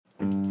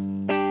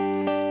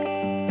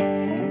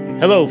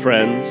Hello,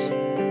 friends.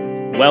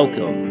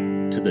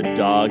 Welcome to the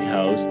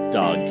Doghouse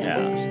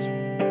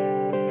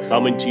Dogcast.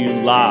 Coming to you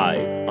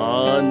live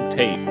on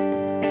tape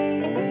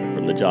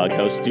from the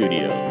Doghouse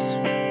Studios,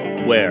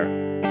 where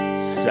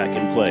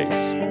second place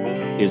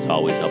is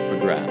always up for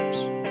grabs.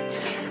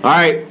 All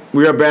right,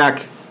 we are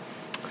back.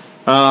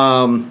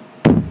 Donny,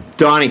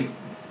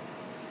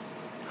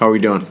 how are we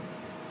doing?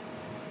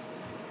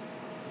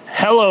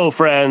 Hello,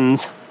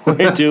 friends.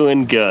 We're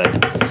doing good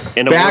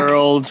in a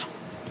world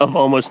of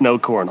almost no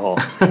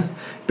cornhole.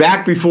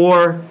 Back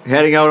before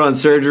heading out on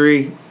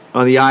surgery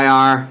on the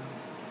IR,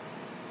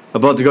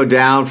 about to go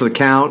down for the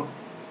count,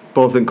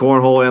 both in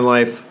cornhole and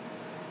life.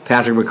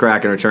 Patrick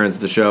McCracken returns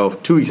to the show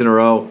 2 weeks in a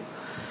row.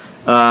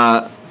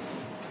 How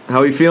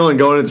are you feeling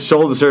going into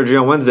shoulder surgery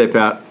on Wednesday,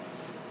 Pat?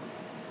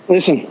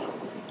 Listen,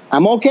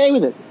 I'm okay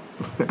with it.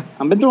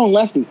 I've been throwing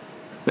lefty.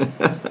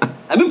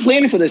 I've been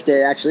planning for this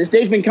day, actually. This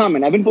day's been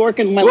coming. I've been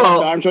working my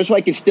left arm so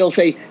I can still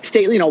stay,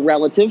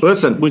 relative.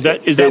 Listen.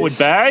 Is that with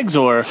bags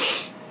or?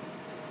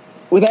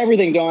 With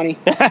everything, Donny.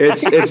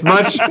 It's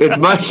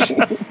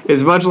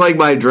much like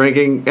my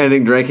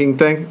ending drinking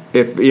thing.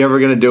 If you're ever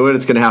going to do it,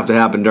 it's going to have to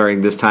happen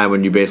during this time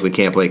when you basically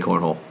can't play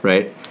cornhole,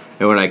 right?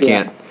 And when I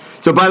can't.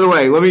 Yeah. So, by the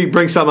way, let me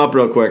bring something up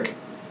real quick.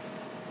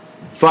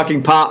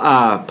 Fucking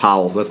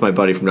Powell, that's my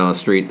buddy from down the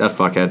street, that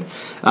fuckhead.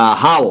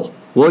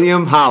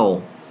 William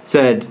Howell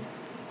said,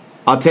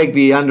 I'll take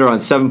the under on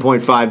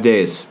 7.5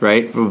 days,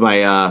 right, for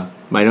my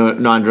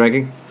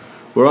non-drinking.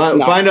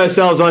 Find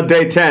ourselves on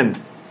day 10.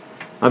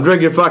 I'm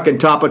drinking fucking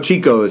Topo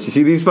Chicos. You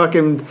see these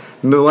fucking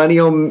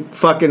millennial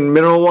fucking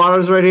mineral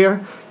waters right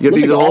here? You get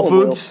these at Whole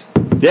Foods?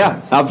 Yeah,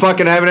 I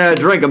haven't had a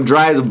drink. I'm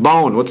dry as a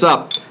bone. What's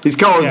up? These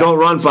colors don't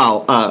run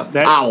foul.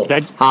 Howell. I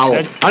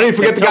don't even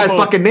forget the guy's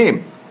fucking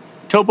name.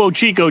 Topo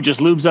Chico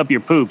just lubes up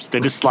your poops. They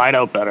just slide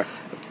out better.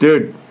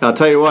 Dude, I'll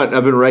tell you what.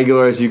 I've been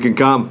regular as you can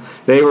come.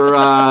 They were.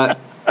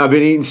 I've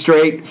been eating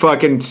straight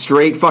fucking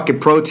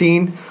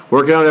protein,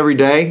 working out every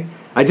day.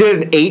 I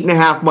did an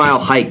 8.5 mile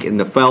hike in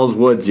the Fells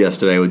Woods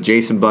yesterday with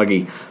Jason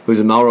Buggy, who's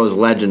a Melrose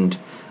legend.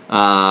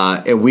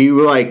 And we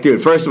were like,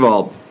 dude, first of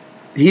all,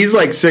 he's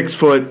like 6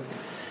 foot,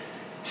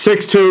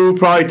 6'2",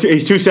 probably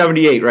he's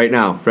 278 right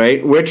now,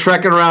 right? We're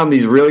trekking around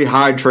these really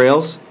hard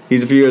trails.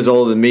 He's a few years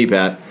older than me,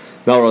 Pat.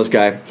 Melrose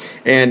guy.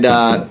 And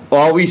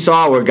all we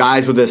saw were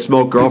guys with their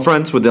smoke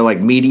girlfriends with their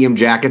like medium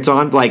jackets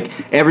on. Like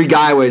every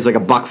guy weighs like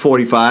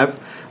 $145.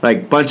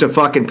 Like bunch of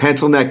fucking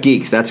pencil neck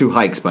geeks. That's who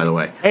hikes, by the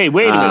way. Hey,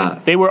 wait a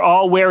minute. They were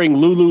all wearing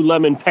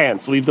Lululemon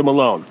pants. Leave them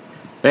alone.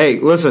 Hey,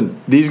 listen,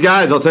 these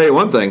guys, I'll tell you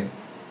one thing.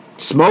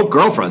 Smoke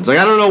girlfriends. Like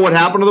I don't know what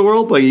happened to the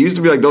world. Like it used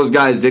to be like those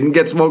guys didn't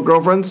get smoke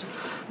girlfriends.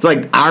 It's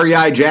like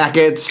REI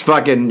jackets,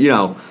 fucking,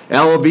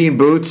 Ella Bean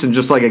boots, and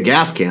just like a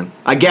gas can.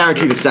 I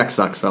guarantee the sex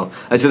sucks, though.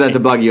 I said that to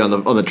Buggy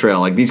on the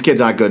trail. Like, these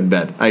kids aren't good in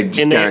bed. I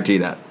just guarantee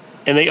that.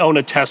 And they own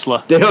a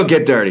Tesla. They don't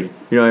get dirty.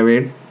 You know what I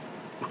mean?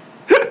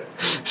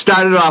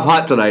 Started off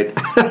hot tonight.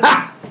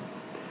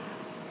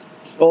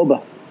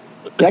 Sober.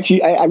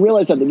 Actually, I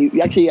realized something.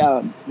 You actually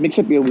mix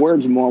up your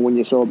words more when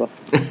you're sober.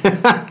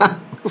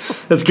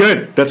 That's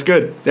good.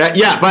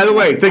 Yeah, by the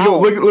way, listen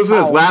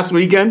to this.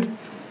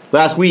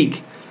 Last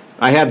week,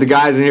 I had the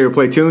guys in here who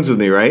play tunes with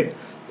me, right?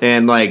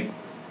 And, like,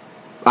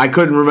 I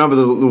couldn't remember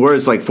the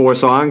words, like, 4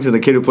 songs, and the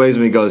kid who plays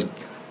with me goes,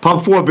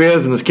 pump 4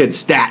 beers, and this kid's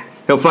stat.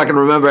 He'll fucking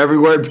remember every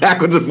word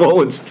backwards and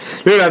forwards.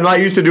 Dude, I'm not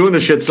used to doing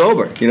this shit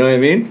sober. You know what I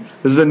mean?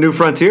 This is a new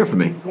frontier for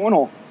me.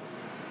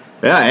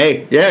 Yeah,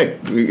 it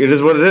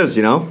is what it is,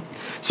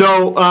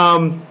 So,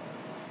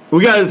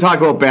 we got to talk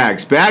about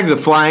bags. Bags are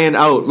flying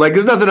out. Like,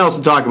 there's nothing else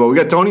to talk about. We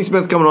got Tony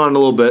Smith coming on in a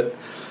little bit,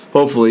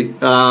 hopefully.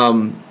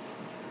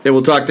 And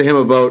we'll talk to him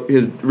about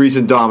his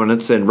recent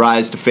dominance and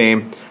rise to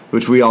fame,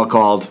 which we all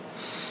called.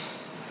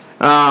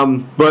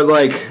 But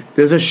like,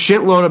 there's a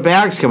shitload of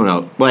bags coming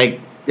out.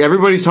 Like,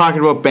 everybody's talking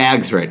about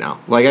bags right now.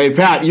 Like, I mean,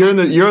 Pat, you're in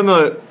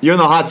the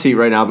hot seat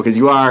right now because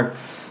you are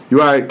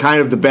kind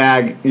of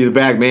you're the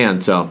bag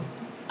man. So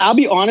I'll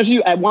be honest with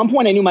you. At one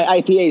point, I knew my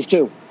IPAs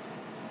too,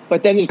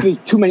 but then there's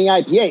too many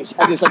IPAs.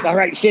 I'm just like, all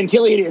right,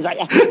 Chantilly it is. I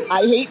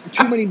hate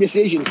too many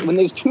decisions. When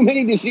there's too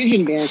many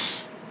decisions, man,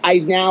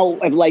 I've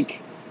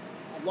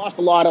lost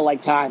a lot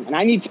of time, and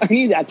I need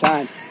that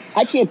time.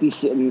 I can't be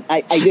sitting.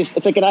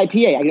 It's like an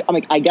IPA. I'm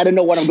like, I got to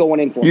know what I'm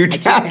going in for. I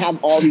can't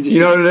have all these.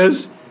 You know what it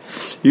is?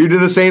 You do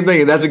the same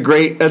thing, and that's a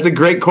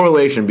great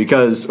correlation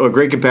or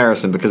great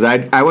comparison because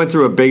I went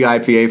through a big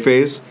IPA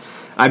phase.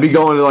 I'd be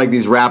going to like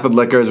these Rapid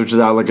Liquors, which is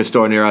our liquor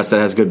store near us that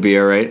has good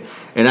beer, right?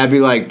 And I'd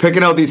be like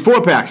picking out these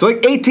 4-packs,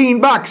 like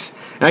 $18.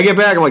 And I get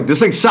back, I'm like, this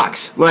thing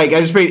sucks. Like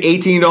I just paid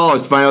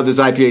 $18 to find out this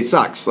IPA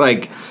sucks.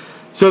 Like.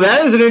 So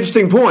that is an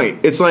interesting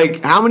point. It's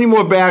like, how many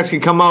more bags can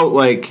come out,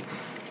 like,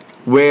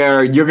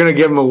 where you're going to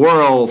give them a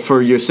whirl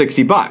for your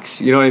 $60?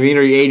 You know what I mean?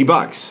 Or your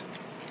 $80?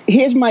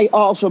 Here's my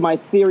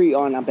theory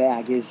on a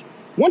bag is,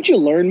 once you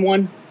learn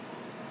one,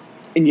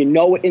 and you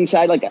know it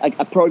inside, like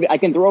a pro, I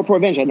can throw a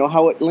Provence. I know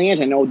how it lands.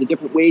 I know the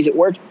different ways it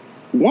works.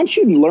 Once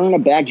you learn a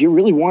bag, do you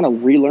really want to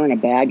relearn a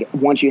bag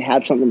once you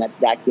have something that's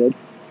that good?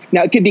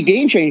 Now, it could be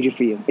game changer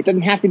for you. It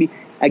doesn't have to be.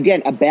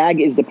 Again, a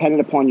bag is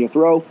dependent upon your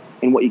throw.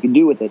 and what you can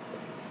do with it.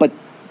 But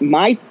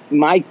my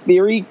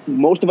theory,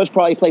 most of us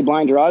probably play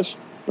blind draws,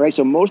 right?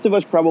 So most of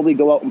us probably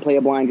go out and play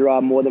a blind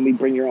draw more than we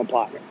bring your own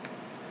partner,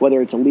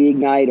 whether it's a league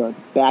night or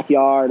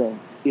backyard or,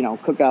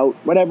 cookout,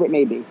 whatever it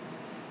may be.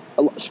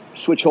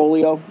 Switch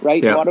Holio,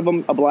 right? Yeah. A lot of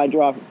them a blind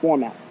draw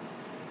format.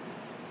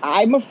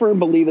 I'm a firm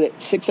believer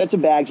that 6 sets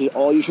of bags is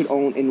all you should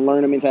own and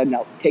learn them inside and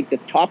out. Take the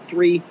top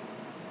 3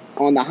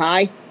 on the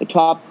high, the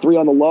top 3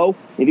 on the low.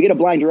 If you get a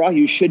blind draw,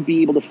 you should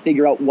be able to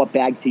figure out what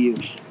bag to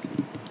use.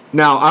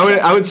 Now,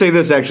 I would say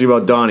this actually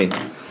about Donny.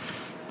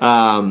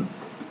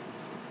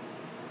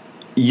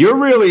 You're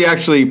really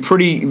actually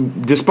pretty,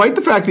 despite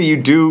the fact that you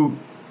do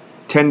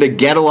tend to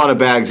get a lot of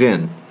bags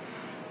in,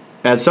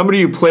 as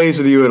somebody who plays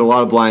with you at a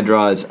lot of blind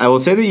draws, I will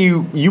say that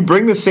you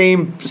bring the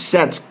same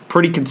sets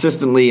pretty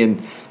consistently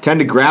and tend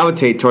to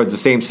gravitate towards the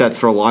same sets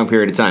for a long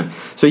period of time.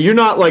 So you're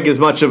not like as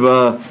much of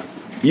a,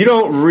 you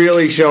don't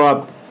really show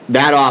up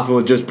that often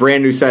with just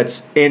brand new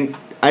sets. And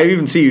I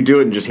even see you do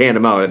it and just hand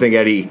them out. I think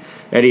Eddie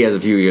has a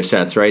few of your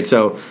sets, right?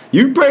 So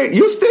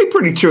you'll stay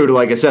pretty true to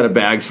like a set of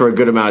bags for a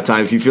good amount of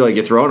time if you feel like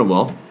you're throwing them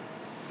well.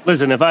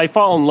 Listen, if I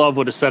fall in love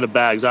with a set of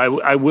bags,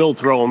 I will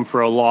throw them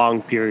for a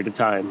long period of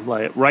time.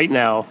 Like right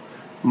now,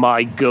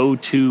 my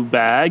go-to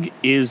bag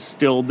is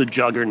still the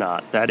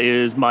Juggernaut. That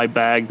is my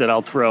bag that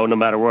I'll throw no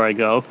matter where I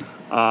go.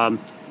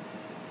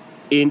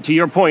 And to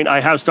your point,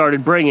 I have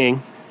started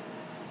bringing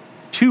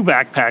 2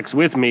 backpacks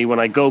with me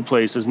when I go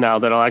places now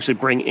that I'll actually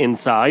bring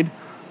inside.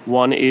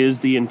 One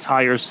is the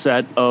entire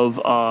set of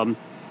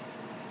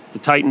the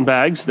Titan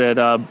bags that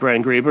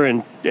Brand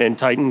Grieber and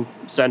Titan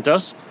sent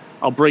us.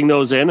 I'll bring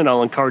those in, and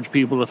I'll encourage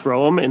people to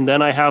throw them. And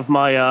then I have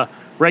my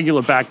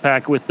regular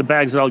backpack with the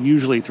bags that I'll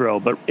usually throw.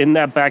 But in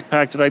that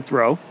backpack that I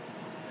throw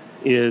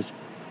is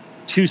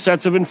 2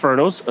 sets of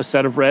Infernos, a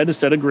set of red, a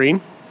set of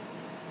green,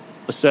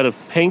 a set of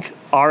pink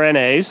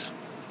RNAs.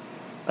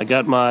 I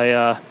got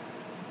my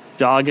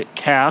Dog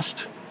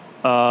Cast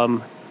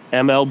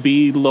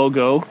MLB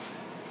logo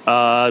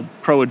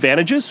Pro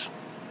Advantages,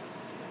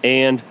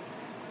 and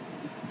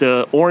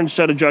the orange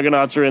set of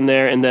Juggernauts are in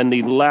there, and then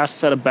the last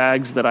set of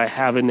bags that I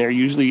have in there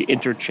usually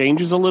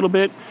interchanges a little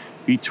bit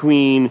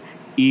between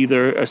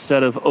either a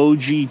set of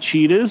OG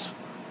Cheetahs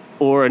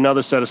or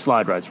another set of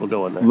Slide Rides will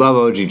go in there. Love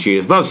OG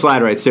Cheetahs. Love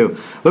Slide Rides, too.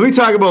 Let me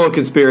talk about a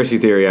conspiracy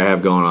theory I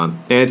have going on.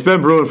 And it's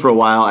been brewing for a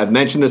while. I've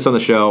mentioned this on the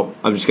show.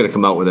 I'm just going to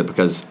come out with it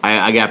because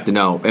I have to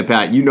know. And,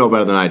 Pat, you know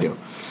better than I do.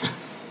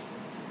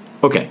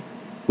 Okay.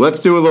 Let's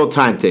do a little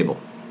timetable.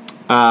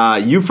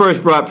 You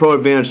first brought Pro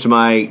Advantage to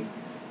my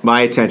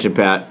attention,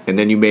 Pat, and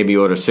then you made me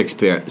order 6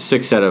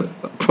 set of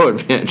Pro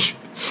Advantage.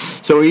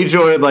 So we each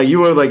ordered,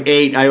 you ordered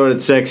 8, I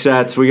ordered 6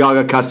 sets. We all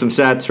got custom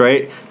sets,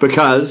 right?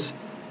 Because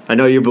I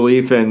know your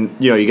belief in,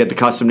 you get the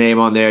custom name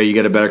on there, you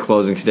get a better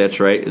closing stitch,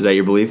 right? Is that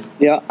your belief?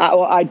 Yeah,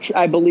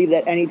 I believe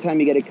that anytime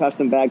you get a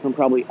custom bag from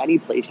probably any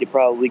place, you're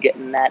probably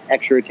getting that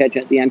extra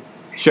attention at the end.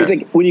 Sure. It's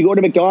like when you go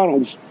to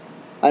McDonald's,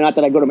 not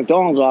that I go to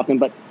McDonald's often,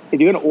 but if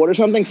you're going to order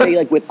something,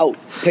 say without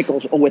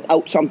pickles or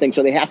without something,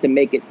 so they have to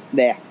make it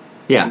there.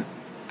 Yeah,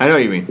 I know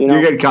what you mean.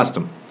 You're getting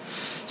custom.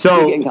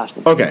 So, you're getting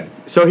custom. Okay,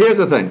 so here's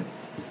the thing.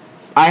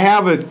 I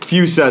have a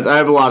few sets. I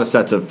have a lot of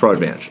sets of Pro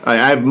Advantage. I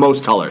have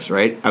most colors,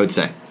 right? I would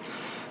say.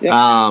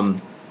 Yeah.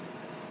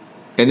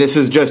 And this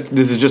is just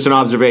an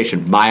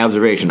observation, my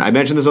observation. I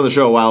mentioned this on the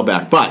show a while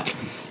back, but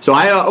so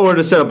I ordered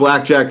a set of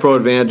Blackjack Pro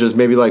Advantages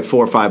maybe 4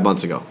 or 5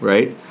 months ago,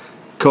 right?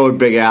 Code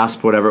Big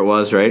Asp, whatever it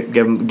was, right?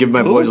 Give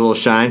my boys a little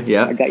shine.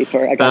 Yeah, I got you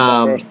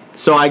first.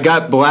 So I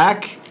got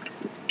black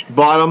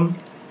bottom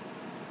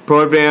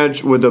Pro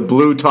Advantage with the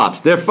blue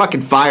tops. They're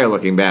fucking fire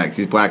looking bags,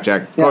 these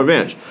Blackjack Pro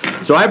Advantage.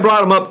 So I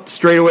brought them up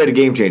straight away to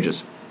Game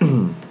Changers.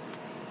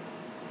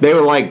 They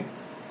were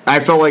I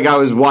felt like I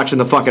was watching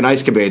the fucking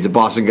Ice Capades at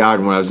Boston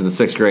Garden when I was in the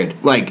 6th grade.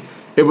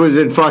 It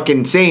was fucking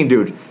insane,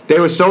 dude. They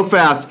were so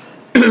fast.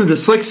 The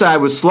slick side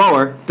was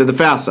slower than the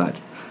fast side.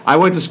 I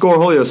went to score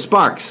Julio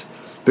Sparks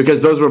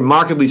because those were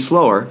markedly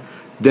slower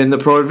than the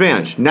Pro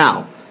Advantage.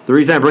 Now, the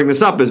reason I bring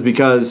this up is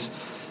because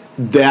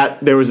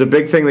there was a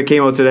big thing that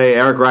came out today.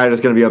 Eric Ryder is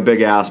going to be a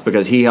big ass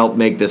because he helped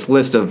make this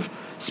list of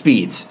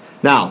speeds.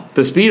 Now,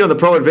 the speed on the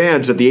Pro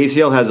Advantage that the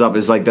ACL has up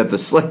is that the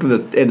slick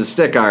and the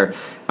stick are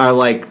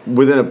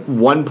within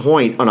 1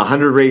 point on a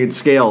 100 rated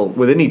scale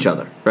within each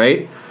other,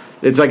 right?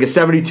 It's like a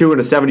 72 and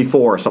a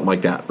 74 or something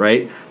like that,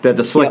 right? That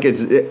the slick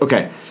is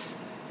okay.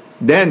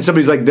 Then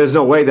somebody's like, "There's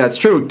no way that's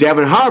true."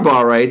 Devin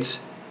Harbaugh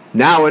writes,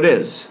 "Now it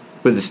is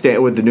with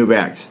the new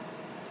bags."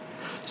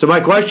 So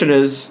my question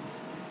is,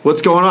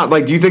 what's going on?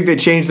 Do you think they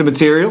changed the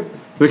material?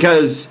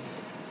 Because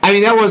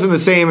that wasn't the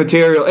same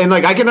material. And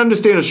I can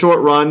understand a short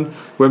run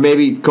where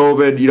maybe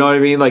COVID, you know what I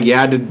mean? You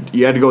had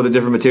to go with a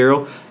different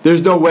material.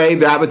 There's no way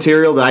that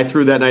material that I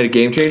threw that night at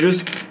Game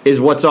Changers is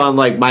what's on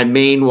my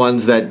main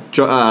ones that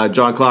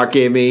John Clark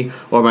gave me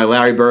or my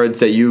Larry Birds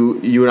that you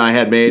and I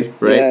had made,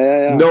 right?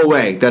 Yeah. No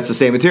way that's the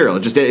same material.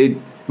 It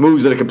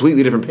moves at a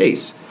completely different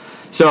pace.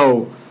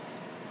 So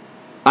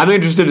I'm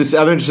interested to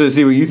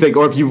see what you think,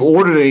 or if you've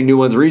ordered any new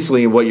ones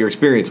recently and what your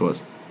experience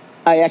was.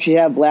 I actually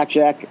have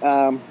Blackjack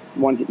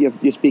ones that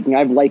you're speaking. I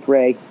have light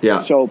gray.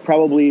 Yeah. So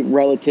probably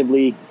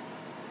relatively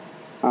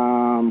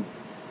the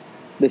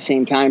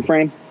same time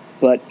frame.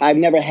 But I've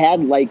never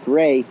had light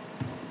gray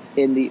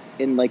in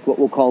like what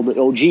we'll call the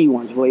OG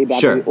ones, way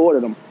back when we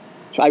ordered them.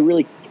 So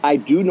I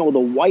do know the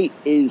white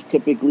is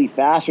typically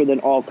faster than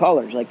all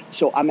colors. Like,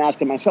 so I'm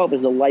asking myself,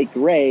 is the light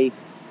gray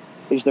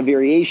just a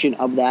variation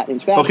of that and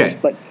it's faster? Okay.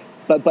 But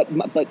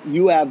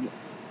you have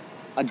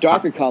a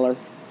darker color.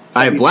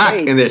 I have black,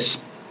 and they're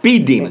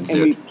speed demons,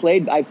 dude.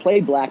 I've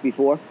played black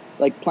before,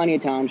 like plenty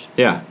of times.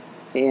 Yeah.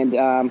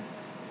 And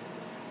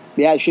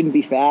it shouldn't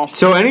be fast.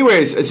 So,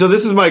 anyways, so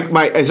this is my.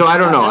 So I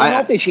don't know. I don't know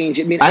if they changed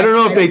it. I mean, I don't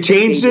know if they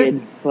changed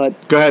it.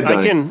 But go ahead,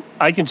 Donny.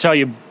 I can tell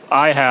you,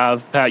 I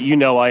have, Pat. You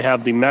know, I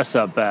have the mess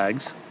up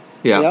bags.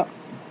 Yeah.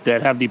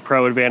 That have the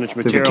Pro Advantage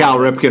material. The Cal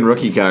Ripken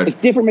rookie card. It's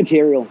different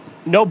material.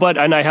 No,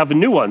 and I have the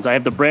new ones. I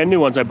have the brand new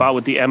ones I bought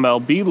with the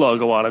MLB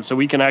logo on it, so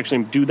we can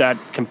actually do that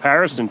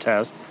comparison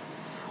test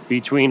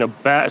between a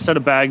set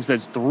of bags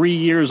that's 3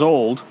 years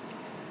old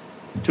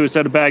to a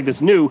set of bag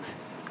that's new.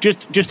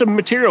 Just a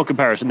material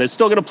comparison. They're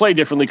still going to play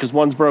differently because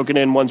one's broken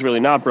in, one's really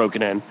not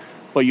broken in.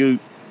 But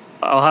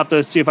I'll have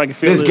to see if I can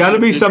feel. There's got to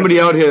be somebody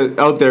out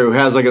there who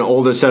has like an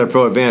older set of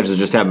Pro Advantages that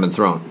just haven't been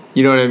thrown.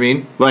 You know what I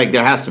mean? Like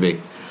there has to be.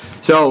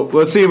 So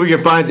let's see if we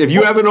can find. If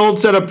you have an old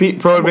set of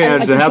Pro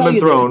Advantage that haven't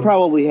been thrown,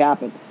 probably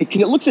happened because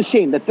it looks the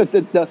same.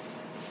 The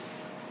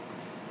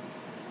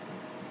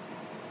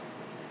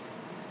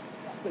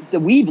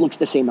weave looks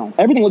the same though.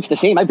 Everything looks the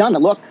same. I've done the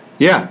look.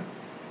 Yeah.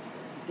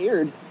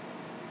 Weird. It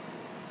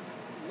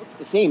looks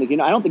the same. I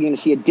don't think you're going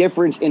to see a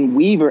difference in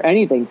weave or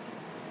anything.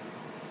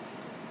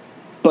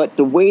 But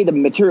the way the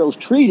material is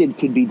treated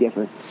could be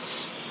different.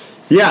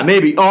 Yeah,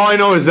 maybe. All I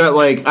know is that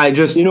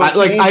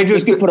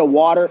you could put a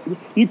water.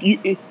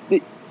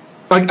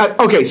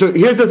 Okay, so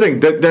here's the thing.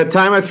 That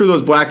time I threw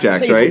those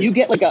blackjacks, right? You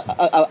get like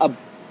a.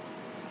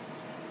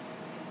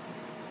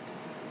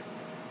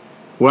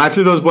 When I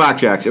threw those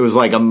blackjacks, it was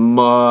like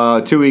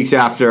 2 weeks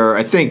after,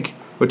 I think,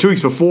 or 2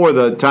 weeks before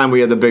the time we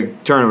had the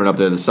big tournament up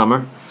there this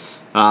summer,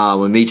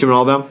 with Meacham and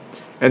all them.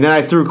 And then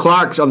I threw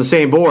Clark's on the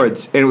same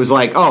boards, and it was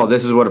like, oh,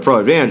 this is what a Pro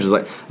Advantage is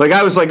like. Like,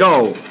 I was like,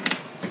 oh.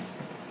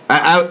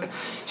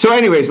 So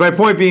anyways, my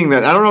point being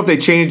that I don't know if they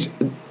changed.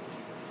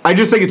 I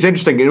just think it's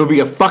interesting. It would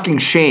be a fucking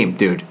shame,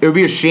 dude. It would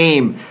be a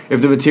shame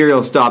if the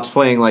material stops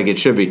playing like it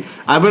should be.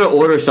 I'm going to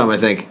order some, I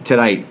think,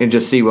 tonight and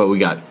just see what we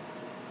got.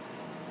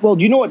 Well,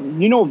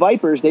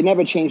 Vipers, they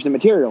never changed the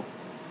material.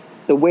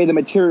 The way the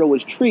material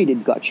was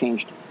treated got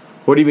changed.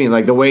 What do you mean?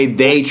 Like the way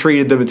they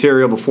treated the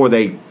material before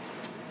they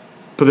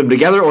put them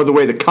together, or the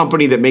way the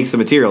company that makes the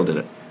material did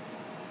it?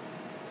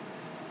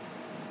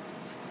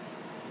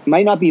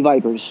 Might not be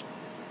Vipers.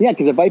 Yeah,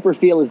 because the Viper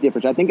feel is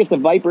different. I think it's the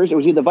Vipers. It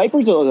was either the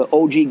Vipers or the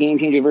OG Game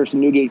Changer versus the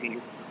new Game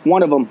Changer.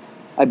 One of them,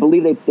 I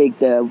believe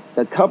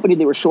the company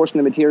they were sourcing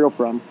the material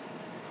from,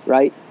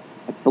 right?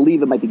 I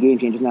believe it might be Game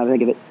Changers now that I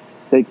think of it.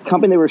 The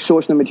company they were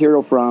sourcing the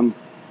material from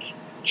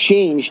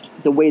changed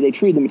the way they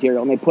treated the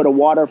material, and they put a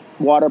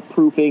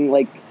waterproofing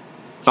like.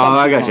 Oh,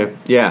 I got you.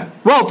 Yeah.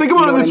 Well, think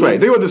about it this way.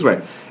 Think about it this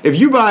way. If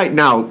you buy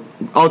now,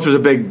 Ultra's a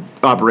big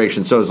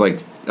operation, so is like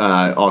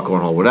all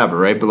cornhole, whatever,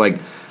 right? But like,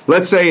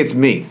 let's say it's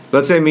me.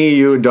 Let's say me,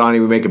 you, and Donnie,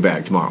 we make a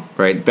bag tomorrow,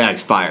 right? The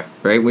bag's fire,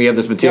 right? We have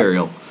this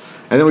material,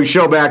 and then we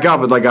show back up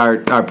at like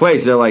our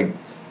place. They're like,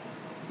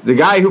 the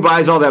guy who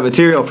buys all that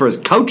material for his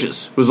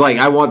couches was like,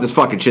 I want this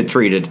fucking shit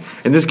treated,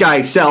 and this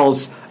guy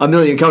sells 1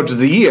 million couches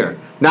a year.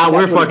 Now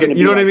we're fucking,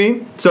 you know what I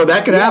mean? So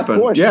that could happen.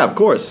 Of course. Yeah, of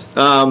course.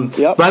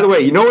 By the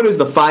way, you know what is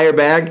the fire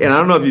bag? And I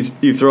don't know if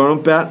you've thrown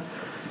them, Pat.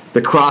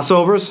 The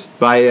crossovers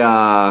by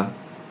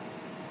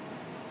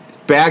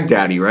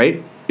Baghdaddy,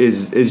 right?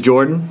 Is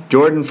Jordan?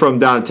 Jordan from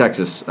down in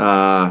Texas.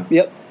 Yep.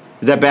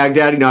 Is that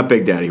Baghdaddy? Not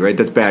Big Daddy, right?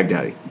 That's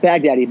Baghdaddy.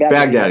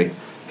 Baghdaddy.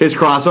 His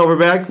crossover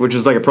bag, which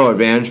is like a Pro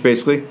Advantage,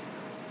 basically.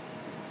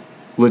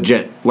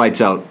 Legit.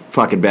 Lights out.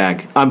 Fucking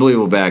bag.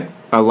 Unbelievable bag.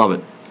 I love it.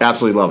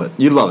 Absolutely love it.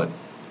 You'd love it.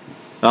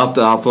 I'll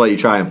have to let you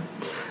try them.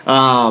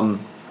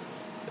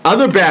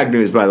 Other bag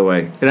news, by the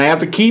way, and I have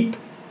to keep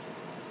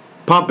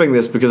pumping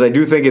this because I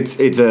do think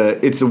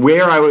it's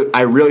where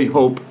I really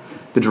hope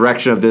the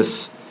direction of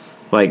this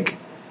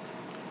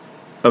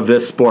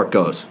sport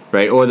goes,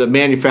 right? Or the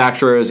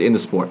manufacturers in the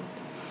sport.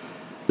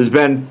 There's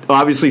been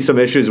obviously some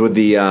issues with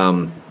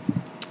the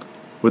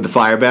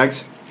fire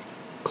bags,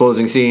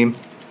 closing seam.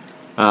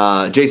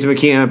 Jason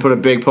McKeon put a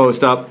big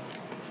post up.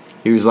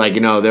 He was like,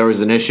 there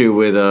was an issue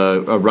with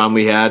a run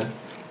we had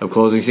of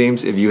closing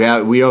seams. We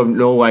have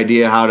no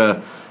idea how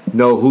to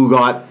know who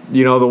got,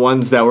 the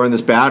ones that were in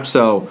this batch.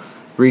 So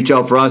reach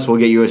out for us. We'll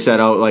get you a set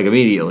out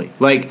immediately.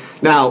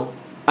 Now,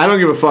 I don't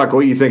give a fuck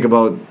what you think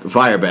about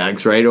fire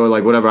bags, right? Or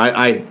whatever.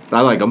 I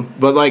like them,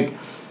 but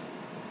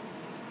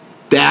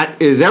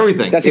that is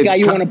everything. That's the guy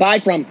you want to buy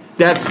from.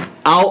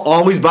 I'll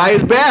always buy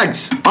his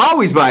bags.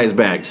 Always buy his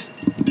bags.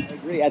 I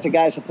agree. That's a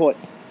guy I support.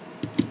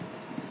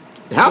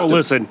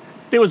 Listen.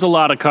 There was a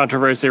lot of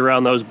controversy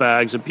around those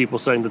bags and people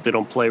saying that they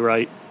don't play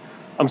right.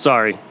 I'm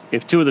sorry.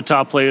 If two of the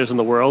top players in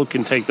the world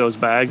can take those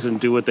bags and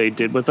do what they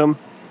did with them,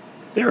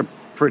 they're a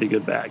pretty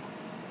good bag.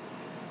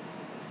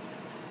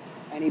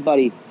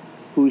 anybody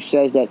who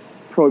says that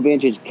Pro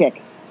Advantage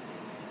kick,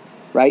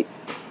 right?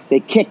 They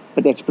kick,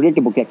 but that's a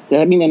predictable kick. Does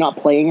that mean they're not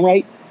playing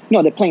right?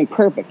 No, they're playing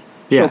perfect.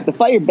 Yeah. So if the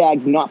fire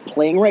bag's not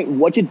playing right,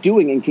 what's it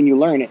doing, and can you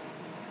learn it?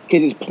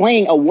 Because it's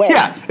playing away.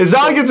 Yeah, it's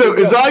not like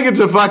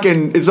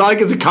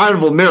it's a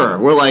carnival mirror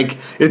where like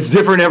it's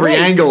different every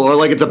angle, or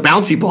like it's a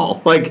bouncy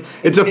ball. Like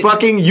it's a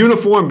fucking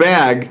uniform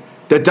bag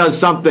that does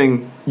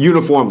something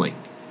uniformly.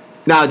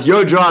 Now it's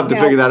your job to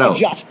figure that out.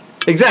 Adjust.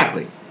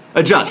 Exactly.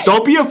 Adjust.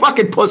 Don't be a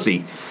fucking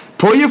pussy.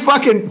 Pull your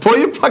fucking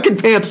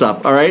pants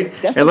up, all right?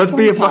 That's and the let's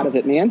be a part of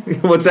it, man.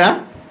 What's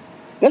that?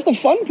 That's the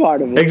fun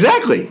part of it.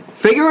 Exactly.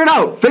 Figure it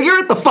out. Figure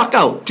it the fuck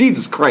out.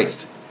 Jesus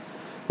Christ.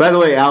 By the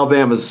way,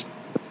 Alabama's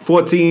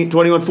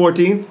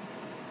 21-14.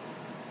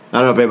 I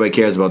don't know if anybody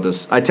cares about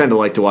this. I tend to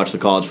like to watch the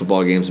college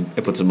football games and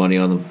put some money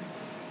on them.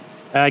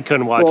 I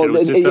couldn't watch it. It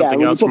was just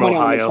something else from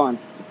Ohio.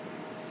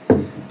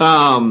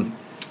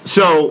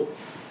 So,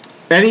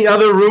 any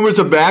other rumors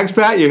of bags,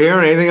 Pat? You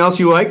hearing anything else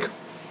you like?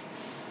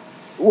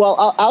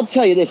 Well, I'll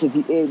tell you this: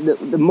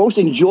 the most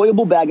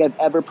enjoyable bag I've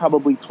ever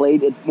probably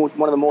played, one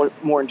of the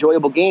more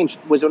enjoyable games,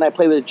 was when I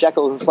played with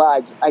Jekyll and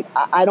Slides.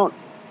 I don't.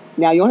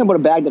 Now you want to about a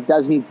bag that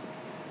doesn't.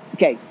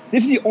 Okay,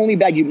 this is the only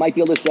bag you might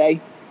be able to say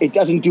it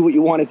doesn't do what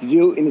you want it to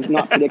do, and it's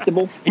not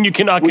predictable. And you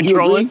cannot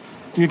control it.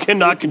 You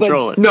cannot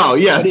control it. No,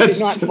 yeah, but it's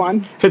not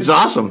fun. It's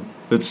awesome.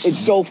 It's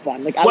so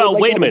fun. Like I would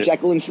like wait to a have minute. a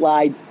Jekyll and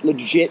Slide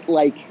legit.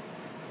 Like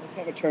let's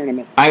have a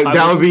tournament.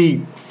 That would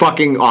be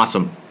fucking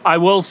awesome. I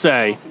will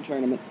say, Awesome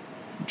tournament.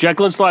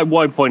 Jekyll and Slide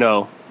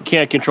 1.0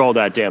 can't control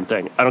that damn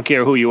thing. I don't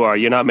care who you are.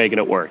 You're not making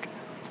it work.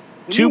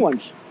 The new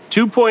ones.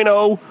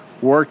 2.0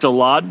 worked a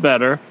lot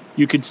better.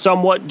 You could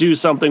somewhat do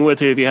something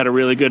with it if you had a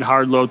really good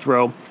hard load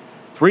throw.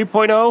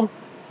 3.0,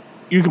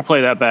 you can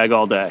play that bag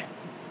all day.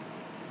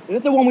 Is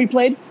that the one we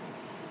played?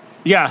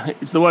 Yeah,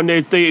 it's the one.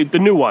 It's the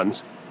new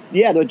ones.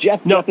 Yeah, the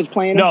Jeff is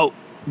playing. No,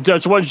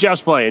 that's the ones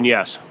Jeff's playing.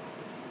 Yes.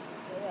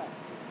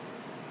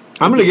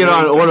 I'm going to get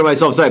on and order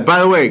myself a set. By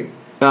the way,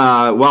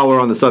 while we're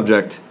on the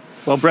subject.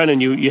 Well, Brennan,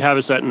 you have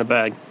a set in the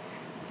bag.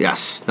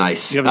 Yes,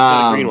 nice. You have a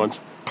set of green ones.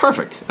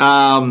 Perfect.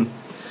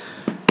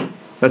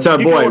 That's our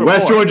boy.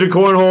 West Georgia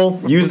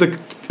Cornhole. Use the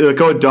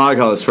code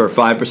DOGHOUSE for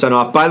 5%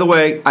 off. By the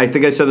way, I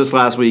think I said this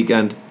last week.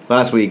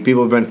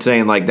 People have been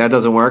saying, like, that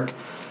doesn't work.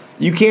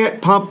 You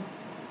can't pump,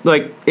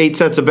 like, 8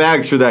 sets of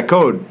bags through that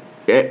code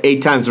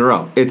 8 times in a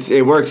row.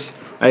 It works.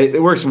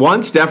 It works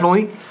once,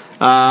 definitely.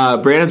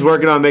 Brandon's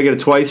working on making it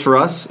twice for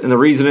us. And the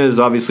reason is,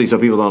 obviously, so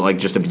people don't, like,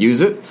 just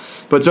abuse it.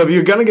 But so if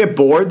you're going to get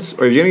boards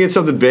or if you're going to get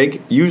something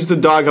big, use the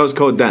Doghouse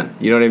code then.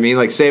 You know what I mean?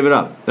 Like, save it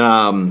up.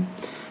 And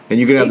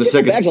you can have the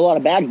sickest. Bags, a lot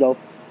of bags, though.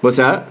 What's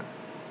that?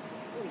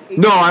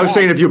 No, I was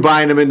saying if you're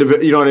buying them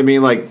individually, you know what I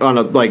mean, like on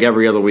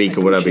every other week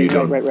or whatever you're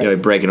doing, right. You know,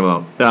 breaking them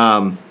out.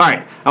 All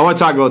right, I want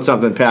to talk about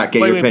something, Pat. Get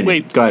your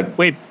opinion. Go ahead.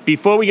 Wait,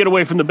 before we get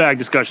away from the bag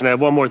discussion, I have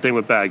one more thing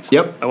with bags.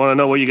 Yep. I want to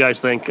know what you guys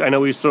think. I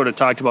know we sort of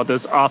talked about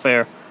this off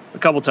air a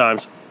couple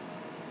times,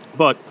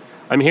 but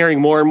I'm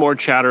hearing more and more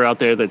chatter out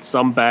there that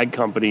some bag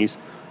companies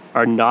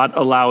are not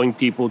allowing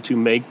people to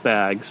make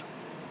bags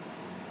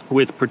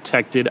with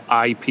protected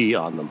IP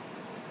on them,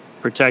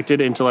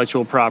 protected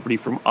intellectual property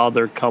from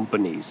other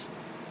companies.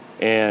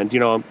 And,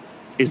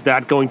 is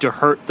that going to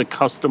hurt the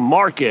custom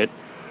market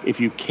if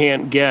you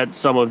can't get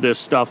some of this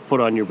stuff put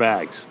on your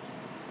bags?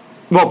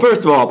 Well, first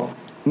of all,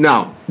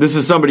 no. This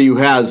is somebody who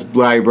has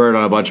Larry Bird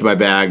on a bunch of my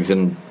bags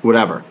and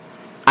whatever.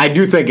 I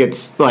do think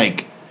it's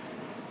like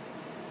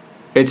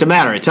it's a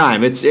matter of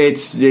time.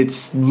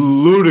 It's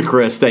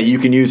ludicrous that you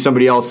can use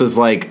somebody else's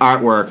like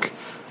artwork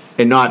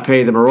and not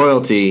pay them a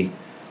royalty.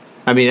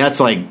 I mean, that's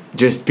like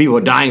just people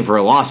are dying for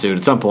a lawsuit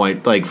at some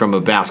point, like from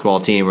a basketball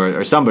team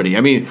or somebody.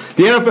 I mean,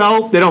 the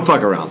NFL, they don't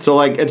fuck around. So,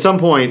 like, at some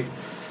point,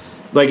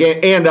 like,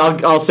 and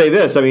I'll say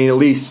this. I mean, at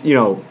least,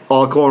 all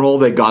Cornhole,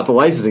 they got the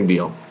licensing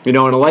deal. And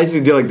a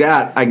licensing deal like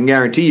that, I can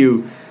guarantee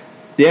you,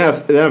 the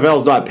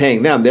NFL's not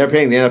paying them. They're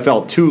paying the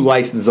NFL to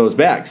license those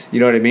bags. You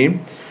know what I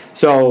mean?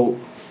 So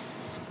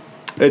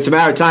it's a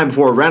matter of time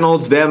before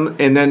Reynolds, them,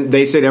 and then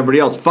they say to everybody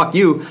else, fuck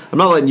you, I'm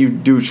not letting you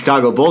do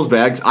Chicago Bulls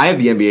bags. I have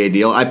the NBA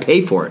deal. I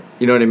pay for it.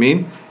 You know what I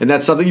mean? And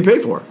that's something you pay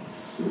for.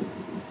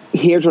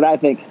 Here's what I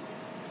think.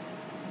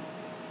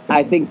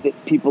 I think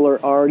that people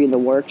are already in the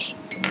works.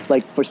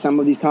 Like, for some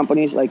of these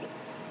companies, like,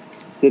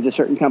 there's a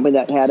certain company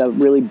that had a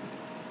really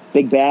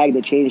big bag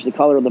that changed the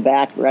color of the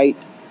back, right?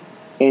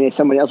 And it's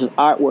somebody else's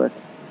artwork.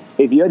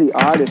 If you're the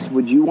artist,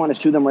 would you want to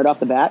sue them right off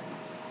the bat?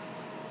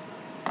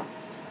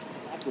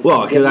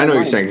 Well, because I know what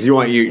you're saying. Because you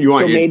want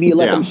so maybe you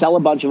let them sell a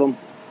bunch of them,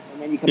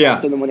 and then you come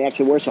back to them when they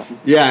actually worth something.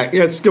 Yeah,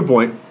 it's a good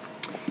point.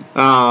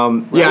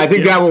 I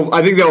think that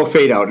will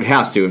fade out. It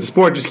has to. If the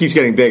sport just keeps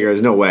getting bigger,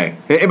 there's no way.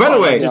 And by the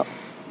way,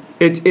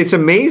 it's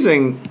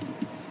amazing.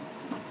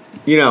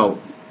 It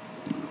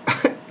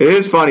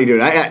is funny,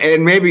 dude.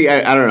 And maybe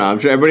I don't know. I'm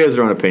sure everybody has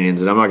their own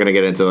opinions, and I'm not going to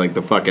get into like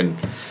the fucking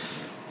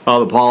all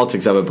the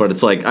politics of it. But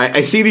it's like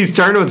I see these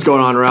tournaments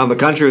going on around the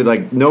country.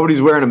 Like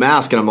nobody's wearing a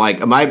mask, and I'm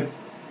like,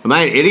 Am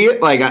I an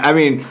idiot? Like, I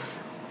mean,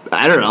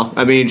 I don't know.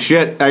 I mean,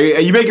 shit.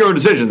 You make your own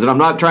decisions, and I'm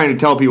not trying to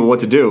tell people what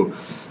to do.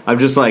 I'm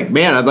just like,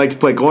 man, I'd like to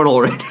play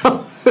cornhole right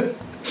now.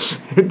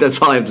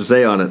 That's all I have to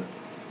say on it.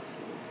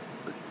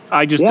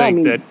 I just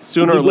think that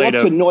sooner or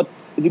later...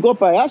 If you go up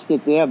by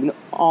Ascot, they have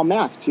all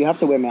masks. You have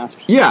to wear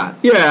masks. Yeah,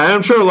 and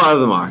I'm sure a lot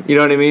of them are. You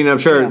know what I mean? I'm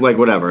sure, like,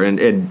 whatever. And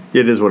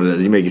it is what it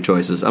is. You make your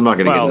choices. I'm not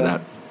going to get into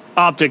that.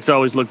 Optics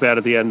always look bad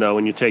at the end, though,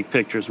 when you take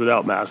pictures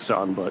without masks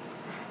on, but...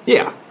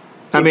 Yeah.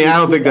 I mean, I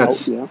don't think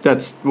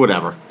that's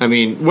whatever. I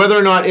mean, whether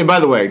or not... And by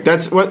the way,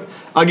 that's what...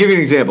 I'll give you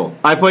an example.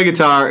 I play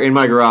guitar in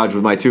my garage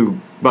with my two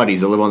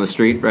buddies that live on the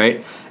street,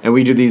 right? And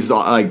we do these,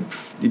 like,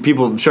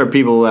 people... I'm sure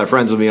people that are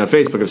friends with me on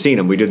Facebook have seen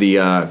them. We do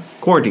the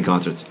quarantine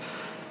concerts.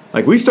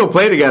 Like, we still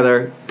play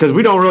together because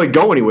we don't really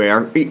go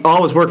anywhere. All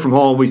of us work from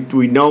home.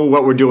 We know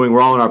what we're doing.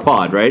 We're all in our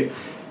pod, right?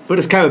 But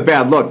it's kind of a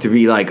bad look to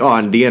be, like,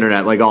 on the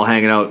internet, like, all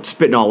hanging out,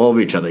 spitting all over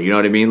each other. You know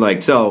what I mean?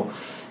 Like, so,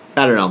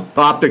 I don't know.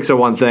 Optics are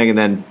one thing, and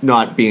then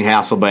not being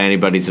hassled by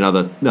anybody is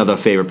another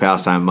favorite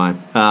pastime of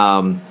mine.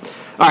 All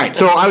right,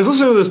 so I was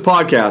listening to this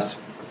podcast.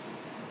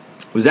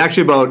 It was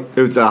actually it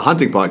was a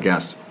hunting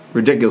podcast.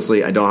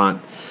 Ridiculously, I don't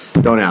hunt.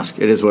 Don't ask.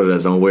 It is what it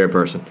is. I'm a weird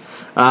person.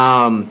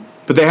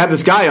 But they had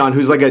this guy on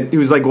who's like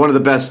one of the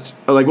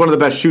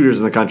best shooters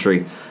in the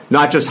country,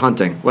 not just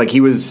hunting. Like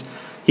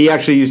he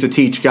actually used to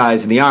teach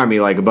guys in the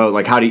Army like about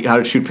like how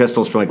to shoot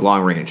pistols from like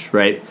long range,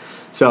 right?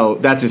 So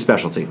that's his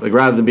specialty. Like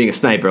rather than being a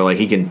sniper, like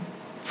he can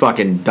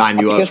fucking dime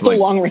you up from like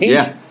long range.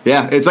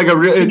 Yeah. It's like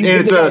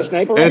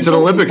it's an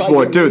Olympic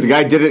sport too. The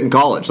guy did it in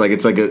college. Like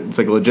it's like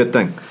a legit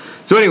thing.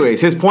 So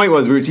anyways, his point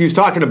was he was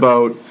talking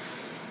about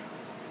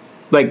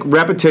like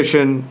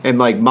repetition and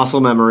like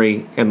muscle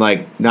memory and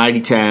like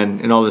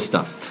 90-10 and all this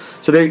stuff.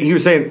 So he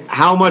was saying,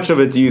 how much of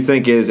it do you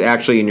think is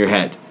actually in your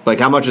head? Like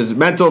how much is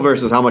mental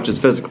versus how much is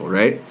physical,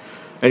 right?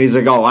 And he's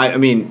like, I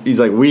mean, he's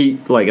like, we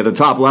like at the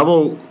top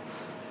level,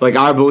 like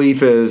our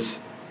belief is,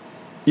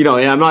 you know,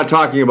 and I'm not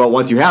talking about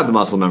once you have the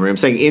muscle memory. I'm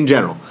saying in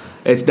general,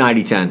 it's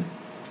 90-10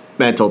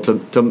 mental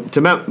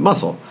to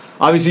muscle.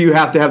 Obviously, you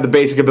have to have the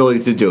basic ability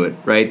to do it,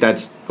 right?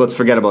 Let's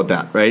forget about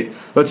that, right?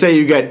 Let's say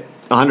you get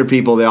 100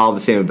 people, they all have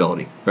the same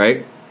ability,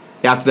 right?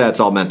 After that, it's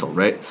all mental,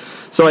 right?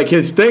 So, like,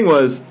 his thing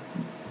was,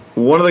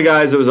 one of the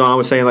guys that was on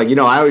was saying, like, you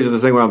know, I always do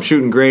this thing where I'm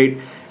shooting great,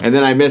 and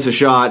then I miss a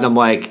shot, and I'm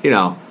like, you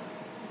know,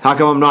 how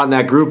come I'm not in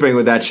that grouping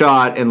with that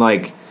shot? And,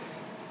 like,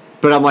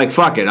 but I'm like,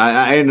 fuck it,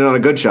 I ended on a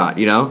good shot,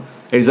 you know?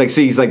 And he's like,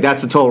 he's like,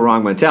 that's the total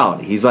wrong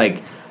mentality. He's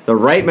like, the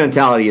right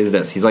mentality is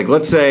this. He's like,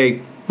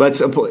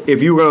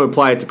 if you were going to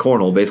apply it to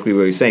cornhole, basically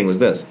what he's saying was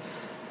this.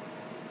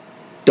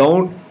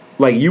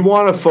 You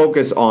want to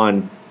focus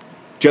on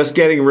just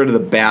getting rid of the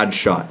bad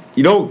shot.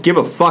 You don't give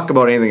a fuck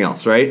about anything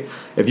else, right?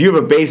 If you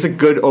have a basic,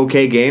 good,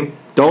 okay game,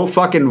 don't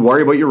fucking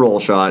worry about your roll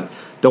shot.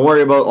 Don't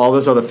worry about all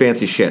this other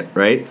fancy shit,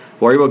 right?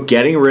 Worry about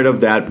getting rid of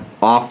that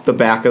off the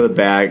back of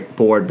the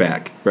board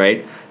bag,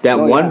 right? That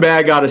one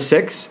bag out of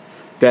 6,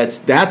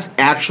 that's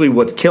actually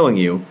what's killing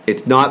you.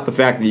 It's not the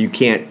fact that you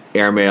can't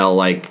airmail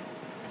like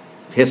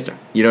Hister.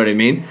 You know what I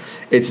mean?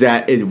 It's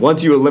that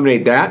once you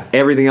eliminate that,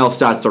 everything else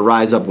starts to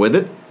rise up with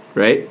it,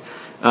 right?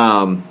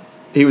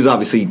 He was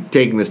obviously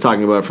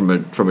talking about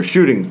it from a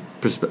shooting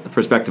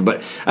perspective,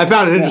 but I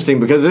found it interesting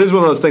because it is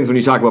one of those things when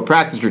you talk about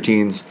practice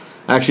routines.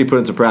 I actually put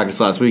in some practice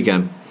last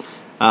weekend,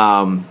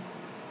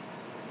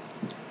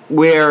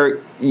 where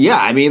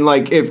I mean,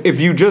 like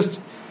if you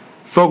just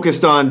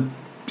focused on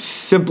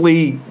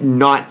simply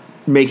not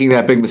making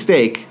that big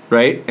mistake,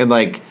 right, and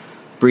like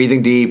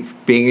breathing deep,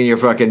 being in your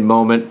fucking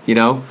moment, you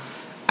know,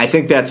 I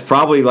think that's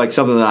probably like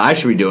something that I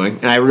should be doing,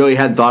 and I really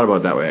hadn't thought about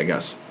it that way, I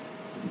guess.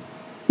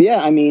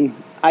 Yeah, I mean,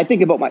 I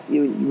think about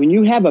when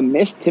you have a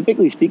miss,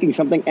 typically speaking,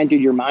 something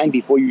entered your mind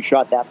before you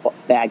shot that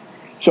bag.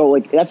 So,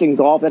 like, that's in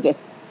golf.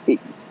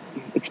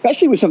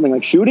 Especially with something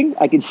like shooting,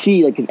 I could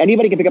see, like, 'cause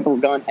anybody can pick up a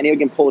gun, anybody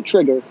can pull a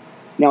trigger.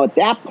 Now, at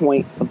that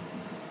point,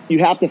 you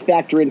have to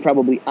factor in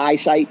probably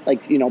eyesight,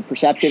 like, you know,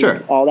 perception,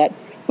 sure, all that.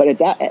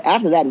 But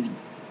after that is,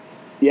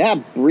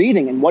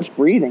 breathing. And what's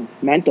breathing?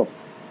 Mental,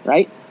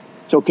 right?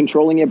 So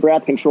controlling your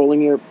breath,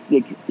 controlling your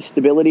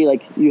stability,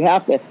 like, you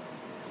have to.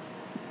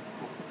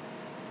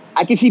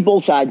 I can see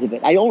both sides of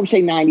it. I don't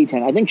say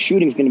 90-10. I think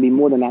shooting is going to be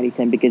more than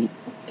 90-10 because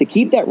to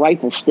keep that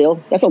rifle still,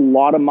 that's a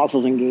lot of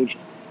muscles engaged.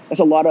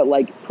 That's a lot of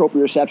like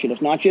proprioception.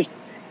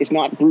 It's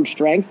not brute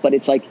strength, but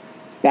it's like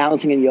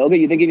balancing in yoga.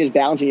 You think of it as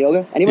balance in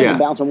yoga? Anyone can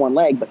balance on one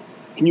leg, but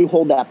can you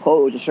hold that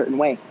pose a certain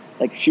way?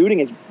 Like shooting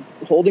is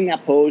holding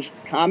that pose,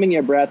 calming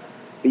your breath.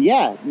 But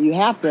you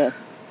have to,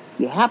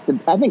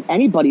 I think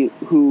anybody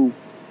who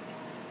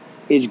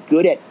is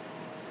good at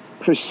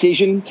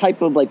precision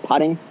type of like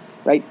putting,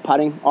 right?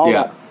 Putting, all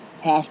that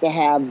has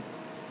to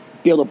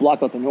be able to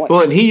block out the noise.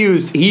 Well, and he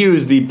used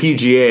the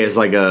PGA as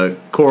like a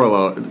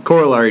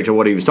corollary to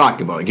what he was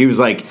talking about. Like he was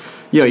like,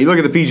 you know, you look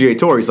at the PGA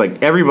Tour, he's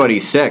like,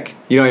 everybody's sick.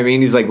 You know what I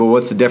mean? He's like, well,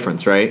 what's the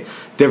difference, right?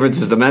 Difference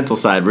is the mental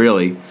side,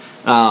 really.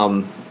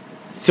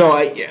 So,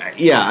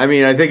 I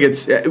mean, I think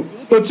it's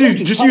let's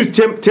use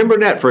Tim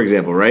Burnett, for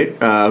example, right?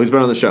 Who's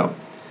been on the show.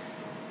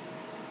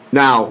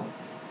 Now,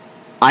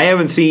 I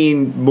haven't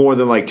seen more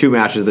than like 2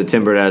 matches that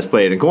Tim Burnett has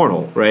played in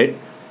cornhole, right?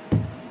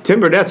 Tim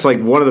Burnett's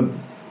like one of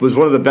the was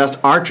one of the best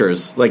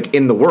archers like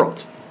in the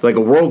world, like a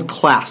world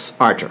class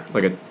archer,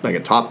 like a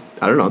top,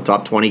 I don't know,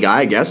 top 20 guy,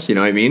 I guess. You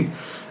know what I mean?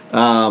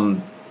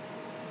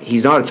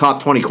 He's not a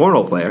top 20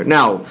 cornhole player.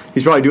 Now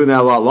he's probably doing that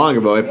a lot longer.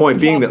 But my point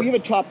being that you have a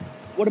top.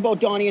 What about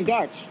Donny and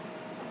darts?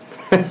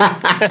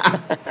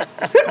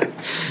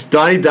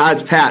 Donny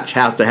Dodd's patch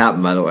has to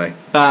happen, by the way.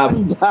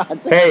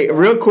 Hey,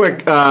 real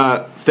quick,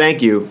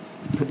 thank you.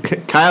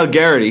 Kyle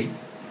Garrity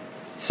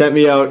sent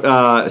me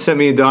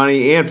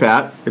Donny and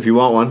Pat, if you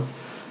want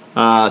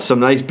one, some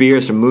nice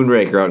beers from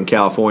Moonraker out in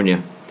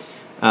California.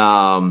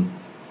 And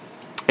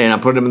I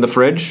put them in the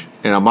fridge,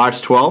 and on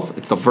March 12th,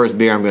 it's the first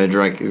beer I'm going to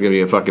drink. It's going to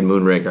be a fucking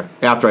Moonraker,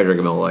 after I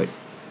drink a Miller Lite.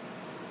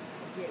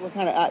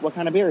 What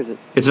kind of beer is it?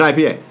 It's an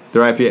IPA.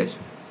 They're IPAs.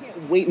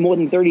 Wait more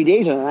than 30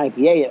 days on an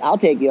IPA, I'll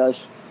take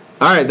yours.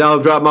 All right, then I'll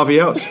drop them off at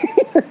your house.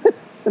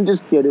 I'm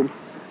just kidding.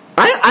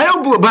 I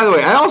don't. By the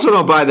way, I also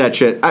don't buy that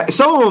shit.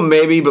 Some of them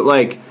maybe, but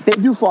like they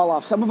do fall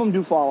off. Some of them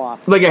do fall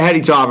off. Like a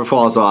heady topper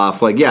falls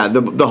off. Like the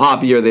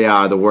hoppier they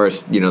are, the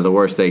worse. The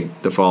worse they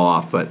fall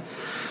off. But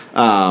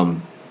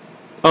oh,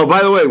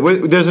 by the way,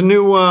 there's a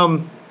new.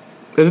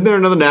 Isn't there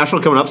another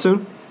national coming up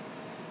soon?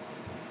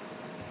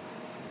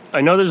 I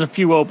know there's a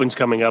few opens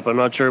coming up. I'm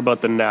not sure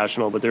about the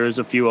national, but there is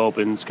a few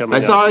opens coming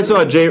up. I thought I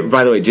saw Jay.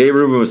 By the way, Jay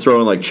Rubin was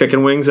throwing like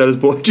chicken wings at his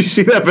boy. Did you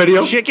see that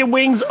video? Chicken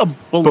wings of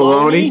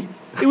bologna?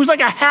 It was like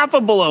a half a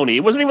bologna.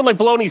 It wasn't even like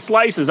bologna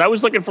slices. I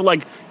was looking for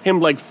like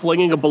him like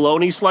flinging a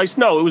bologna slice.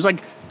 No, it was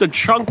like the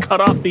chunk cut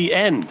off the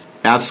end.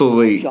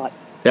 Absolutely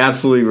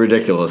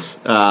ridiculous.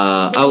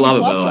 I love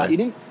it, by the way. You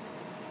didn't?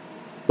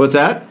 What's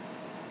that?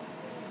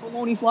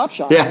 Bologna flop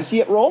shot. Yeah. You see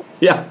it roll?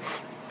 Yeah.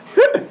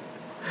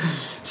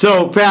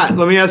 So, Pat,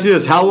 let me ask you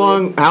this: How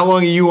long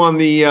are you on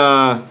the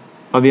IR?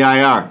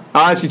 I'll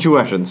ask you two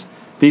questions.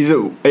 These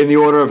are in the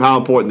order of how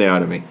important they are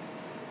to me.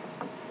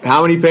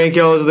 How many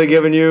painkillers are they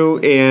giving you,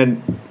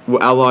 and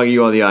how long are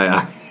you on the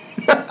IR?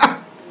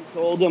 I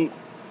told him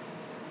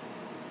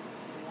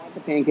I want the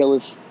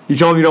painkillers. You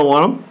told him you don't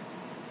want them?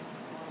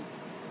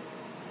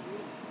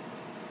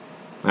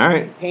 All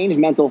right. Pain is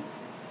mental.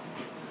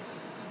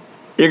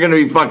 You're going to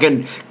be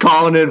fucking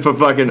calling in for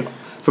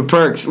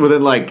perks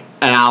within like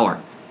an hour.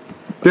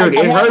 Dude,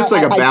 it hurts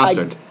like a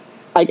bastard.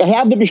 I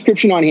have the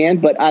prescription on hand,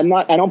 but I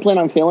don't plan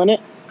on filling it.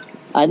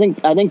 I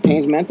think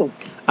pain's mental.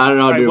 I don't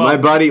know, dude. My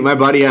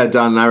buddy had it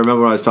done, and I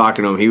remember when I was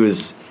talking to him. He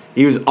was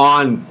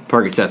on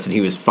Percocets, and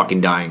he was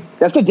fucking dying.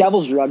 That's the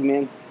devil's drug,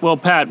 man. Well,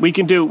 Pat, we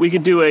can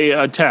do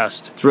a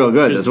test. It's real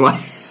good. That's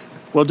why.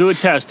 We'll do a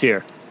test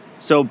here.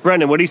 So,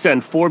 Brendan, what did he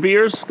send? 4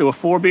 beers? There were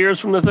 4 beers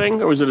from the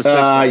thing, or was it a 6?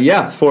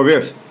 Yeah, it's 4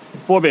 beers.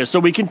 4 beers. So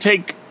we can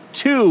take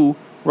 2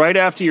 right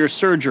after your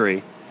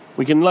surgery.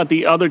 We can let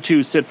the other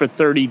 2 sit for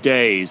 30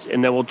 days,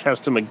 and then we'll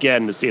test them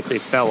again to see if they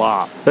fell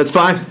off. That's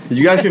fine.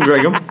 You guys can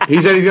drink them. He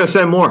said he's going to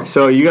send more,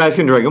 so you guys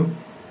can drink them.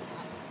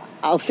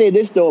 I'll say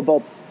this, though,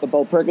 about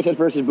Percocet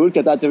versus booze,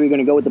 because I thought we were going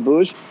to go with the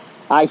booze.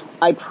 I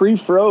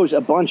pre-froze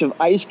a bunch of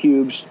ice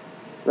cubes,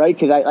 right?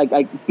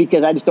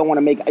 Because I just don't want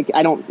to make –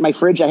 I don't – my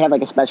fridge, I have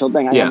like a special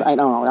thing. I don't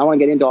know. I don't want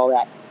to get into all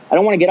that. I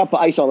don't want to get up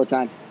for ice all the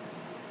time.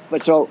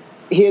 But so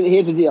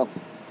here's the deal.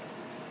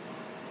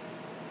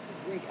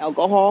 Drink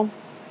alcohol –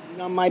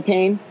 on my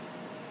pain,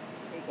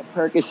 take a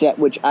Percocet,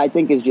 which I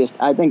think is just,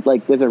 I think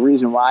like there's a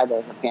reason why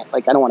there's a pain.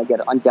 Like I don't want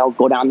to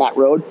go down that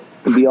road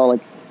and be all like,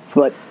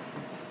 but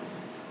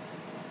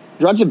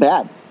drugs are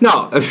bad.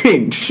 No, I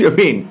mean, if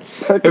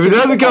it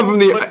doesn't come from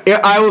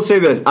the, I will say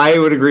this, I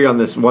would agree on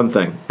this one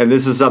thing, and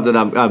this is something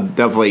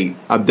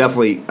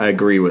I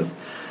agree with.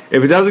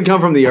 If it doesn't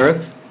come from the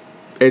earth,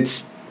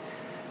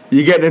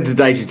 you're getting into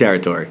dicey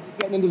territory.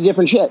 Getting into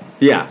different shit.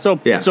 Yeah. So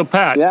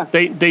Pat,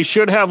 they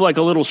should have like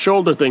a little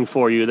shoulder thing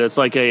for you that's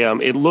like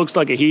it looks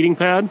like a heating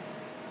pad,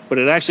 but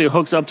it actually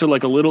hooks up to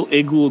like a little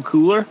igloo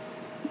cooler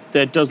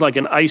that does like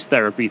an ice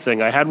therapy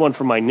thing. I had one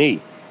for my knee.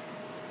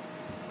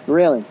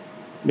 Really?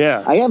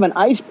 Yeah. I have an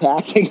ice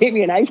pack. They gave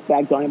me an ice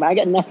pack, Donny, but I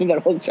got nothing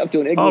that hooks up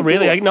to an igloo. Oh,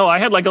 really? Cooler. I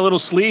had like a little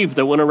sleeve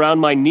that went around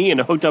my knee and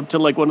it hooked up to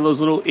like one of those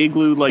little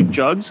igloo like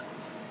jugs.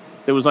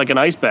 There was like an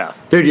ice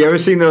bath. Dude, you ever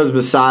seen those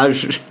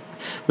massage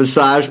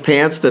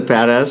pants that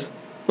Pat has?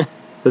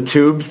 The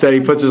tubes that he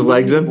puts his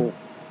legs in?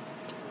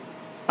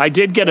 I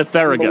did get a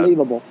Theragun.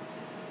 Unbelievable.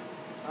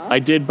 Huh? I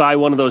did buy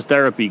one of those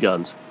therapy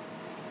guns.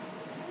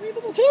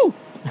 Unbelievable too.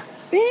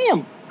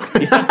 Damn.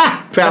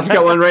 Pat's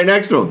got one right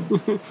next to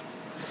him.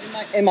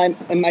 And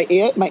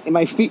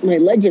my feet, my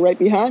legs are right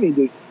behind me, dude.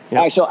 Yep. All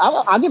right, so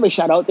I'll give a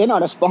shout out. They're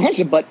not a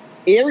sponsor, but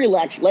Air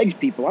Relax legs,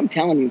 people. I'm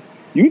telling you,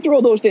 you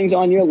throw those things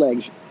on your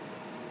legs.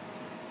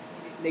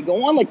 They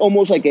go on like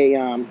almost like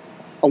a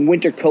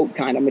winter coat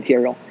kind of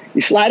material. You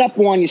slide up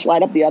one, you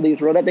slide up the other, you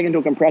throw that thing into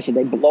a compressor,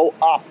 they blow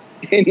up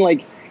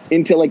into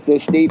the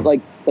state,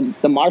 like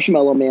the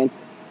marshmallow man,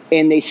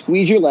 and they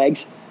squeeze your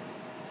legs,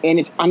 and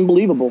it's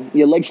unbelievable.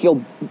 Your legs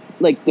feel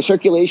like the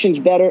circulation's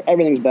better,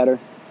 everything's better.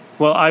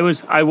 Well, I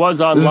was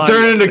online. This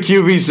turned into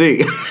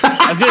QVC.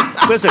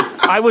 Listen,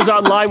 I was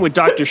online with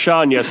Dr.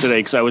 Sean yesterday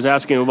because I was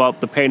asking him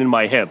about the pain in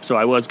my hip, so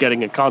I was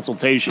getting a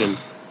consultation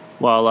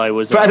while I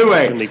was. By the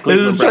way, watching the this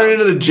Cleveland is turning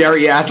into the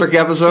geriatric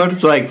episode.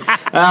 It's like,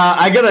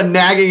 I got a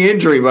nagging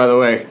injury, by the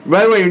way.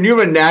 By the way, when you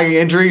have a nagging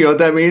injury, you know what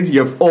that means?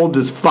 You're old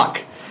as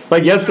fuck.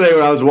 Like yesterday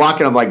when I was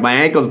walking, I'm like, my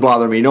ankle's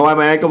bothering me. You know why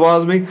my ankle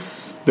bothers me?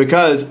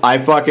 Because I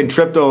fucking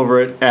tripped over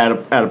it at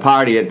a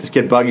party at this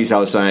kid Buggy's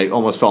house, and I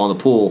almost fell in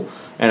the pool,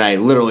 and I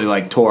literally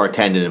like tore a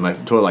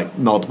tendon tore like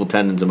multiple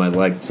tendons in my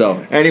leg.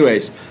 So,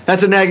 anyways,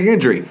 that's a nagging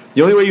injury.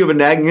 The only way you have a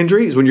nagging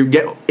injury is when you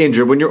get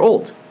injured when you're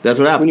old. That's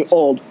what happens. When you're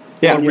old.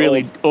 Yeah,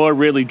 or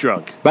really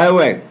drunk. By the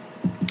way,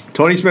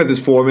 Tony Smith is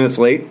 4 minutes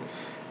late,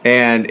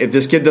 and if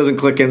this kid doesn't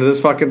click into this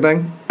fucking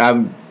thing,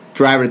 I'm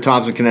driving to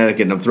Thompson,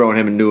 Connecticut, and I'm throwing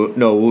him and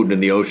Noah Wooten in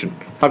the ocean.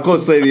 How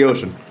close are they to the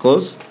ocean?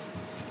 Close?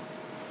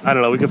 I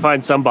don't know. We can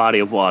find some body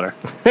of water.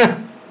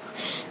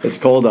 It's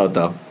cold out,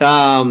 though.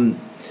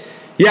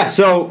 Yeah,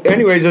 so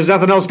anyways, there's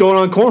nothing else going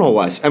on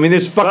cornhole-wise. I mean,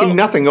 there's fucking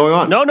nothing going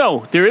on.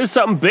 No. There is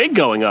something big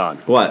going on.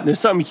 What? There's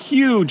something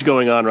huge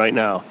going on right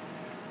now.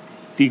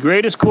 The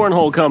greatest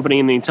cornhole company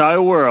in the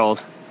entire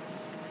world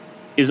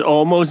is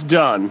almost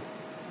done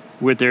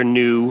with their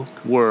new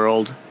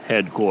world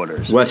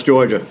headquarters. West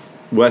Georgia.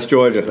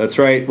 That's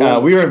right.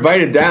 We were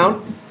invited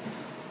down,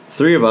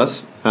 3 of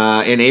us,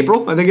 in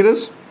April, I think it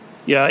is.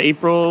 Yeah,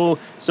 April.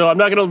 So I'm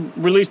not going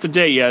to release the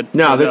date yet.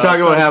 No, they're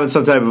talking about having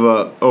some type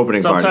of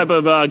opening party. Some type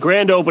of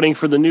grand opening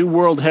for the new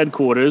world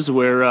headquarters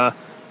for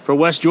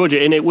West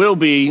Georgia. And it will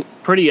be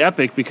pretty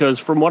epic because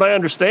from what I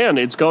understand,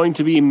 it's going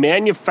to be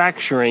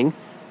manufacturing,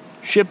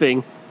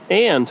 shipping,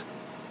 and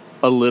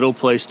a little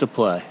place to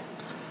play.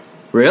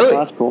 Really? Oh,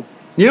 that's cool.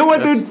 You know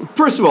what, dude?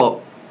 First of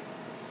all,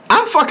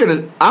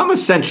 I'm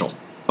essential,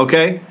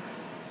 okay?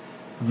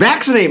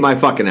 Vaccinate my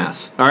fucking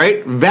ass, all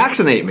right?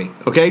 Vaccinate me,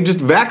 okay? Just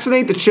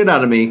vaccinate the shit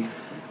out of me.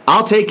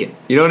 I'll take it.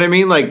 You know what I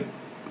mean? Like,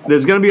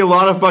 there's going to be a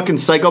lot of fucking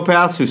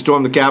psychopaths who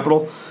storm the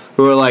Capitol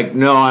who are like,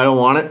 no, I don't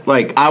want it.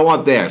 Like, I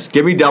want theirs.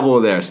 Give me double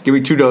of theirs. Give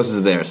me 2 doses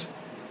of theirs.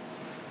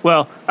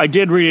 Well, I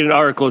did read an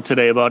article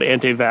today about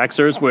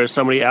anti-vaxxers where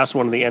somebody asked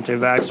one of the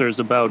anti-vaxxers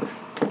about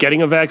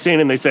getting a vaccine,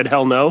 and they said,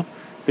 hell no.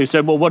 They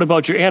said, well, what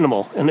about your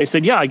animal? And they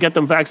said, yeah, I get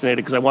them vaccinated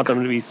because I want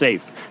them to be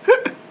safe.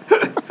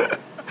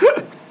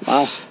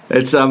 Wow.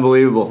 It's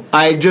unbelievable.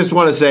 I just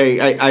want to say,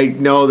 I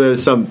know there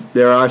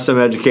are some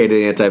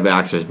educated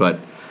anti-vaxxers, but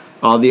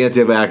all the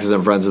anti-vaxxers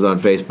I'm friends with on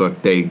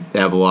Facebook, they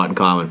have a lot in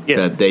common. Yes.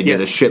 That they did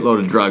a shitload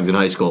of drugs in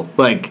high school.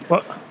 Like,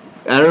 Well,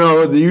 I don't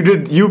know,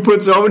 you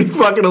put so many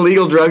fucking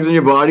illegal drugs in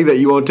your body that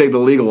you won't take the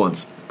legal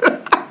ones.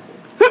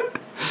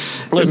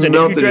 listen,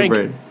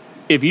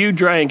 if you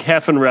drank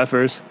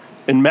Heffenreffers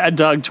and Mad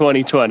Dog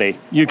 2020,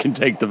 you can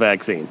take the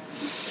vaccine.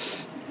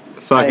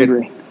 Fucking, I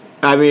agree.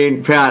 I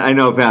mean, Pat. I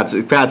know Pat's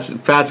got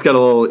he's got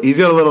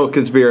a little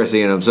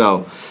conspiracy in him.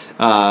 So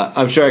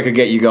I'm sure I could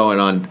get you going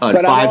on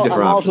But 5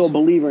 different I'm also a options.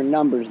 believer in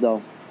numbers,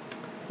 though.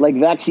 Like,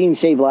 vaccines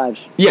save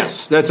lives.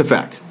 Yes, that's a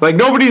fact. Like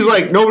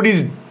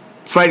nobody's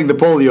fighting the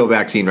polio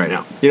vaccine right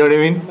now. You know what I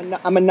mean?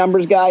 I'm a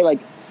numbers guy. Like,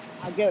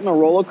 I get on a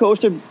roller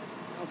coaster. I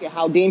don't care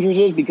how dangerous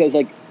it is because,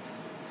 like,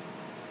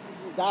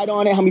 people died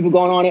on it, how many people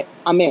gone on it,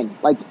 I'm in.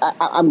 Like,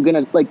 I'm going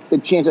to, like, the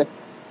chance of,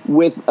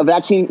 with a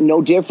vaccine,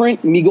 no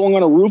different. Me going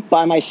on a roof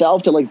by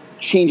myself to, like,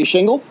 change a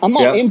shingle, I'm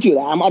not into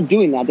that. I'm not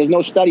doing that. There's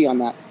no study on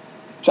that.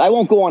 So I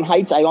won't go on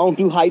heights. I don't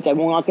do heights. I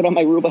won't get on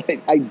my roof.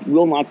 I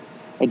will not.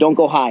 I don't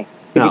go high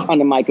if it's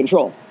under my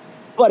control.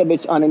 But if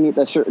it's underneath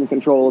a certain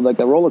control of, like,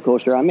 the roller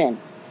coaster, I'm in.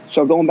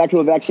 So going back to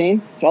a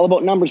vaccine, it's all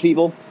about numbers,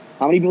 people.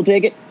 How many people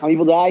take it? How many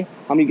people die?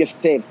 How many get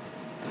saved?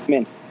 I'm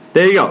in.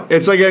 There you go.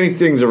 It's like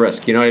anything's a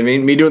risk. You know what I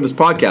mean? Me doing this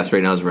podcast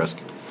right now is a risk.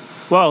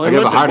 Well, I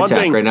have a heart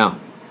attack right now.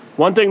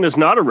 One thing that's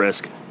not a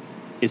risk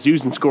is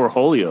using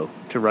Scoreholio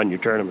to run your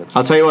tournaments.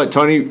 I'll tell you what,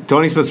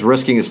 Tony Smith's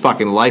risking his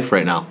fucking life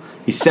right now.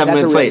 He's 7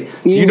 minutes late.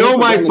 risk. Do you know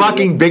my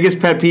fucking biggest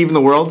pet peeve in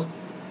the world?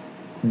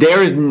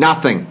 There is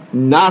nothing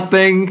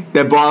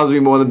that bothers me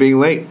more than being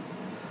late.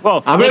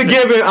 Well, I'm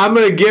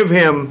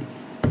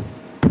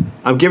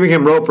giving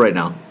him rope right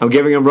now.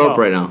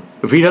 Right now.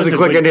 If he doesn't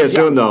click in here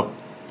soon, though.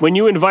 When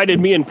you invited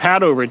me and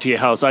Pat over to your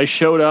house, I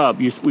showed up.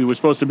 We were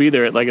supposed to be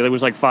there at it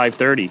was like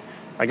 5:30.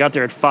 I got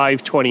there at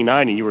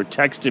 5:29, and you were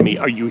texting me,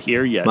 "Are you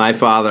here yet?" My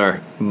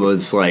father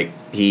was like,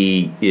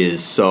 he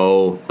is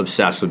so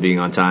obsessed with being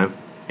on time,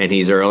 and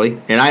he's early.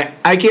 And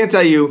I can't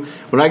tell you,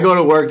 when I go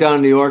to work down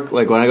in New York,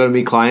 like when I go to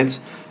meet clients,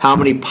 how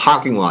many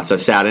parking lots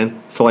I've sat in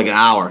for like an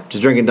hour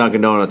just drinking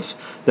Dunkin' Donuts,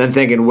 then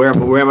thinking, where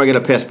am I going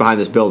to piss behind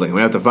this building? I'm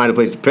going to have to find a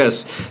place to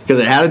piss because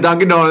I had a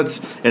Dunkin'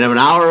 Donuts, and I'm an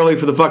hour early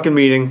for the fucking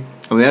meeting.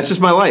 I mean, that's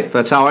just my life.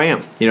 That's how I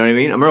am. You know what I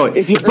mean? I'm early.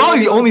 It's probably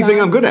the only thing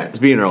I'm good at is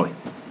being early.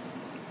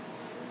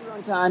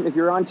 If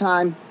you're on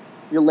time,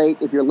 you're late.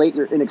 If you're late,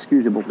 you're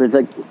inexcusable. It's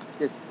like,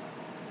 just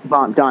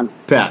done.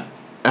 Pat,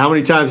 how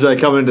many times did I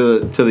come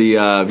into the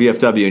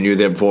VFW and you were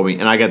there before me,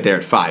 and I got there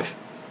at 5?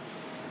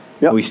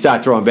 Yep. We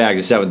start throwing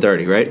bags at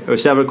 7:30, right? Or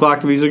 7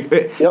 o'clock.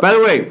 Yep. By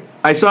the way,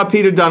 I saw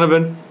Peter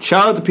Donovan.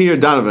 Shout out to Peter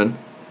Donovan,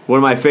 one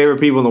of my favorite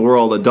people in the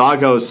world, a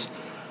doghouse,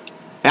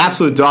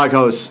 absolute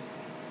doghouse,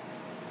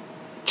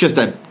 just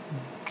a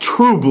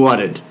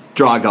true-blooded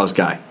doghouse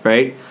guy,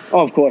 right?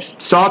 Oh, of course.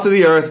 Salt of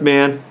the earth,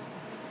 man.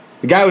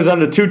 The guy was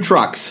under 2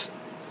 trucks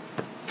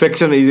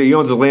fixing. He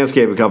owns a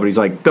landscaping company. He's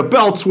like, the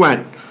belts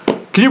went.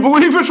 Can you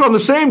believe it? On the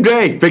same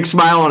day. Big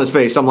smile on his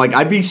face. I'm like,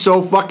 I'd be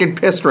so fucking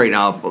pissed right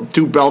now if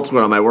 2 belts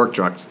went on my work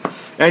trucks.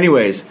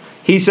 Anyways,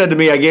 he said to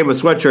me, I gave him a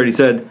sweatshirt. He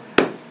said,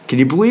 can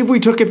you believe we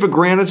took it for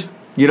granted?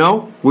 You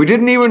know, we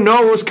didn't even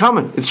know it was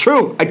coming. It's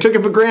true. I took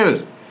it for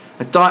granted.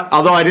 I thought,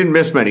 although I didn't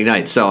miss many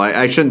nights, so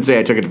I shouldn't say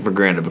I took it for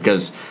granted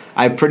because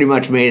I pretty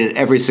much made it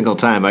every single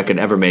time I could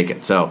ever make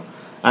it. So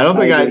I don't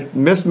think I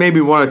missed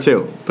maybe 1 or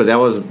 2, but that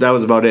was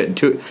about it.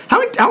 And how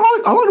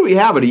long do we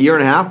have it? 1.5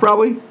 years,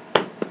 probably.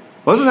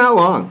 Wasn't that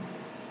long?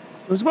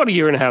 It was about 1.5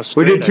 years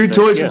straight. We did 2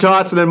 Toys for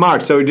Tots and then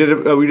March, so we did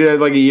it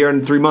like 1 year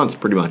and 3 months,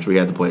 pretty much. We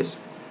had the place.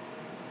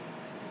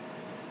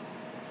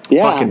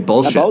 Yeah, fucking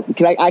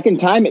bullshit. I can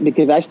time it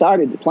because I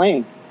started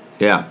playing.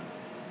 Yeah.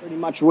 Pretty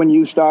much when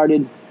you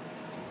started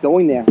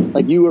going there.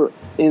 Like you were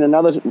in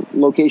another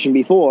location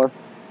before.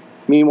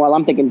 Meanwhile,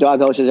 I'm thinking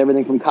doghouse is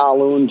everything from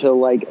Kowloon to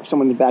like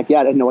someone's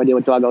backyard. I had no idea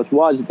what doghouse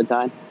was at the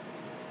time.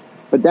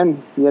 But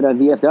then you had a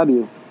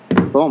VFW.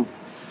 Boom.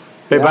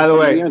 Hey, by the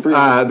way,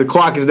 the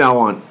clock is now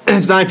on.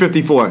 It's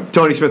 9:54.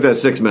 Tony Smith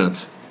has 6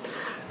 minutes.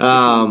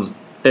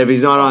 If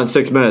he's not on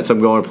 6 minutes, I'm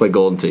going to play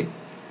Golden Tee.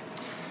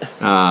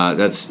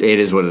 It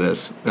is what it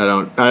is. I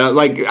don't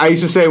like. I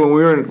used to say when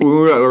we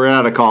were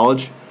out of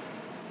college,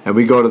 and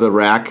we go to the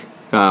Rack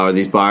or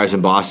these bars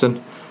in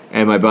Boston,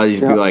 and my buddies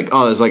would be like,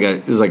 "Oh, there's like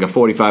a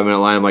 45-minute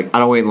line." I'm like, I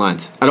don't wait in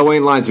lines. I don't wait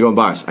in lines to go in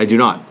bars. I do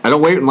not. I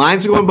don't wait in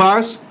lines to go in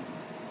bars.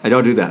 I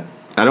don't do that.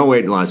 I don't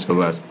wait in lines to go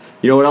in bars.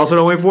 You know what else I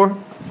don't wait for?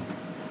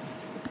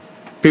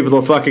 People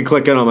to fucking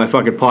click in on my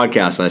fucking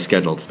podcast that I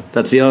scheduled.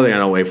 That's the other thing I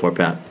don't wait for,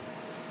 Pat.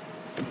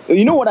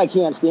 You know what I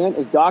can't stand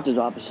is doctor's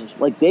offices.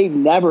 Like, they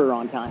never are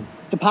on time.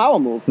 It's a power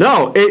move.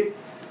 No,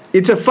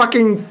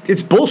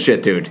 it's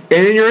bullshit, dude.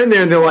 And then you're in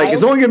there and they're like,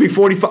 it's only going to be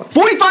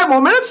 45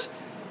 more minutes?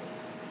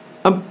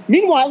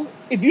 Meanwhile,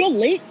 if you're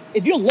late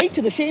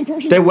to the same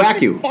person, they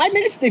whack you. 5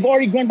 minutes, they've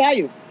already gone by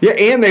you. Yeah,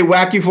 and they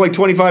whack you for like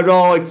 $25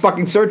 like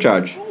fucking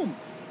surcharge.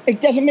 It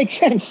doesn't make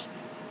sense.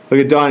 Look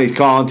at Donny's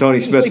calling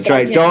Tony Smith to try.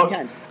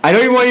 I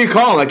don't even want you to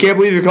call him. I can't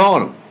believe you're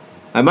calling him.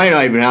 I might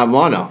not even have him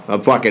on now.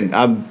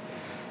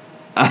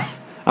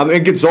 I'm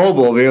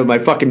inconsolable over here with my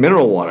fucking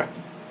mineral water.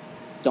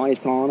 Donny's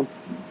calling him.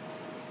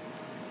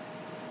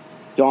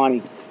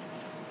 Donny.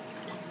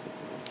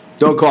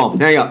 Don't call him.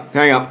 Hang up.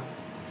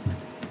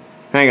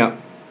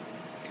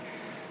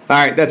 All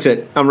right, that's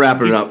it. I'm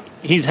wrapping it up.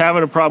 He's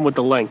having a problem with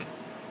the link.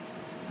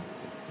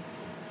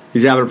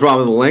 He's having a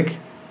problem with the link?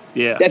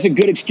 Yeah. That's a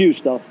good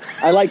excuse, though.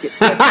 I like it.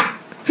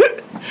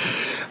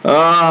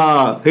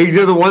 He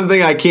did the one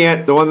thing I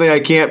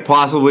can't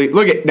possibly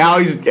look at now.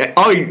 He doesn't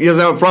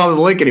have a problem with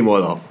the link anymore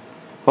though.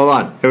 Hold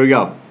on, here we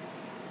go.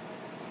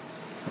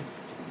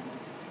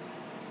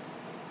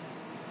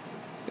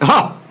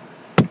 Oh,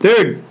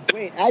 dude.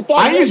 Wait, I thought.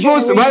 Aren't you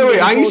supposed to? By the way,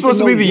 aren't you supposed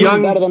to be the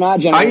young?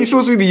 Aren't you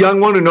supposed to be the young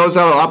one who knows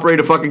how to operate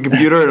a fucking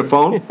computer and a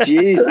phone?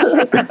 Jesus.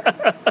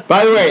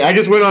 By the way, I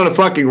just went on a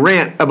fucking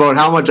rant about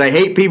how much I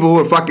hate people who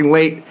are fucking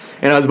late,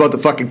 and I was about to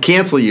fucking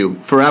cancel you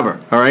forever.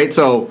 All right,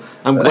 so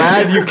I'm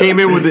glad you came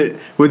in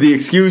with the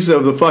excuse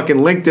of the fucking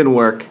LinkedIn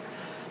work.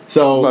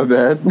 So my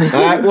bad.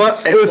 Well,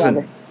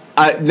 listen.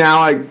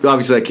 Now I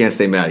can't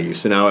stay mad at you.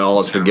 So now all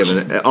is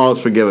forgiven. All is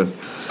forgiven.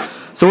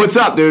 So what's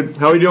up, dude?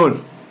 How are you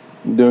doing?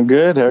 I'm doing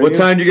good. How are you? What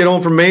time did you get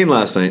home from Maine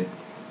last night?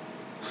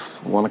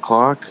 1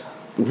 o'clock,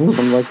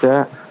 something like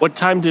that. What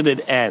time did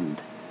it end?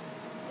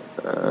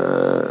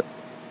 Around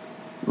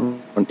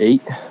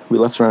 8. We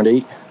left around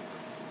 8.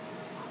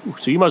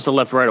 So you must have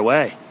left right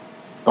away.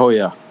 Oh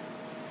yeah,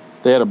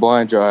 they had a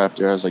blind draw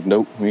after. I was like,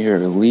 nope, we are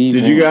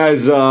leaving. Did you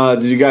guys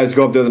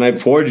go up there the night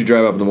before? Or did you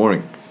drive up in the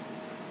morning?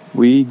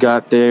 We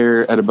got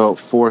there at about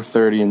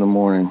 4:30 in the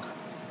morning.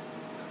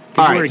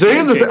 All right, so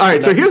here's the thing. All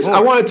right, so here's I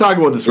want to talk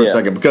about this for a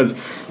second because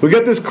we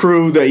got this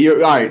crew that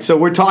you. All right, so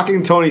we're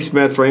talking Tony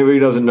Smith. For anybody who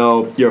doesn't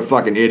know, you're a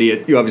fucking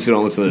idiot. You obviously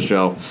don't listen to the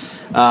show.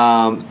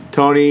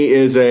 Tony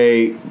is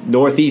a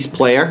Northeast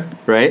player,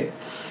 right?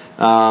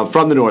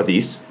 From the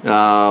Northeast,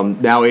 now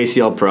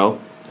ACL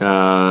Pro,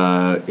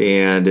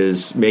 and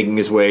is making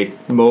his way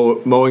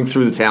mowing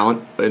through the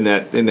talent in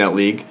that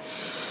league,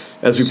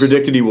 as we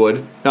predicted he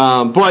would.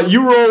 But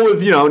you roll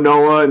with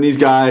Noah and these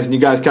guys, and you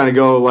guys kind of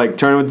go like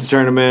tournament to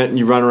tournament, and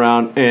you run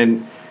around,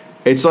 and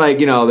it's like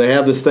they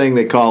have this thing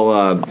they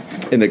call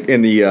in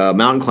the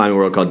mountain climbing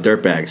world called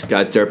dirtbags.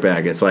 Guys,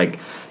 dirtbag. It's like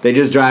they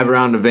just drive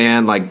around in a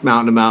van like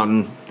mountain to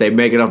mountain. They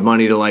make enough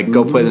money to like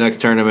go play the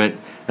next tournament.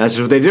 That's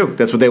just what they do.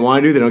 That's what they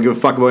want to do. They don't give a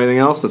fuck about anything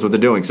else. That's what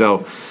they're doing.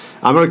 So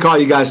I'm going to call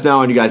you guys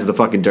now, and you guys are the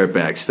fucking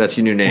dirtbags. That's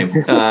your new name.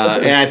 And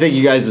I think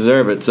you guys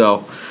deserve it.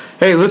 So,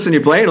 hey, listen,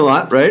 you're playing a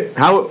lot, right?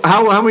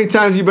 How many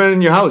times have you been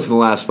in your house in the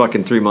last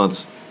fucking 3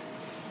 months?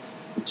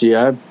 Gee,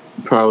 I'm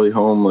probably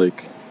home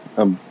like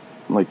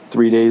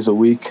 3 days a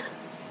week,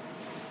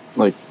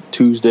 like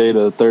Tuesday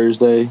to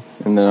Thursday,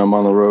 and then I'm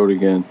on the road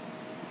again.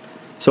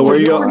 So where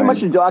you going? Pretty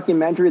much a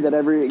documentary that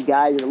every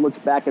guy that looks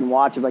back and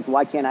watches, like,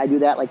 why can't I do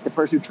that? Like the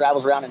person who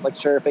travels around and like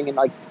surfing and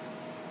like,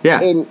 yeah,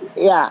 and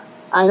yeah,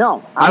 I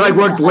know. I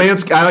worked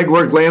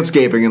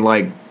landscaping and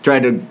like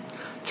tried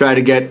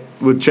to get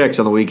with chicks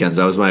on the weekends.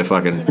 That was my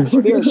fucking.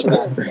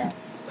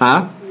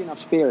 Huh?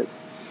 Enough spirit.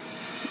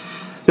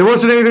 There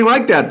wasn't anything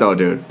like that though,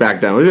 dude. Back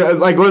then,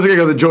 like, was I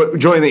gonna go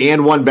join the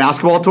and one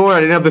basketball tour? I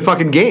didn't have the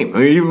fucking game. I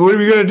mean, what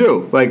are you gonna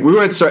do? Like, you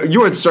weren't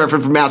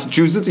surfing from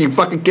Massachusetts. Are you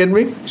fucking kidding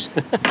me?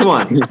 Come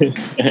on,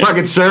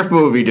 fucking surf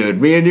movie,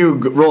 dude. Me and you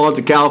roll out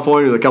to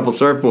California with a couple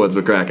surfboards,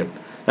 McCracken.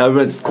 That would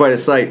have been quite a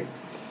sight.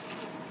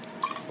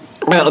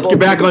 All right, let's get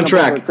back on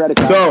track.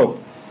 So,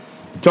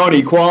 Tony,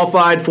 you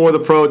qualified for the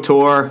Pro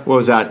Tour. What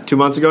was that? 2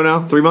 months ago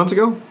now? 3 months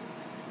ago?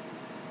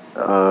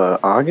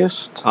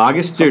 August?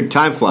 Dude,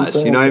 time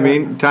flies. You know what I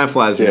mean? Time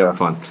flies when you're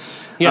having fun.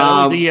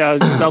 Yeah, it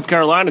was the South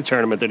Carolina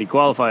tournament that he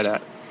qualified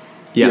at.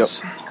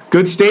 Yes. Yep.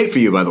 Good state for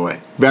you, by the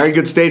way. Very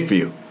good state for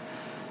you.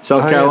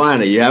 South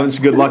Carolina. You're having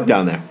some good luck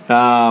down there.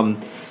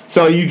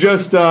 So you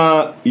just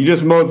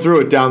mowed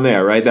through it down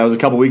there, right? That was a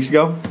couple weeks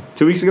ago?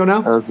 2 weeks ago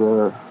now? That was,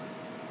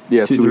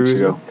 2 weeks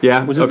ago.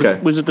 Yeah?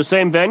 Was it the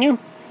same venue?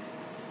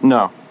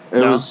 No.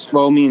 It was,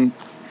 well, I mean,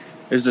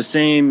 it was the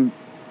same,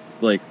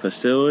 like,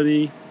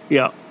 facility.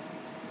 Yeah.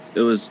 It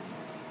was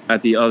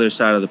at the other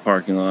side of the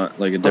parking lot,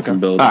 like a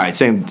different building. All right,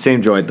 same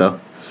joint, though.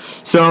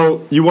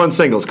 So you won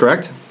singles,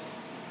 correct?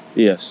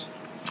 Yes.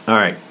 All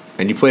right.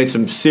 And you played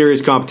some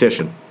serious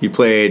competition. You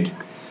played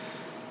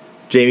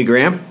Jamie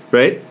Graham,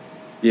 right?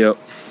 Yep.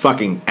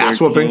 Fucking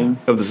ass-whooping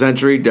of the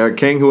century. Derek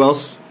King. Who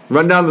else?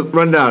 Run down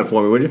it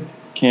for me, would you?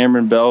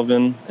 Cameron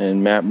Belvin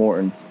and Matt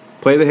Morton.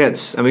 Play the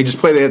hits. I mean, just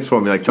play the hits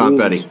for me, like Tom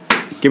Petty.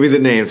 Give me the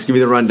names. Give me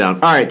the rundown.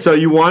 All right, so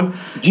you won.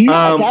 Do you,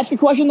 can I ask you a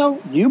question, though?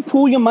 Do you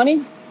pool your money?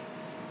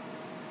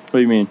 What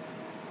do you mean?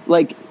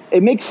 Like,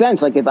 it makes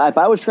sense. Like, if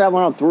I was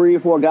traveling around 3 or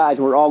 4 guys,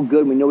 we're all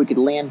good. We know we could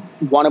land.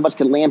 One of us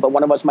could land, but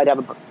one of us might have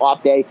an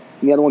off day,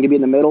 and the other one could be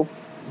in the middle.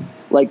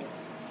 Like,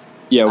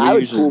 yeah, I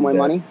would pool my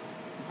money.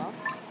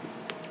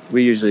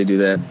 We usually do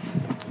that.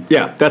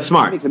 Yeah, that's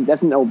smart.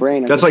 That's a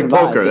no-brainer. That's like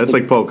poker. That's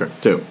like poker,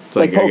 too. It's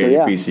like poker,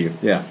 yeah. piece of you.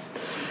 Yeah.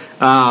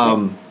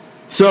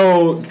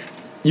 So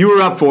you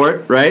were up for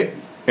it, right?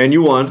 And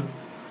you won.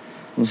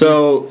 Mm-hmm.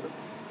 So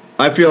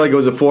I feel like it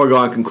was a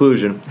foregone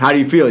conclusion. How do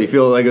you feel? You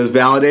feel like it was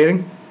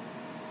validating?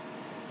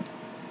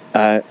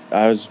 I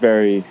was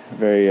very,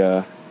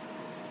 very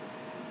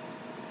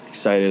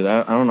excited.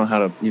 I don't know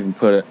how to even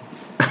put it.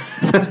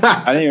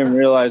 I didn't even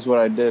realize what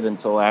I did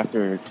until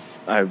after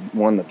I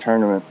won the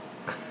tournament.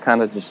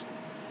 Kind of just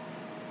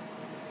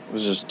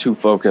was just too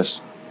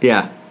focused.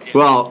 Yeah.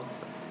 Well,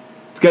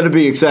 it's got to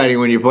be exciting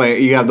when you're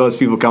playing. You have those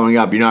people coming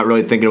up. You're not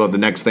really thinking about the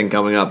next thing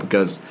coming up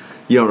because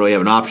you don't really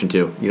have an option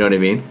to. You know what I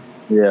mean?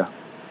 Yeah.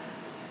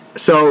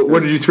 So,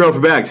 what did you throw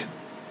for bags?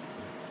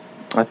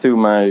 I threw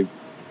my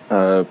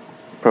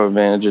Pro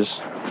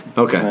Advantages.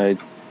 Okay.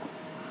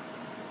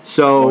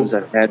 So ones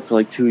that I had for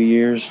like 2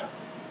 years.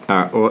 All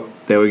right. Well,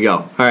 there we go.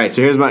 All right.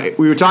 So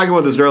we were talking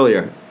about this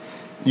earlier.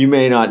 You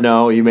may not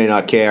know. You may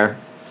not care.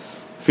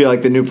 I feel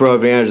like the new Pro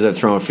Advantages I've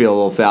thrown feel a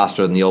little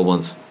faster than the old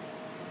ones.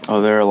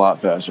 Oh, they're a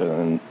lot faster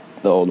than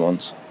the old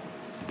ones.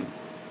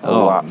 A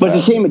lot but it's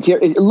the same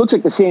material. It looks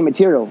like the same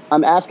material.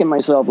 I'm asking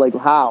myself, like,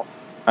 how?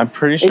 I'm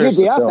pretty sure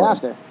they are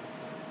faster.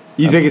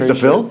 You think it's the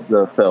fill? It's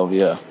the fill,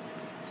 yeah.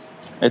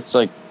 It's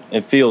like,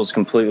 it feels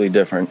completely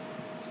different.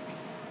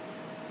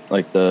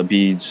 Like the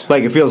beads.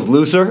 Like it feels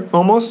looser,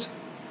 almost?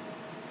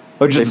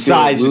 Or just the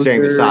size, you're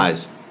saying the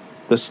size?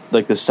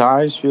 The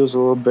size feels a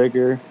little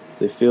bigger.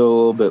 They feel a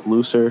little bit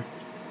looser.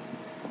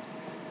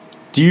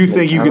 Do you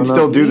think you can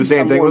still do the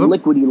same thing with them?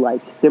 Liquidy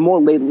like. They're more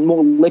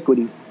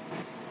liquidy.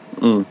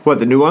 What,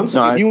 the new ones?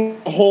 No, if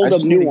you hold I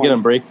just new need to get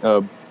one.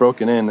 them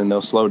broken in, and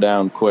they'll slow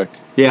down quick.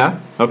 Yeah?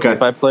 Okay.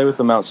 If I play with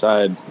them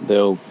outside,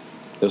 they'll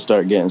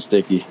start getting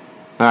sticky.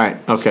 All right.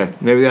 Okay.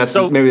 Maybe that's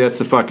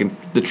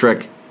the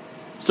trick.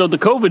 So the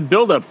COVID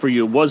buildup for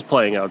you was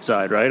playing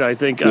outside, right? I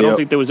don't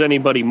think there was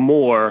anybody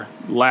more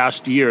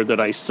last year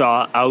that I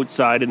saw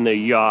outside in the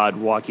yard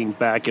walking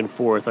back and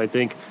forth. I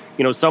think,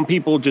 some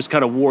people just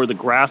kind of wore the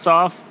grass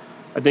off.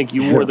 I think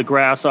you wore the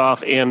grass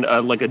off and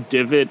like a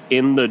divot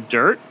in the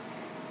dirt.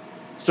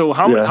 So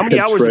how many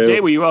hours a day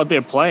were you out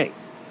there playing?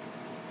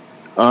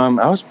 I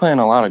was playing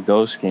a lot of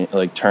ghost game,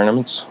 like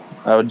tournaments.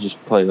 I would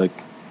just play like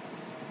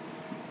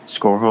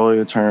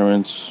scoreboard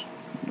tournaments.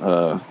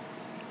 I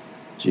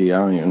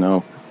don't even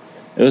know.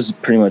 It was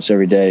pretty much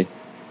every day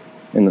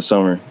in the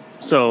summer.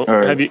 So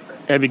have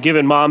you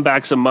given Mom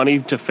back some money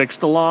to fix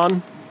the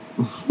lawn?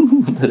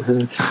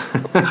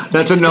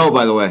 That's a no,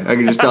 by the way. I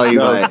can just tell you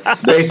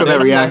based on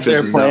that reaction.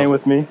 They're playing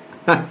with me.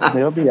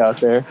 They'll be out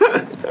there.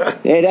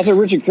 Hey, that's a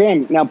Richard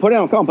Cram. Now put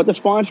the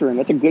sponsor in.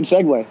 That's a good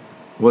segue.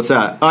 What's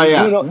that? Oh,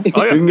 yeah. You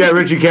can get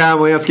Richie Cam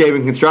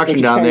Landscaping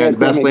Construction down there, the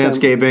best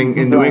landscaping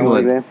in New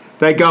England.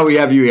 Thank God we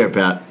have you here,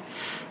 Pat.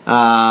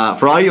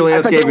 For all your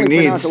landscaping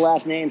needs. The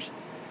last names.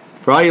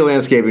 For all your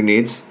landscaping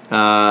needs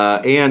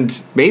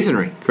and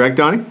masonry, correct,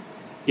 Donny?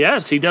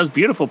 Yes, he does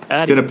beautiful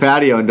patio. Did a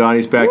patio in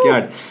Donnie's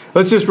backyard. Woo.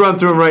 Let's just run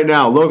through them right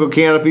now. Local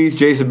canopies,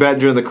 Jason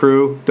Bettinger and the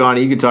crew.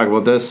 Donnie, you can talk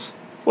about this.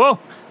 Well,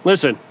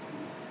 listen,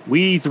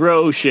 we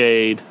throw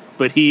shade,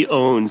 but he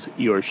owns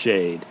your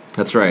shade.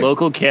 That's right.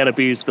 Local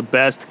canopies, the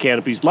best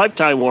canopies,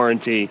 lifetime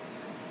warranty.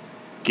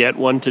 Get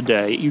one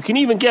today. You can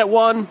even get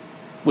one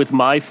with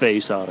my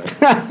face on it.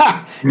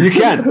 You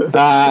can.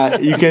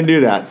 You can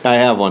do that. I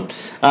have one.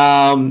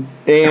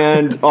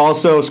 And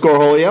also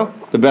Scoreholio,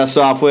 the best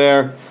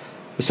software.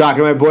 I was talking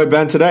to my boy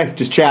Ben today,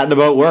 just chatting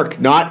about work.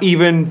 Not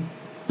even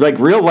like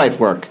real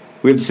life work.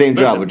 We have the same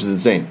job, which is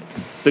insane.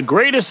 The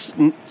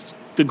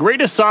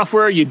greatest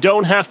software you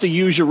don't have to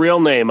use your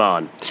real name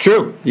on. It's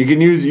true. You can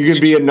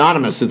be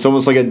anonymous. It's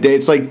almost like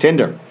it's like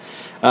Tinder.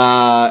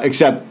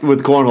 Except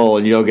with cornhole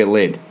and you don't get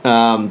laid.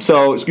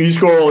 So use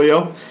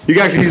Scoreholio. You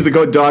can actually use the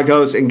code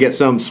Doghouse and get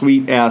some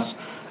sweet ass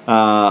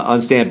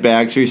unstamped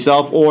bags for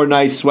yourself or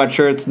nice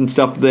sweatshirts and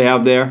stuff that they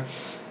have there.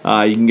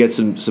 You can get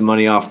some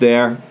money off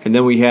there. And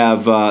then we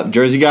have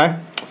Jersey guy,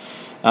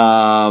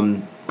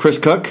 Chris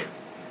Cook,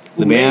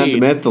 the man, the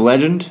myth, the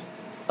legend.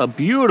 A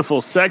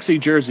beautiful, sexy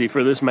jersey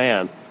for this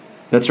man.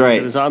 That's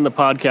right. It is on the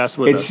podcast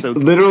with us. It's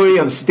literally,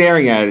 I'm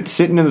staring at it. It's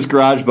sitting in this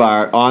garage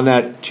bar on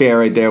that chair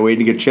right there,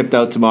 waiting to get shipped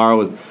out tomorrow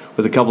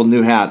with a couple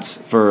new hats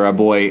for our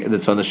boy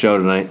that's on the show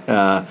tonight.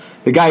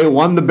 The guy who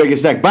won the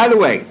biggest deck. By the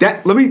way,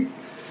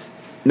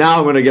 now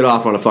I'm going to get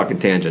off on a fucking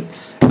tangent.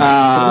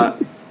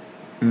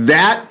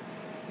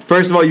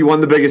 First of all, you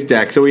won the biggest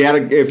deck. So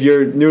if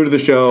you're new to the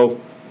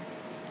show,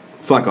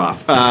 fuck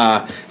off.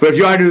 But if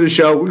you are new to the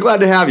show, we're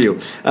glad to have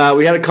you.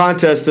 We had a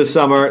contest this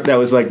summer that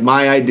was like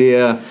my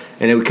idea.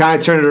 And we kind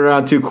of turned it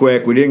around too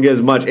quick. We didn't get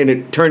as much. And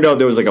it turned out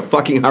there was like a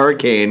fucking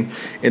hurricane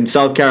in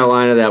South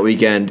Carolina that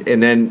weekend.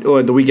 And then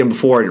the weekend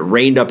before, it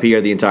rained up here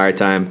the entire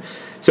time.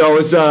 So it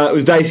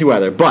was dicey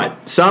weather.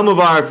 But some of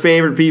our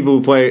favorite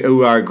people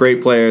who are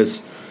great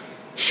players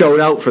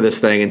showed out for this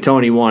thing. And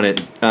Tony won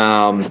it.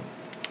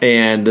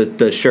 And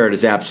the shirt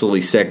is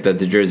absolutely sick that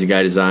the Jersey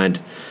guy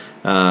designed.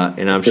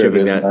 And I'm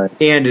shipping that. Nice.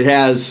 And it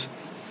has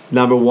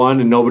number 1,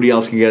 and nobody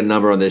else can get a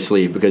number on their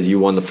sleeve because you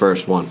won the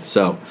first one.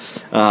 So,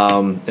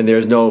 and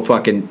there's no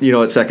fucking,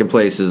 at second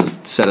place is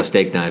a set of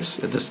steak knives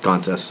at this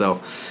contest.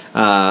 So,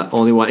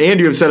 only one. And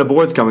you have a set of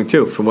boards coming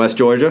too from West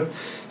Georgia.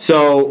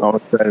 So, I'm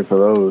excited for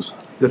those.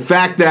 The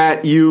fact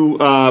that you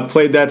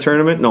played that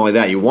tournament, not only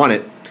that, you won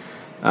it.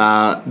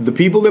 The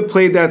people that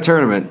played that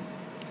tournament,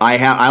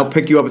 I'll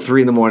pick you up at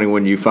 3 a.m.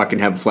 when you fucking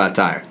have a flat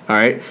tire. All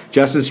right,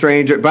 Justin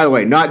Stranger. By the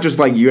way, not just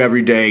like you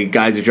everyday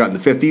guys who shot in the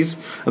 50s.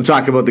 I'm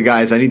talking about the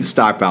guys. I need the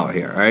stock power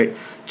here. All right,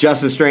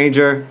 Justin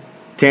Stranger,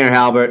 Tanner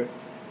Halbert.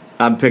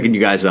 I'm picking you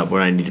guys up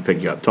when I need to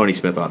pick you up. Tony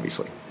Smith,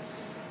 obviously.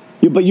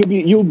 But you'll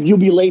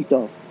be late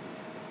though.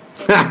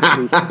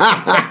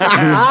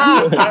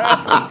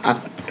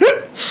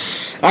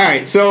 All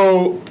right.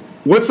 So,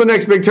 what's the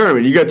next big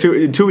tournament? You got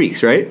 2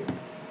 weeks, right?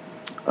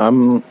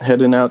 I'm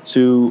heading out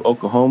to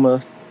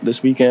Oklahoma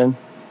this weekend.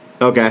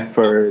 Okay.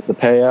 For the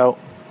payout.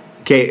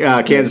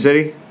 Kansas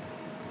City?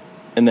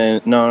 And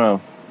then,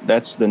 no.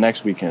 That's the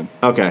next weekend.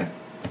 Okay.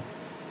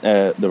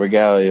 The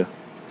Regalia.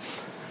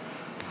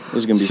 This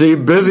is going to be So you're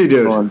busy,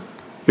 dude. fun.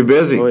 You're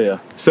busy. Oh, yeah.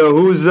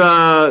 So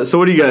so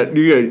what do you got?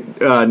 Do you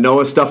got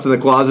Noah stuffed in the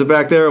closet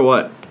back there or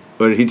what?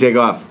 Or did he take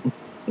off?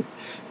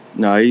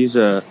 No, he's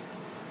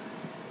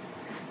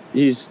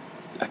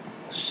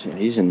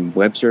in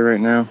Webster right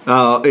now.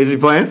 Oh, is he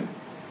playing?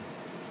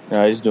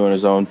 No, he's doing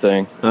his own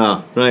thing.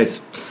 Oh, nice.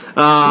 Who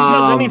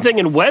does anything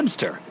in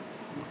Webster?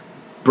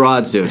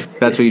 Broads, dude.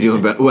 That's what you do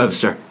in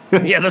Webster.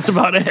 Yeah, that's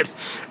about it.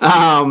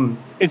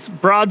 It's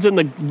broads in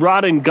the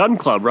Rod and Gun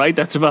Club, right?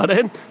 That's about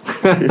it.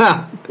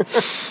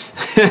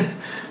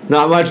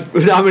 Not much.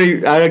 Not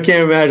many. I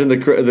can't imagine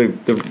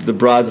the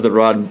broads of the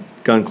Rod and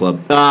Gun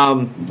Club.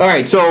 All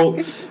right,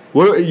 so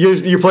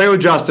you're playing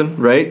with Justin,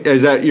 right?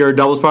 Is that your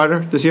doubles partner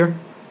this year?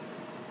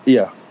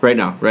 Yeah. Right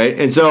now, right?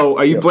 And so,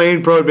 are you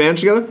playing Pro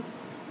Advantage together?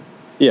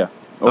 Yeah.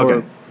 Or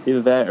okay.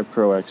 Either that or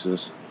Pro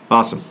X's.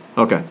 Awesome.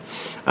 Okay.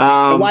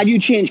 So why do you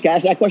change,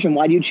 guys? That question.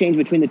 Why do you change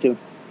between the two?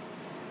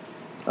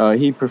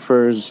 He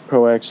prefers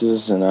Pro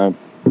X's, and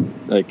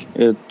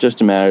it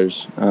just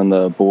matters on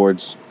the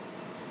boards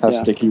how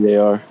sticky they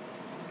are.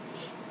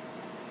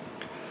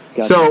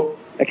 So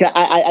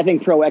I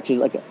think Pro X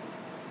is it's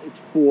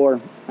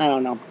for, I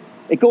don't know.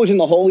 It goes in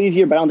the hole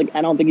easier, but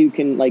I don't think you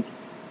can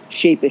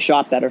shape the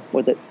shot better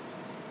with it.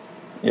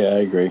 Yeah, I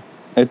agree.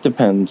 It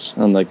depends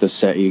on the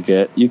set you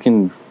get.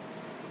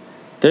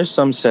 There's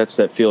some sets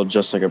that feel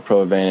just like a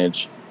Pro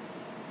Advantage.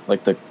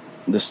 Like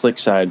the slick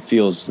side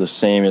feels the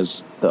same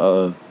as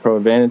the Pro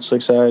Advantage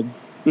slick side.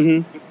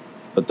 Mm-hmm.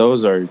 But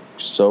those are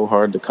so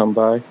hard to come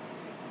by.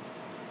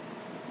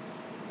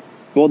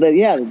 Well,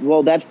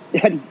 that's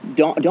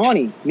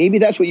Donny. Maybe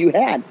that's what you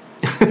had.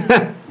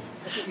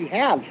 That's what you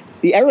have.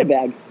 The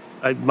airbag.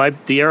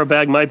 The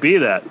airbag might be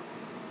that.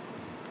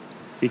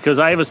 Because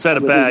I have a set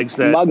of bags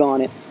that mug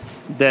on it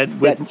that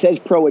says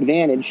Pro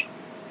Advantage.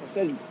 It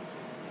says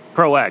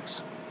Pro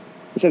X.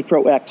 It says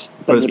Pro X,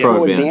 but it's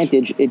Pro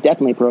Advantage. It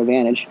definitely Pro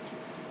Advantage.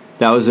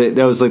 That was it.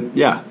 That was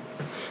yeah.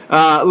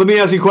 Let me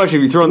ask you a question.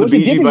 Have you thrown the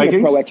BG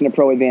Vikings? A Pro X and a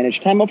Pro Advantage.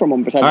 Time out for a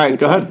moment. All right,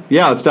 go ahead.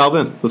 Yeah, let's delve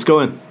in. Let's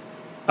go in.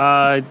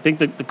 I think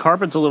the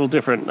carpet's a little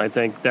different. I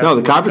think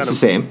the carpet's the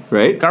same,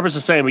 right? Carpet's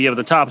the same, but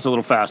the top is a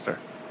little faster.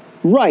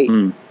 Right.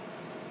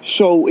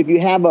 So if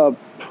you have a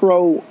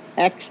Pro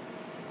X,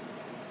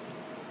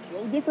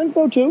 feel different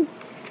though too,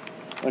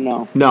 or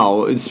no?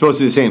 No, it's supposed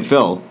to be the same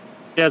fill.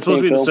 Yeah, it's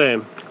supposed to be the Fill.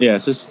 same. Yeah,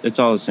 it's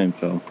all the same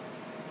fill.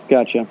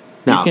 Gotcha.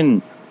 No. You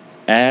can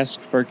ask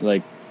for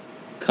like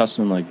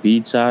custom like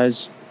bead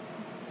size,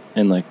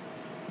 and like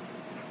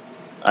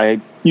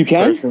You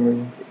can.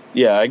 personally,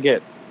 yeah, I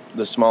get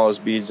the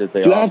smallest beads that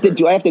they Do offer.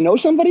 I have to know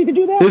somebody to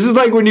do that? This is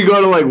like when you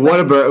go to like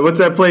Whataburger. What's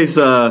that place?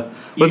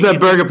 What's that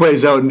burger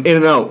place out in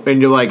In-N-Out?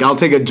 And you're like, I'll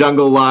take a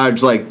jungle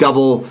large, like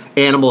double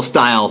animal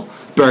style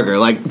burger.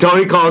 Like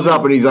Tony calls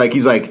up and he's like,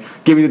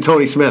 give me the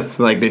Tony Smith.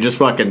 Like they just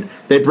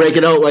they break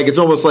it out like it's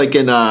almost like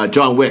in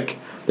John Wick.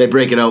 They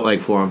break it out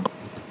like for him.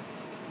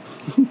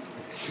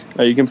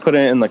 You can put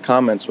it in the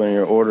comments when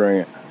you're ordering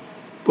it.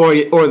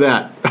 Or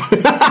that.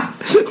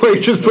 Or you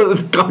just put it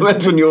in the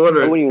comments when you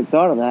order I it. wouldn't even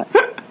thought of that.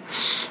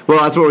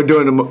 Well, that's what we're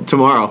doing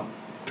tomorrow,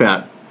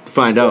 Pat. To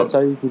find out. That's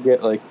how you can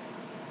get like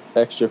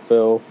extra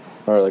fill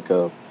or like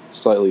a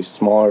slightly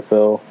smaller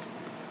fill.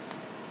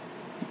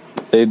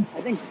 I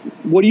think.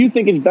 What do you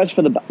think is best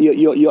for the?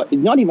 You're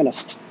not even a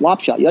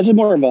flop shot. Yours is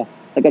more of a,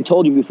 like I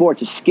told you before,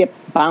 it's a skip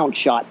bounce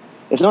shot.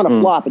 It's not a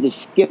flop. It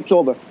just skips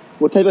over.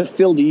 What type of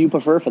fill do you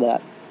prefer for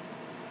that?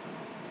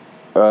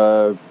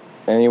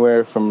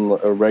 Anywhere from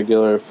a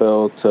regular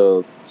fill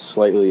to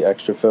slightly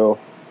extra fill.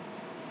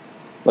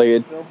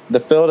 Like the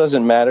fill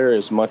doesn't matter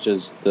as much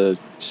as the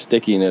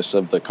stickiness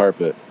of the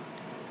carpet.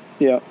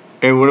 Yeah.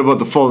 And what about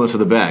the fullness of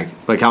the bag?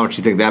 Like how much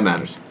do you think that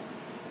matters?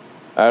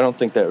 I don't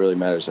think that really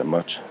matters that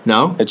much.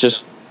 No? It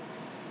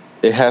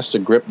has to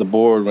grip the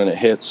board when it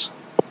hits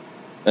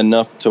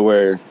enough to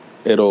where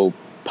it'll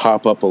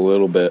pop up a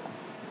little bit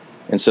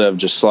instead of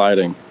just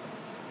sliding.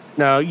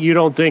 Now, you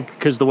don't think,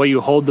 because the way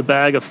you hold the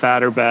bag, a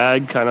fatter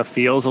bag kind of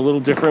feels a little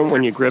different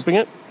when you're gripping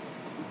it?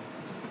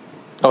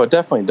 Oh, it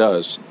definitely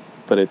does.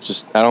 But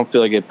I don't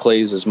feel like it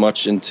plays as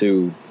much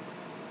into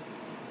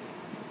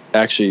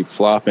actually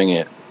flopping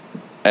it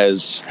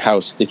as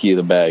how sticky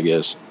the bag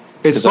is.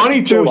 It's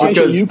funny too So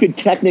because you could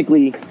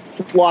technically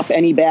flop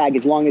any bag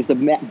as long as the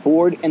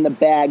board and the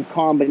bag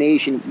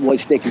combination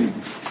was sticky.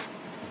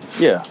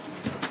 Yeah.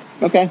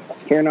 Okay,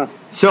 fair enough.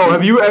 So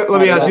have you?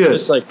 Let me ask you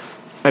this: Just like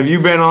Have you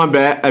been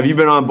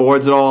on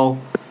boards at all?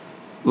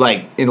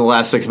 Like in the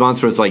last 6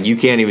 months, where it's like you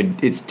can't even.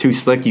 It's too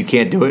slick. You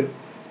can't do it.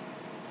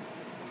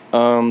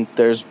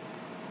 there's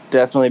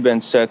definitely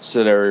been sets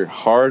that are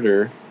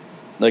harder.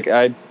 Like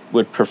I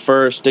would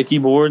prefer sticky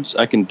boards.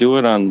 I can do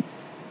it on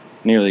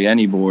nearly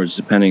any boards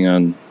depending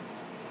on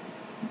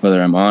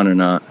whether I'm on or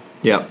not.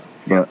 Yep.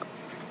 But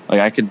like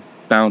I could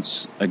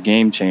bounce a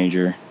game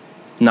changer,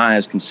 not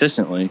as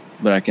consistently,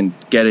 but I can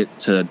get it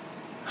to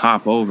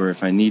hop over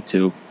if I need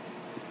to.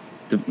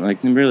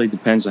 Like it really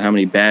depends on how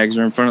many bags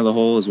are in front of the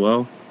hole as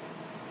well.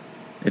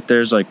 If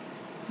there's like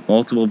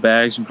multiple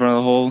bags in front of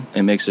the hole,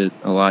 it makes it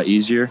a lot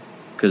easier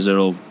because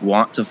it'll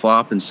want to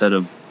flop instead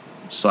of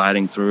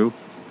sliding through.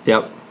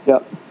 Yep.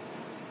 Yep.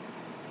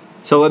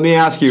 So let me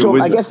ask you: So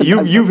I guess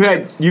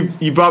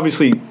you've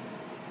obviously.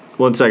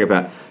 1 second,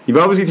 Pat. You've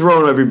obviously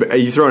thrown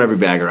every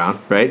bag around,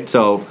 right?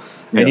 So,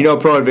 and you know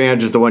Pro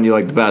Advantage is the one you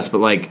like the best, but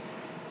like,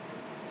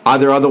 are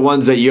there other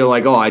ones that you're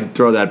like, oh, I'd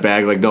throw that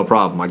bag, like no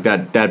problem, like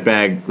that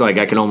bag, like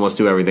I can almost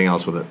do everything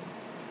else with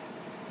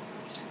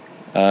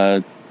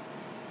it.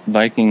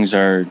 Vikings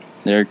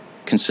they're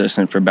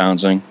consistent for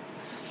bouncing.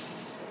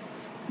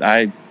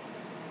 I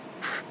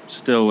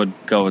still would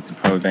go with the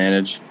Pro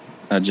Advantage.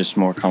 Just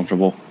more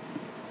comfortable,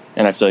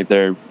 and I feel like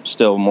they're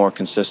still more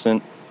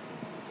consistent.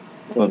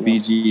 But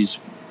BGs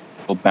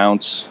will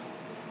bounce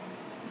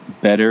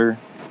better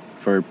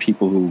for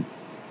people who,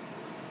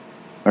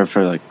 or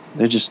for like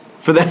they're just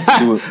For that,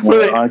 do it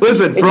more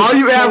listen, for all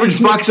you average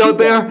fucks out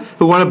there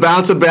who want to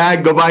bounce a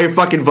bag, go buy your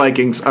fucking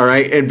Vikings, all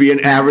right, and be an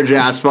average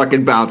ass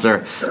fucking bouncer.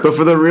 But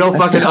for the real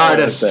fucking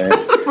artists,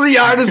 for the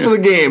artists of the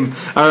game,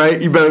 all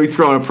right, you better be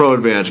throwing a Pro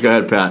Advantage. Go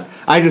ahead, Pat.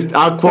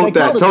 I'll quote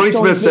that. Tony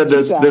Smith said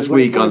this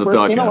week on the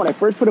podcast. When I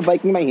first put a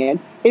Viking in my hand,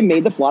 it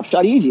made the flop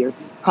shot easier.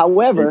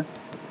 However,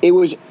 it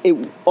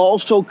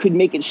also could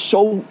make it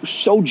so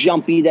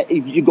jumpy that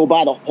if you go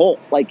by the hole,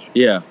 like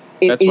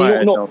that's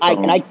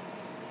why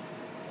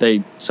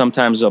they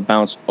sometimes they'll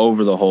bounce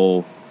over the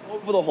hole.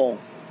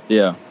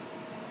 Yeah.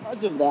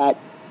 Because of that,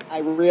 I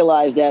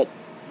realized that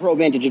Pro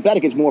Advantage is better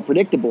because it's more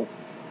predictable.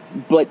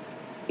 But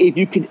if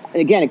you could,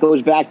 again, it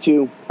goes back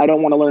to I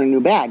don't want to learn a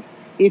new bag.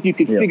 If you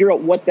could figure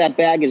out what that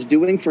bag is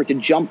doing for it to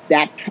jump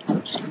that,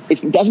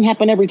 it doesn't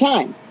happen every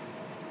time.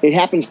 It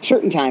happens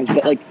certain times,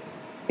 but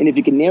and if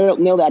you can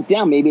nail that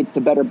down, maybe it's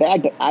a better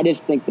bag. But I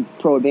just think the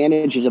Pro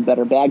Advantage is a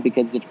better bag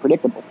because it's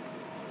predictable.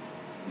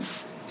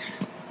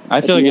 I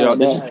feel like it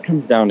just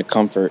comes down to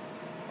comfort.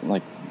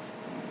 Like,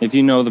 if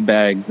you know the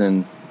bag,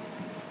 then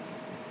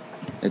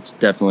it's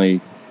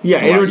definitely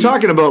and we're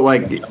talking about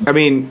like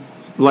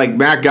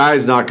Matt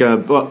Guy's not gonna.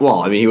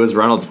 Well, I mean, he was a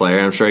Reynolds player.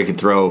 I'm sure he could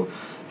throw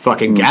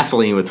fucking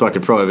gasoline with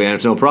fucking Pro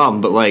Advantage, no problem.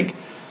 But like,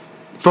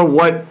 for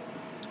what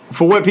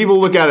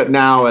people look at it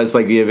now as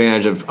like the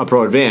advantage of a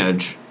Pro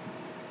Advantage,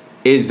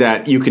 is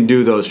that you can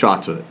do those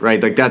shots with it,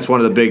 right? Like that's one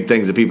of the big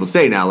things that people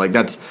say now. Like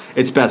that's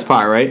its best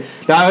part, right?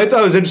 Now I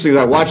thought it was interesting.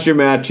 I watched your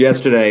match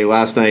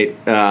last night.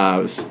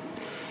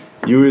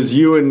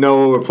 You and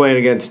Noah were playing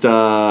against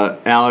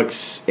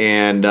Alex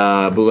and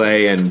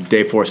Boulay and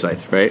Dave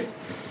Forsyth, right?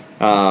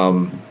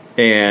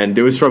 And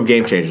it was from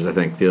Game Changers, I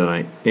think, the other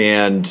night.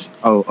 And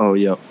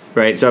yep.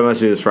 Right, so it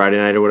must be this Friday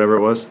night or whatever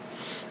it was.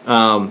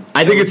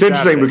 I think it's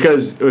interesting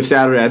because it was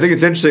Saturday. I think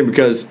it's interesting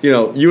because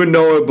you and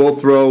Noah both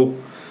throw.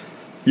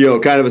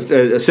 Kind of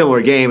a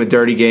similar game, a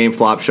dirty game,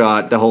 flop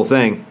shot, the whole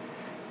thing.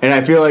 And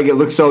I feel like it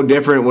looks so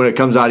different when it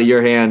comes out of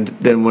your hand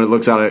than when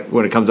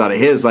it comes out of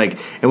his. Like,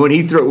 and when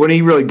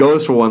he really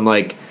goes for one,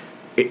 like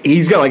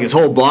he's got like his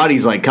whole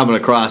body's like coming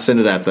across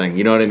into that thing.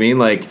 You know what I mean?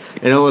 Like,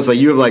 and almost like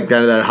you have like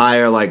kind of that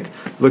higher, like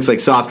looks like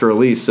softer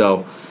release.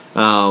 So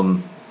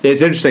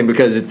it's interesting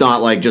because it's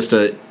not like just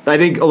a. I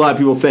think a lot of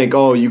people think,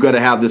 oh, you got to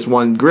have this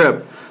one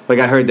grip. Like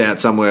I heard that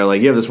somewhere.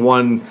 Like you have this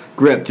one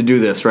grip to do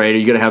this, right? Or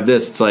you got to have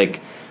this. It's like.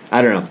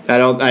 I don't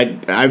know.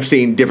 I've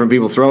seen different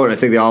people throw it. I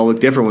think they all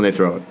look different when they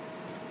throw it.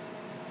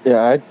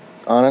 Yeah, I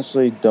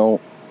honestly don't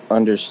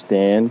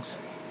understand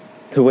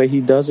the way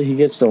he does it. He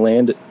gets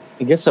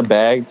a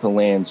bag to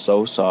land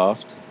so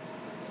soft,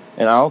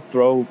 and I'll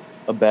throw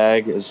a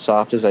bag as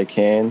soft as I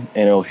can,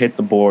 and it'll hit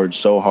the board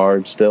so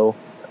hard still,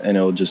 and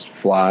it'll just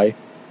fly.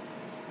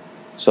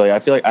 So I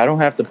feel like I don't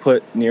have to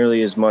put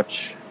nearly as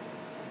much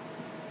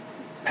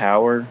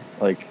power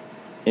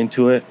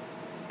into it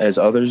as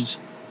others.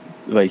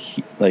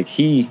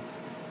 He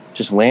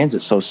just lands it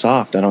so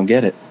soft. I don't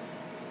get it.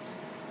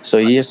 So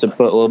he has to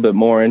put a little bit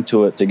more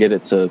into it to get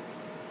it to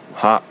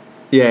hop.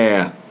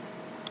 Yeah.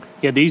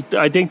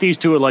 I think these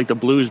two are like the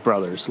Blues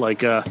Brothers.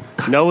 Like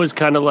Noah's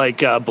kind of like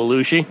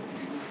Belushi,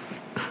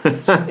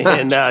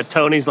 and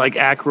Tony's like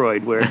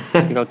Aykroyd, where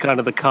kind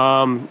of the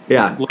calm,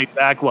 laid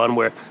back one.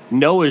 Where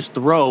Noah's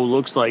throw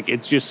looks like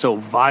it's just so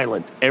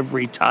violent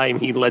every time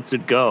he lets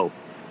it go.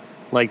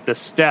 Like the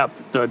step,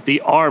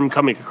 the arm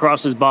coming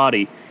across his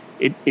body.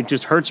 It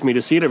just hurts me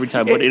to see it every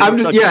time. But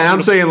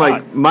I'm saying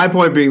like my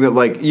point being that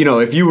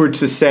if you were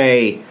to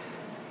say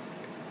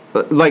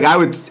like I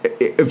would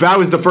if I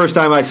was the first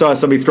time I saw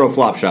somebody throw a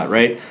flop shot,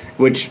 right?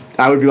 Which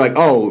I would be like,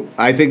 oh,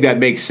 I think that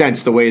makes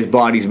sense the way his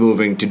body's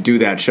moving to do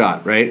that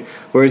shot, right?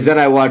 Whereas then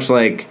I watch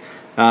like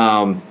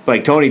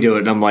Tony do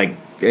it, and I'm like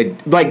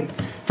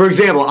for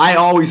example, I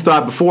always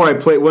thought before I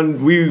played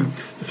when we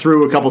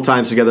threw a couple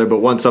times together, but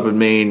once up in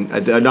Maine,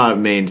 not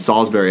in Maine,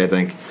 Salisbury, I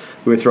think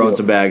we were throwing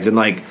some bags, and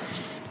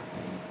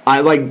I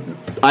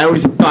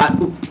always thought,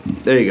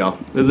 there you go.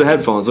 There's the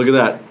headphones. Look at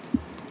that.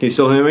 Can you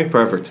still hear me?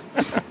 Perfect.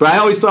 But I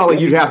always thought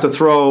you'd have to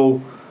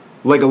throw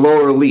like a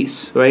lower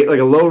release, right? Like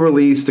a low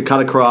release to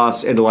cut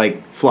across and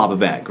to flop a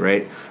bag,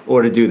 right?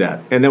 Or to do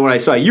that. And then when I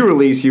saw you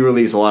release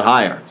a lot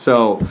higher.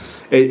 So,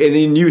 and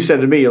then you said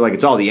to me, you're like,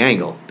 it's all the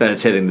angle that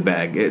it's hitting the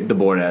bag, the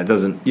board at. It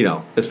doesn't,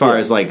 as far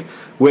as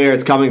where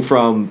it's coming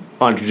from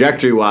on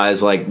trajectory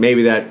wise,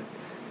 maybe that.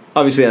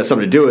 Obviously, that has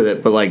something to do with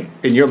it, but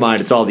in your mind,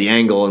 it's all the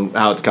angle and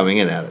how it's coming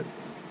in at it.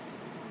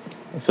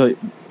 I feel like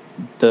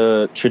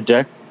the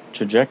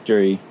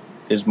trajectory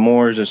is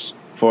more just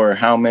for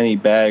how many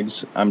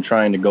bags I'm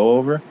trying to go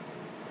over.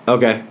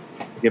 Okay.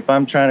 If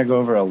I'm trying to go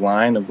over a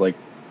line of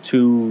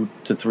 2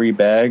 to 3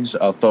 bags,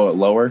 I'll throw it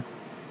lower,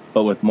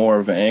 but with more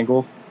of an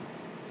angle.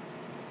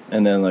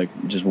 And then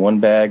just one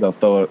bag, I'll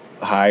throw it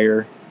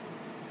higher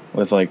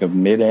with a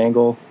mid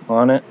angle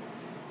on it,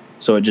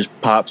 so it just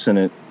pops and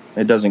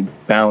it doesn't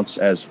bounce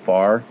as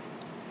far.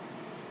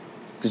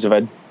 Because if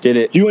I did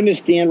it... Do you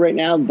understand right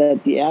now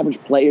that the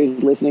average player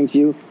is listening to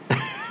you?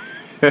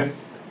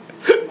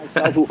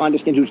 Myself, who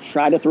understands, who's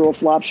tried to throw a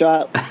flop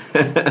shot,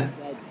 that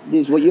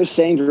is what you're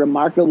saying is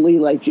remarkably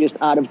just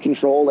out of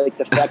control.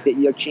 The fact that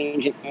you're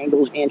changing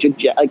angles and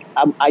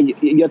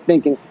you're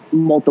thinking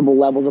multiple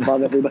levels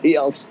above everybody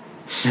else.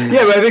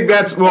 Yeah, but I think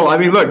that's... Well, I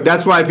mean, look,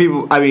 that's why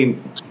people... I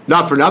mean,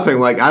 not for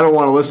nothing. I don't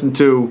want to listen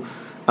to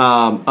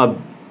a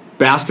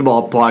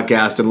basketball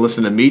podcast and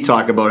listen to me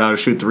talk about how to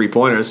shoot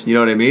 3-pointers. You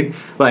know what I mean?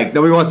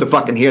 Nobody wants to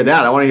fucking hear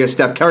that. I want to hear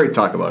Steph Curry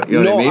talk about it.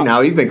 You know what I mean?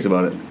 How he thinks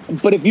about it.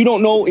 But if you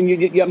don't know and you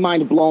get your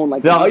mind blown,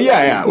 no,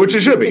 yeah, which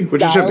it should be.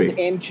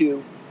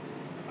 Into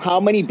how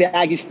many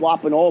bags he's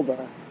flopping over.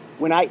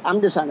 When I'm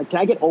just on can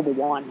I get over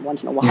one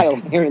once in a while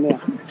here and there?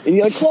 And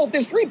you're well, if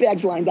there's 3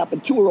 bags lined up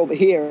and 2 are over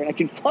here, and I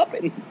can flop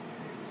it.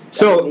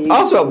 So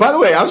also, by the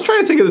way, I was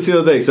trying to think of this the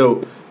other day.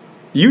 So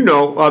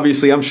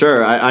obviously, I'm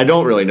sure I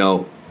don't really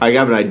know. I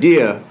have an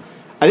idea.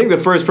 I think the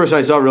first person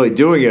I saw really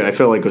doing it, I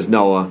feel was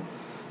Noah.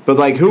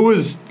 But who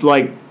was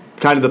kind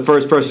of the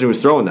first person who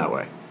was throwing that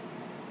way?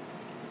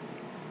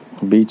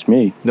 Beats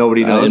me.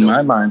 Nobody knows. In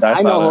my mind,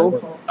 I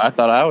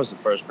thought I was the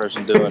first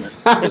person doing it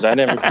because I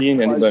never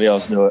seen anybody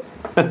else do it.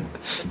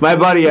 My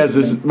buddy has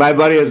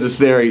this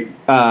theory.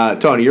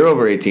 Tony, you're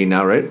over 18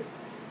 now, right?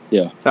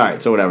 Yeah. All right,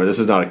 so whatever. This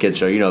is not a kid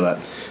show. You know that.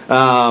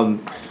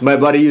 My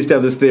buddy used to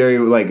have this theory.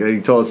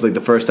 He told us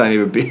the first time he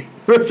would beat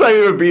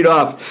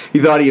off, he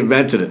thought he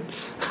invented it.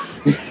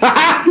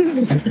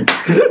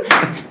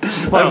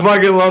 I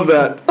fucking love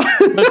that.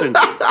 Listen,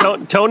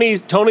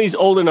 Tony's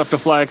old enough to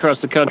fly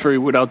across the country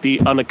without the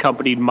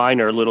unaccompanied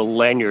minor little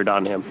lanyard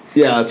on him.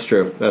 Yeah, that's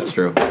true. That's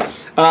true.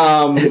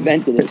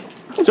 Invented it.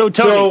 So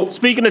Tony,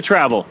 speaking of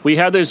travel, we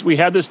had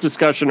this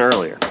discussion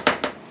earlier.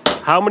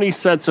 How many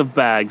sets of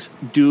bags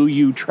do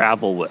you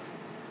travel with?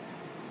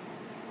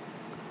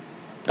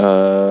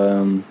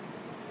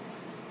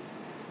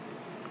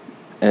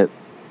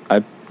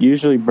 I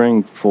usually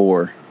bring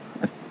 4.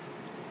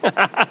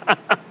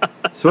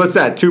 So what's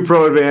that? 2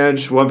 Pro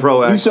Advantage, 1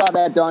 Pro X. You saw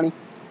that, Donny?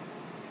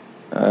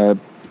 I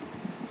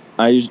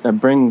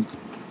bring.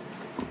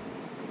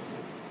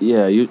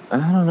 Yeah, I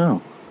don't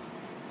know.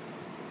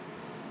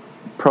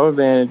 Pro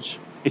Advantage.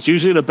 It's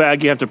usually the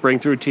bag you have to bring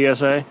through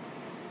TSA.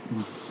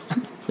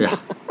 Yeah.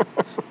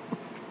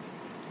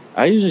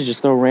 I usually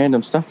just throw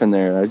random stuff in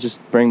there. I just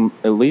bring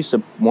at least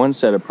 1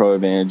 set of Pro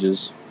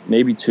Advantages,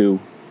 maybe 2.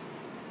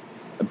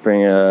 I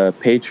bring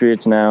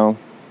Patriots now,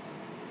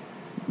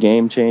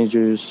 Game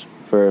Changers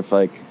for if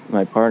like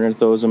my partner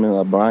throws them in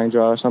a blind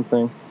draw or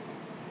something,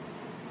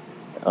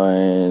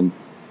 and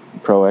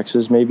Pro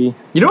X's maybe.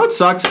 You know what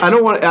sucks? I'm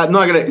not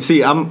gonna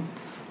see. I'm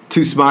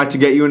too smart to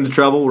get you into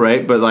trouble,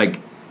 right? But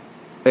like,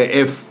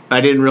 if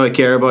I didn't really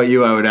care about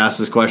you, I would ask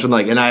this question.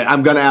 Like, and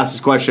I'm gonna ask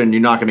this question. And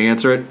you're not gonna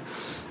answer it.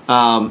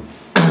 I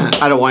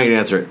don't want you to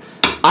answer it.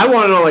 I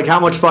want to know like how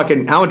much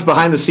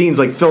behind the scenes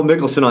like Phil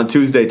Mickelson on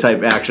Tuesday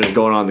type action is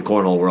going on in the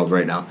cornhole world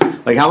right now.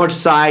 Like how much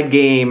side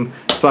game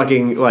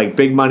fucking like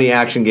big money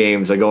action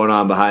games are going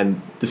on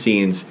behind the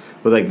scenes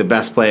with like the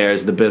best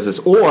players in the business,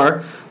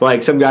 or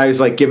like some guy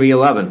who's like give me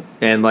 11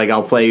 and like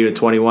I'll play you to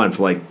 21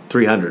 for like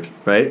 300,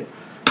 right?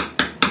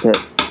 Yeah.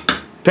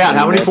 Pat,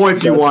 how many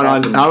points do you want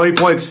on? How many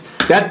points?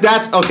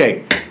 That's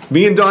okay.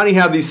 Me and Donny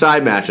have these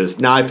side matches.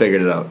 Now I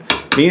figured it out.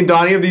 Me and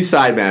Donny have these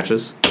side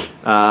matches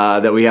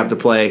that we have to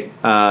play.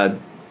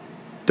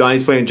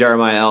 Donny's playing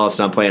Jeremiah Ellis,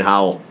 and I'm playing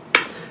Howell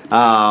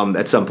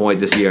at some point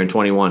this year in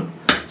 21.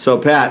 So,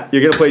 Pat,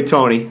 you're going to play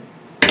Tony,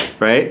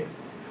 right?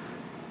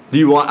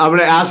 I'm going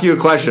to ask you a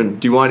question.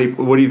 What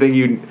do you think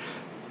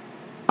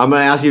I'm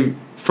going to ask you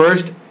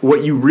first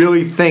what you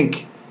really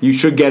think you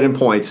should get in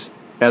points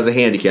as a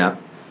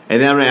handicap,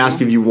 and then I'm going to ask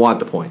you if you want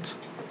the points.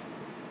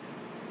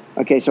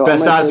 Okay, so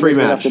best out of 3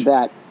 match. Off the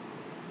bat.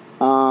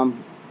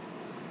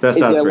 Best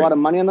is out of 3. there a lot of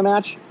money on the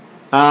match?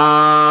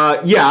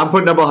 Yeah, I'm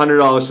putting up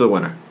 $100 to the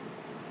winner.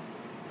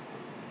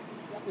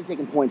 Definitely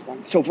taking points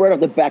then. So right off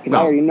the bat, because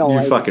I already know.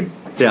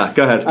 Yeah,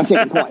 go ahead. I'm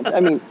taking points. I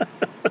mean,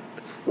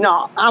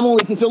 no, I'm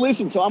only. So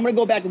listen. So I'm going to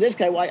go back to this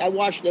guy. I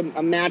watched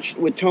a match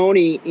with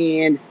Tony,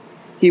 and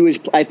he was.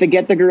 I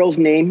forget the girl's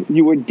name.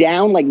 You were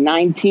down like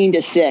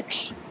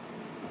 19-6.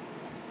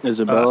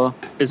 Isabella.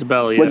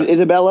 Isabella. Yeah. Was it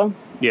Isabella?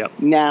 Yeah.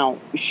 Now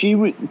she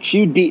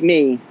beat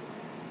me,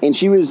 and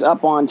she was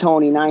up on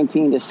Tony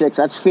 19-6.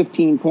 That's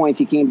 15 points.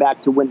 He came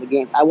back to win the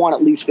game. I want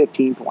at least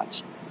 15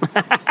 points.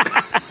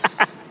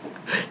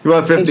 You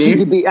want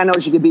 15? I know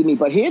she could beat me,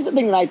 but here's the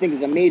thing that I think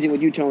is amazing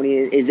with you, Tony,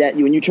 is that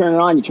when you turn it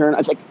on,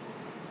 it's like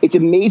it's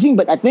amazing.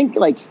 But I think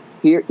like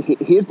here's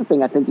the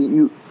thing. I think that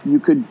you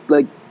could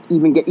like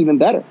even get even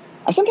better.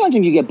 I sometimes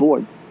think you get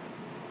bored.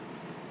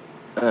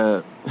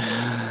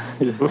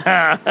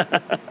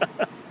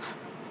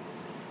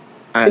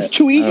 It's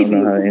too easy for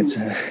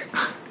you.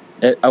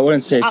 I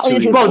wouldn't say it's too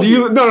easy. Well,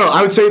 No.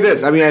 I would say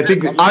this. I mean, I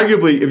think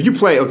arguably, if you're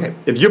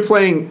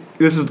playing,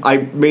 I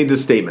made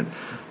this statement.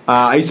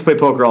 I used to play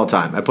poker all the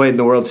time. I played in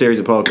the World Series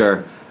of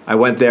Poker. I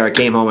went there. I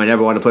came home. I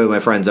never wanted to play with my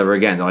friends ever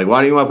again. They're like,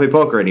 "Why do you want to play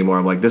poker anymore?"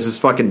 I'm like, "This is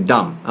fucking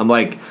dumb." I'm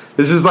like,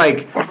 "This is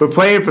like we're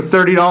playing for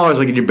 $30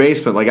 like in your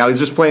basement." Like I was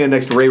just playing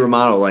next to Ray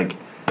Romano. Like,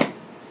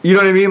 you know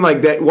what I mean?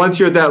 Like that. Once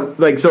you're at that,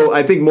 like, so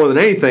I think more than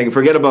anything,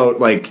 forget about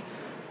like.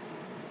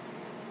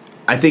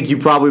 I think you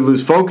probably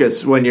lose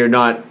focus when you're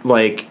not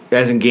like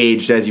as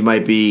engaged as you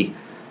might be,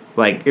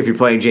 like if you're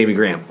playing Jamie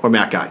Graham or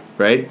Matt Guy,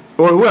 right,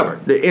 or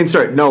whoever.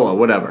 Insert Noah,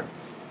 whatever.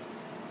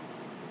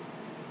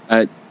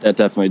 That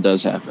definitely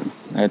does happen.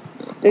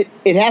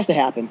 It has to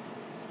happen.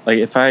 Like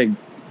if I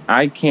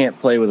can't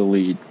play with a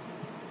lead.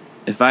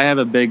 If I have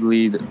a big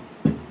lead,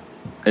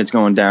 it's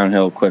going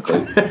downhill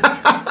quickly.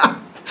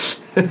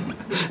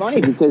 It's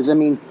funny because I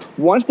mean,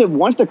 once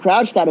the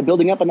crowd started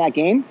building up in that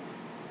game.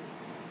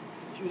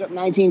 She was up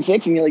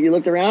 19-6, and you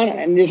looked around,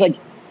 and there's like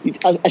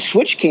a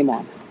switch came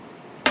on.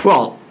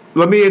 Well,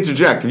 let me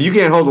interject. If you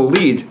can't hold a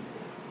lead,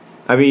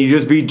 I mean, you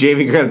just beat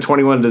Jamie Graham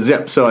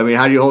 21-0. So, I mean,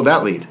 how do you hold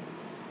that lead?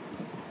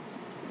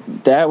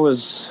 That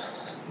was,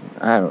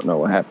 I don't know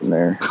what happened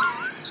there.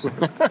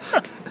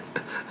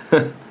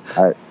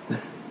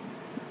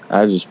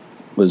 I just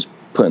was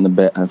putting the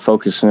bag,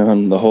 focusing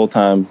on the whole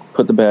time.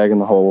 Put the bag in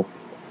the hole.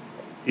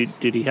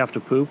 Did he have to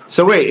poop?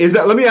 So wait,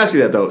 let me ask you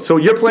that though. So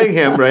you're playing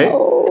him, right?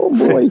 Oh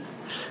boy.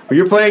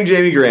 You're playing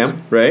Jamie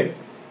Graham, right?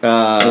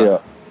 Yeah.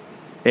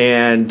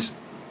 And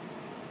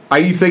are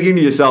you thinking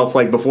to yourself,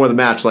 like, before the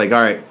match, like,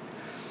 all right,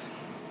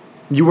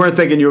 you weren't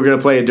thinking you were going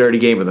to play a dirty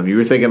game with him. You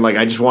were thinking, like,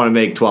 I just want to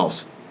make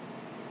 12s.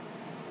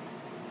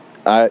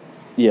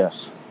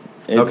 Yes.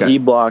 If he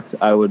blocked,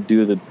 I would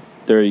do the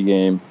dirty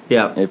game.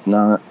 Yeah. If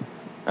not,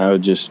 I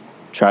would just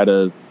try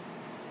to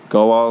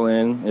go all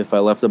in. If I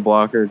left a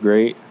blocker,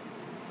 great.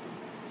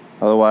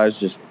 Otherwise,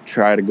 just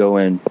try to go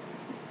in.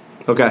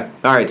 Okay.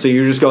 All right. So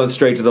you're just going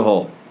straight to the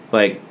hole.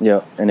 Like,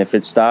 Yeah. And if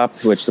it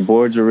stopped, which the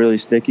boards are really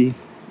sticky,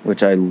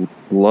 which I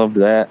loved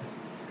that.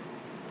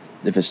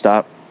 If it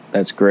stopped,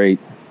 that's great.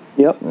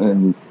 Yep.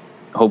 And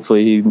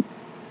hopefully he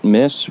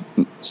miss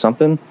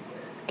something,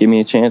 give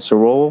me a chance to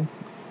roll,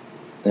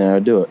 and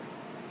I'd do it.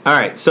 all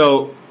right.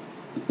 So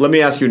let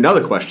me ask you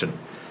another question.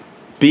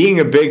 Being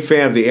a big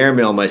fan of the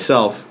Airmail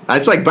myself,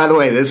 it's like, by the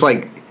way, it's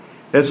like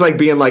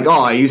being like,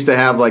 oh, I used to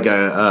have like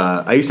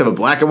a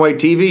black and white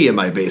TV in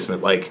my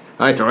basement. Like,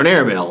 I throw an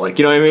Airmail. Like,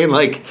 you know what I mean?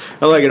 Like,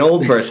 I'm like an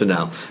old person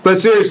now.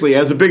 But seriously,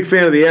 as a big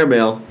fan of the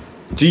Airmail,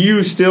 do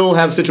you still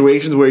have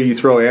situations where you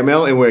throw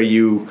Airmail and where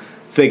you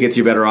think it's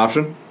your better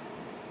option?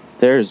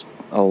 There's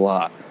a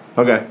lot.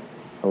 Okay.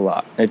 A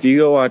lot. If you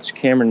go watch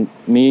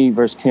me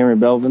versus Cameron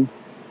Belvin,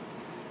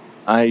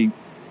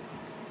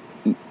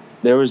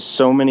 there was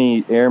so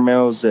many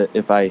airmails that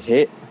if I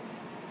hit,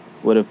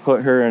 would have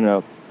put her in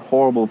a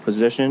horrible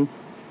position,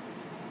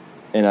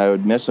 and I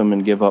would miss them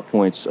and give up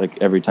points like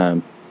every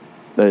time.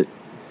 But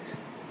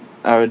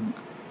I would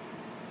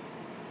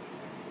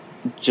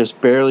just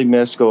barely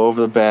miss, go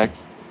over the back.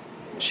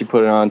 She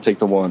put it on, take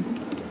the one.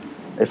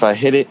 If I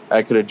hit it,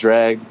 I could have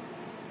dragged,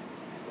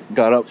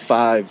 got up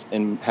 5,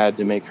 and had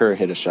to make her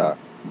hit a shot.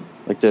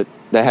 Like that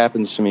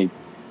happens to me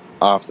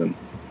often.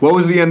 What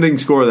was the ending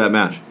score of that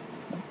match?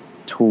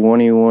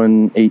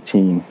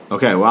 21-18.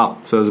 Okay, wow.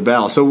 So it was a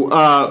battle.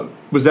 So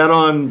was that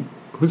on,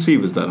 whose feed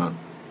was that on?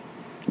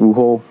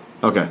 Woohole.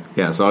 Okay,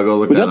 yeah, so I'll go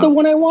look Was that that the up.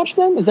 one I watched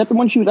then? Is that the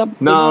one she was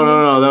up?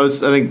 No. That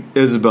was, I think,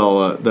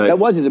 Isabel. That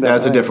was Isabel.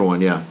 That's a right. different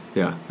one, yeah.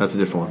 Yeah, that's a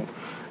different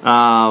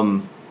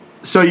one.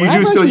 So you Well, do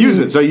I've still actually- use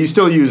it. So you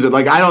still use it.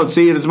 Like, I don't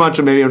see it as much,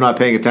 or maybe I'm not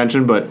paying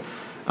attention, but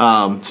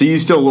so you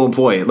still will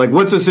employ it. Like,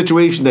 what's a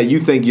situation that you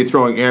think you're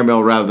throwing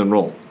Airmail rather than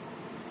roll?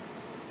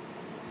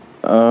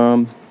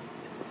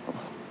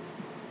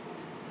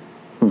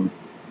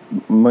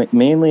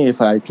 Mainly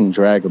if I can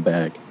drag a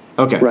bag.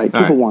 Okay. Right, 2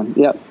 all for 1.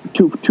 Yep.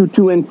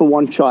 Two in for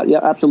 1 shot. Yeah,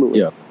 absolutely.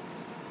 Yeah.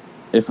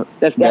 If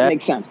That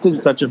makes sense. It's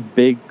 'Cause such a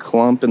big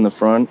clump in the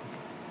front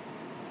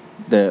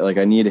that like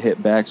I need to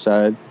hit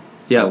backside.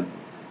 Yeah. I'll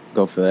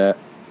go for that.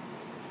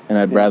 And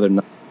I'd rather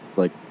not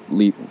like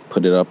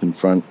put it up in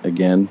front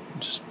again.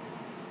 Just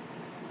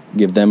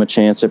give them a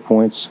chance at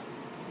points.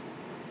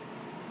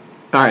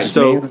 All right, Just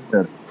so mainly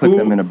to put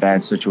them in a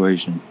bad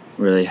situation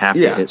where they have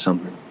to hit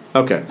something.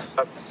 okay.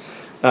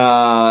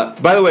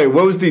 By the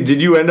way,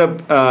 did you end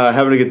up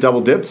having to get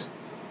double dipped?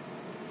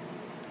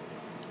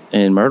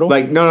 In Myrtle?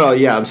 Like, no,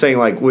 yeah, I'm saying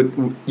like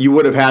you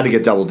would have had to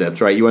get double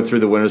dipped, right? You went through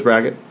the winner's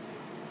bracket?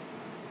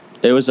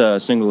 It was a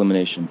single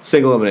elimination.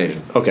 Single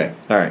elimination. Okay,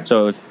 all right.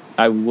 So if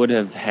I would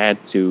have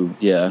had to,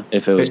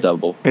 if it was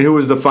double. And who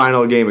was the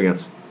final game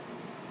against?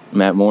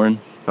 Matt Morin,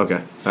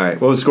 Okay, all right.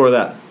 What was the score of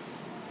that?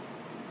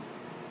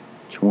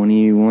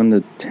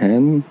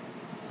 21-10,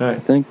 All right, I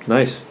think.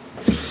 nice.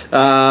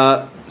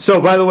 So,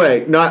 by the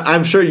way,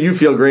 I'm sure you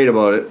feel great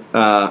about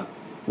it.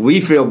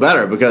 We feel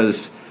better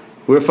because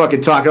we're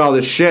fucking talking all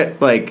this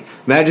shit. Like,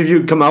 imagine if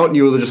you'd come out and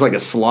you were just like a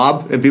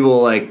slob and people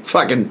were like,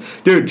 fucking,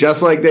 dude,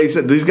 just like they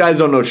said, these guys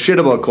don't know shit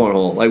about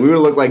cornhole. Like, we would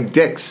look like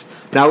dicks.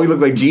 Now we look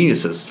like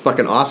geniuses. It's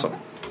fucking awesome.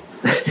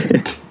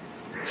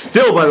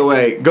 Still, by the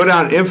way, go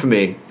down in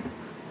infamy.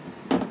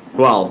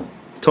 Well,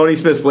 Tony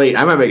Smith's late.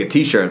 I might make a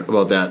t-shirt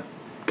about that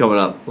coming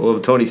up. We'll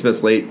have a Tony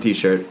Smith's late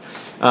t-shirt.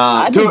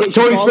 think they should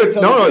Tony call Smith.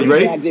 it No, you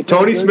ready? something. They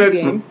Tony play a dirty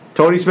Smith. game.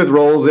 Tony Smith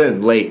rolls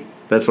in late.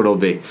 That's what it'll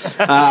be.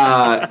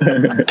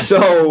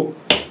 So,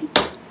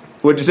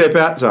 what'd you say,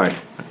 Pat? Sorry.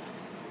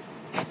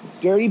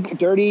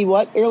 dirty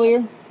what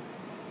earlier?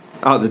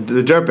 Oh, the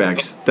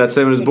Dirtbags. That's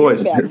him and his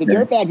boys. Dirtbag. The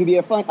Dirtbag would be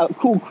a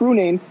cool crew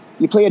name.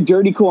 You play a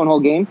dirty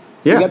cornhole game.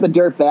 Yeah. You got the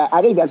Dirtbag.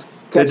 I think that's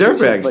They're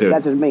Dirtbags, but dude.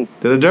 That's just me.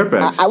 They're the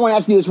Dirtbags. I want to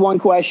ask you this one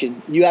question.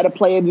 You had to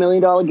play $1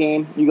 million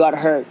game. You got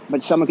hurt,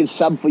 but someone could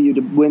sub for you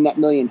to win that $1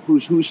 million.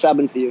 Who's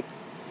subbing for you?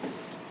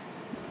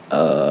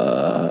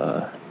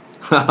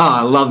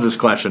 I love this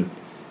question.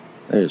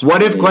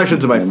 What if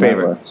questions are my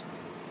favorite.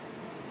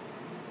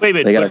 Wait a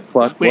minute. They got a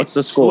clock. Wait, What's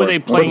the score? Who are they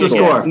playing What's the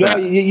against? score?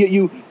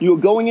 No, you're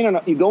going in.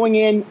 You're going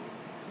in.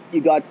 You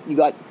got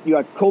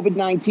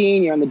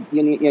COVID-19. You're on the.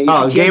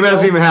 Oh, the game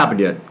hasn't even happened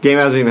yet. Game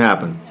hasn't even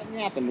happened. Hasn't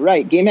happened.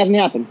 Right. Game hasn't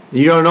happened.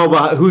 You don't know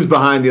who's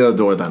behind the other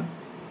door then.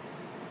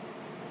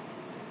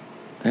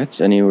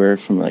 That's anywhere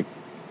from like.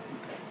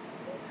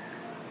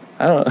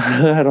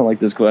 I don't like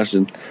this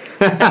question.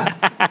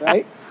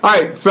 Right. All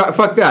right,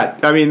 fuck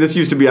that. I mean, this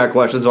used to be our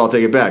question, so I'll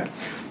take it back.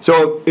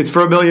 So it's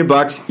for $1 million.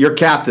 You're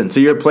captain, so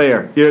you're a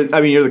player. You're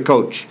the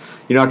coach.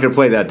 You're not going to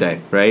play that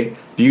day, right?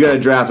 You got to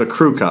draft a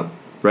crew cup,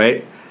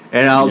 right?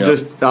 And I'll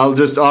just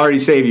already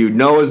save you.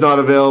 Noah's not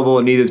available,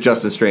 and neither is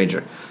Justin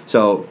Stranger.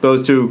 So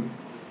those two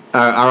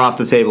are off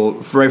the table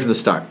right from the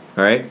start.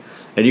 All right,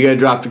 and you got to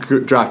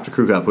draft a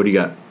crew cup. What do you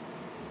got?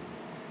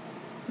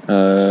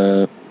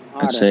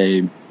 I'd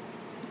say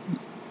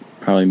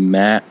probably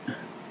Matt,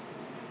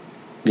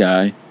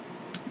 Guy,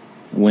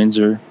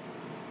 Windsor,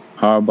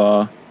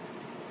 Harbaugh,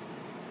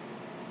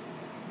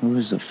 Who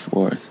was the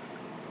fourth?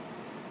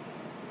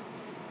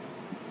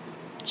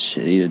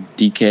 Shit, either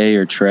DK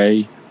or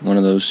Trey. One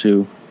of those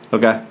two.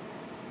 Okay.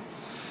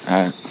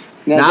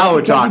 Now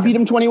we're talking. You beat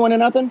him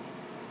 21-0.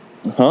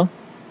 Huh?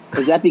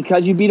 Is that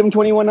because you beat him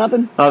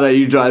 21-0? Oh,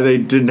 that they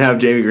didn't have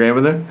Jamie Graham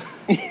in there?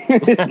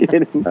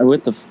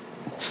 With the...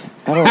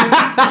 I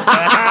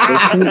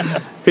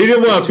don't He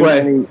didn't want to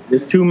play.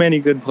 There's too many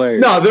good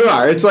players. No, there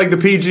are. It's like the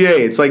PGA.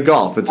 It's like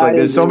golf. It's like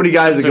there's so many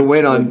guys that can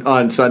win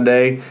on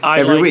Sunday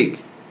every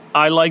week.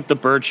 I like the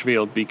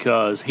Birchfield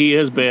because he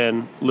has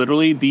been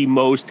literally the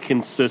most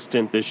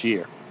consistent this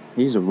year.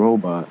 He's a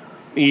robot.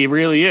 He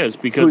really is,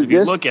 because if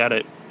you look at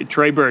it,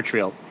 Trey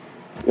Birchfield.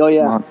 Oh,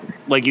 yeah. Monster.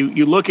 Like,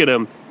 you look at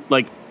him,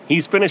 like,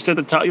 he's finished at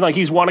the top. Like,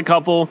 he's won a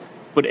couple,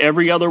 but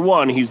every other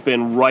one, he's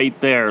been right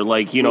there.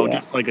 Like,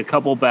 just like a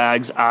couple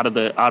bags out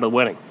of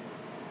winning.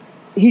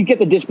 He'd get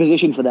the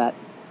disposition for that.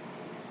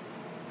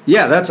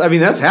 Yeah, that's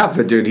half of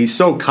it, dude. He's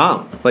so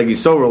calm. Like,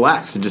 he's so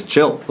relaxed and just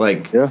chill.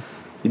 Like,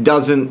 he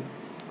doesn't,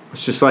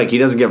 it's just like he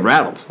doesn't get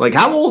rattled. Like,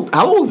 how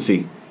old is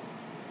he?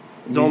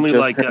 It's only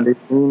like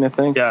 18, I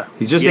think. Yeah.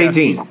 He's just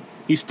 18.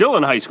 He's still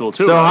in high school,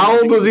 too. So how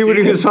old was he when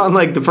he was on,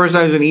 like, the first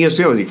time he was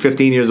in ESPN? Was he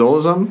 15 years old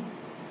or something?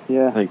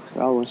 Yeah, like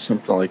probably.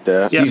 something like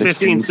that. Yeah,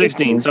 15,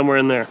 16, somewhere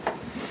in there.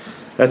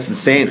 That's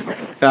insane.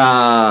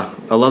 I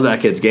love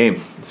that kid's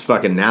game. It's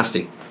fucking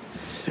nasty.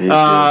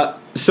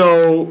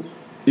 So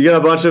you got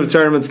a bunch of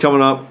tournaments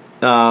coming up,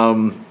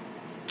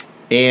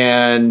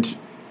 and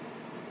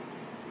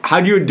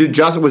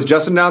was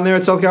Justin down there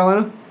at South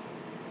Carolina?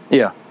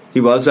 Yeah, he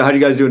was. So how do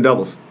you guys do in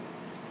doubles?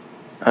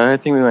 I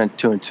think we went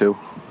 2-2.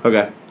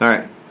 Okay, all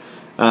right.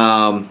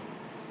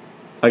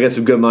 I got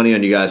some good money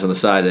on you guys on the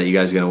side that you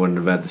guys are going to win an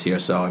event this year.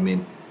 So I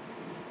mean,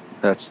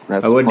 that's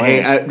I wouldn't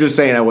hate. I'm just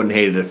saying I wouldn't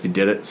hate it if you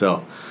did it.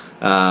 So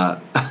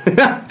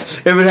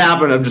if it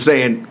happened, I'm just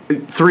saying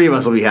 3 of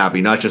us will be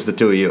happy, not just the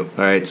 2 of you.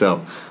 All right,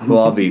 so we'll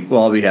all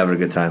be having a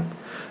good time.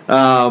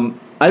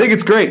 I think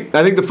it's great.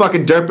 I think the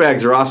fucking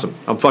dirtbags are awesome.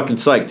 I'm fucking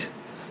psyched.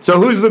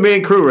 So who's the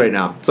main crew right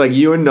now? It's like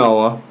you and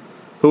Noah.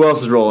 Who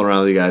else is rolling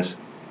around with you guys?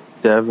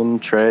 Devin,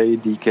 Trey,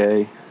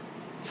 DK.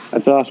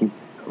 That's awesome.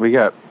 They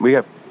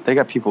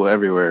got people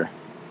everywhere.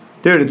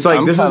 Dude, it's like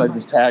I'm this kind is of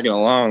just tagging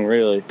along,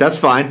 really. That's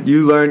fine.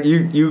 You learn.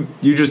 You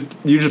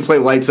just play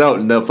lights out,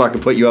 and they'll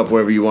fucking put you up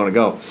wherever you want to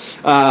go.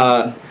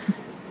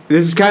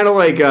 This is kind of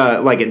like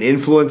an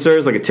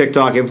influencers, like a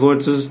TikTok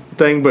influencers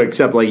thing, but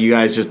except like you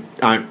guys just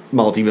aren't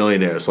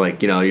multimillionaires.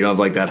 Like you don't have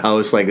like that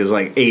house. Like there's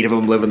like 8 of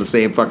them live in the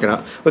same fucking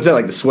house. What's that,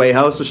 like the Sway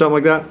House or something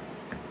like that?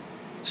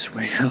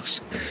 Sway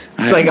House.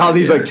 It's like all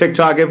these like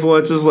TikTok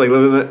influencers like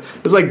living in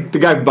it's like the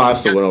guy from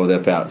Boston went over there,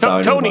 Pat.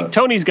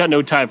 Tony's got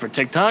no time for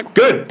TikTok.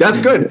 Good. That's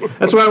good.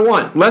 That's what I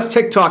want. Less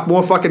TikTok,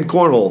 more fucking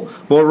cornhole,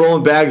 more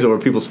rolling bags over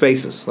people's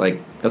faces. Like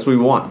that's what we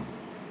want.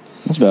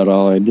 That's about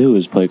all I do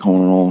is play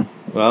cornhole.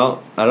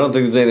 Well, I don't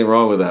think there's anything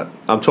wrong with that.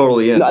 I'm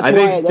totally in. That's I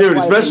think, dude,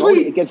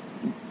 especially it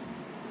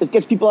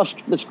gets people off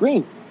the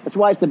screen. That's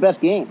why it's the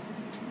best game.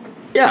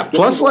 Yeah.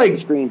 Plus,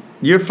 like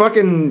you're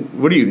fucking.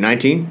 What are you?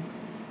 19?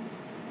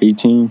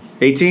 18.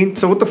 18?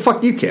 So what the fuck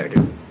do you care,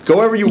 dude? Go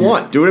wherever you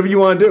want. Do whatever you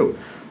want to do.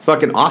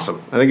 Fucking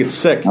awesome. I think it's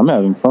sick. I'm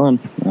having fun.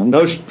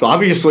 No,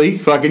 obviously.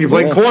 Fucking you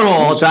play cornhole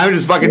all the time,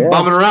 just fucking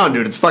bumming around,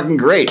 dude. It's fucking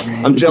great.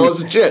 I'm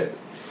jealous of shit.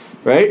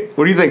 Right?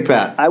 What do you think,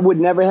 Pat? I would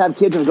never have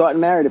kids and gotten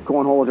married if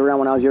cornhole was around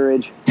when I was your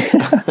age.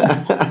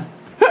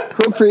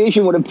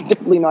 Procreation would have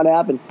definitely not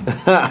happened.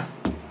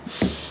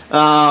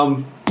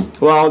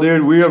 Well,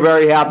 dude, we are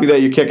very happy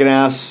that you're kicking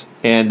ass.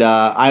 And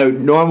I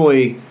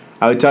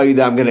would tell you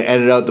that I'm going to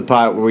edit out the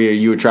part where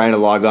you were trying to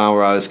log on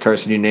where I was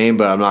cursing your name,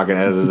 but I'm not going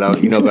to edit it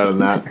out. You know better than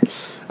that.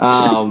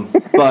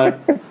 But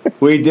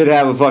we did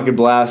have a fucking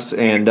blast.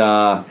 And,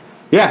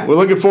 yeah, we're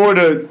looking forward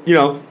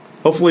to,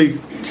 hopefully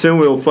soon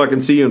we'll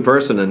fucking see you in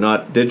person and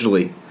not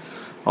digitally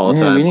all the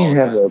time.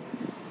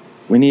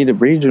 We need the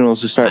regionals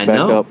to start back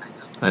up.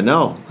 I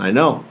know.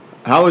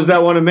 How was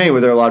that one in Maine? Were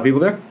there a lot of people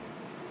there?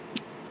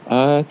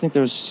 I think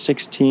there was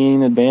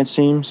 16 advanced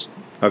teams.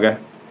 Okay.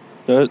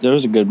 There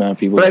was a good amount of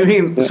people. But I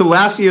mean, so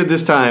last year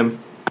this time,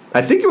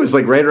 I think it was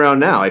like right around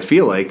now. I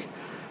feel like,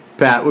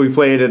 Pat, we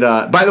played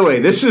at. By the way,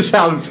 this is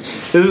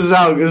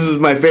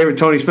my favorite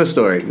Tony Smith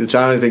story, which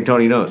I don't think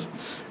Tony knows.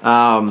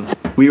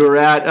 We were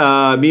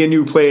at me and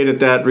you played at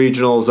that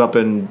regionals up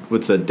in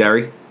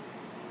Derry.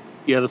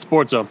 Yeah, the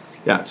Sports Zone.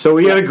 Yeah, so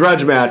we had a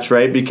grudge match,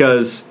 right?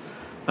 Because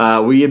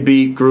we had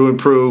beat Grew and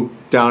Prue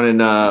down in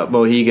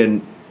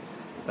Mohegan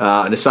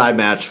in a side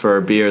match for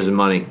beers and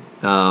money.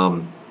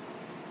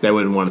 I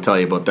wouldn't want to tell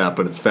you about that,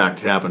 but it's a fact.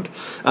 It happened.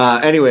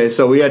 Anyway,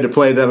 so we had to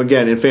play them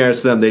again. In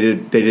fairness to them, they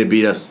did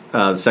beat us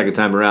the second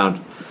time around.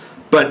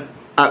 But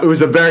it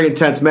was a very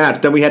intense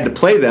match. Then we had to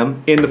play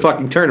them in the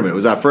fucking tournament. It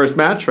was our first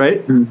match,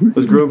 right? Mm-hmm. It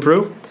was Grew and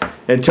Prue.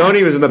 And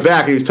Tony was in the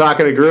back, and he was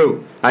talking to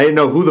Grew. I didn't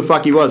know who the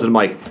fuck he was. And I'm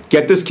like,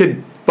 get this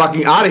kid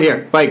fucking out of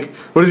here. Like,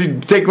 what is he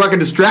fucking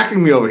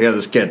distracting me over here,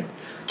 this kid?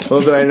 Little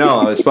did I know,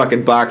 I was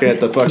fucking barking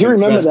at the fucking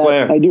best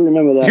player. I do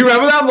remember that. Do you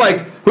remember that? I'm like,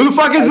 who the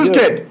fuck is this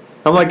kid?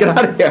 I'm like, get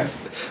out of here.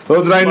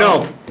 Little did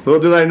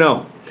I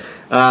know.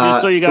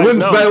 Just so you guys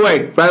know. By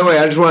the way,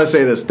 I just want to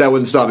say this. That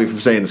wouldn't stop me from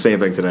saying the same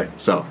thing today.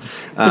 So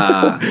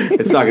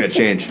it's not going to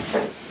change.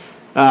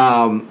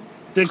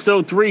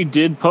 603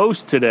 did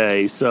post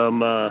today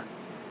some of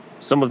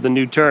the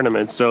new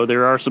tournaments. So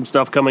there are some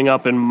stuff coming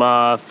up in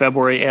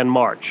February and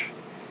March.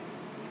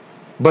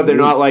 But they're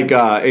not like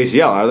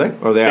ACL, are they?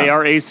 Or they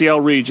are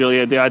ACL regional.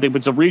 Yeah, I think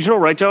it's a regional,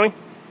 right, Tony?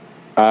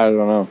 I don't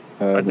know.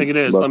 I think it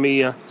is. Let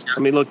me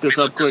look this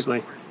up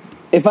quickly.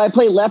 If I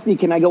play lefty,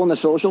 can I go on the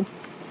social?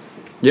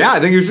 Yeah,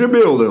 I think you should be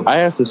able to. I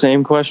asked the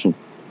same question.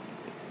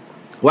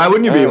 Why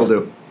wouldn't you be able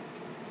to?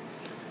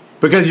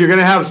 Because you're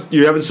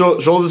having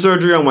shoulder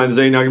surgery on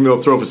Wednesday. You're not going to be able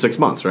to throw for 6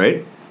 months,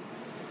 right?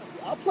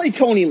 I'll play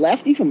Tony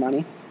lefty for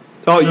money.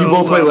 Oh, you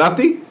both play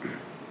lefty?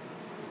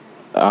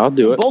 I'll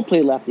do it. Both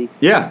play lefty.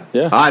 Yeah.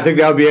 I think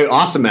that would be an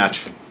awesome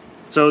match.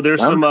 So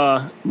there's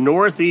some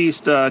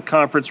Northeast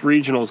Conference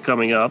regionals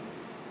coming up,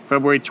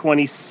 February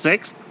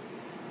 26th,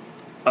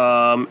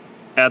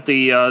 at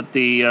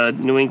the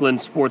New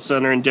England Sports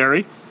Center in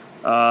Derry.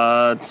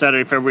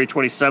 Saturday, February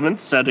 27th,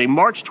 Saturday,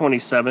 March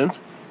 27th,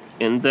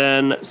 and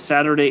then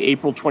Saturday,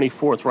 April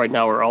 24th. Right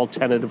now, are all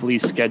tentatively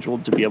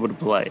scheduled to be able to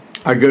play.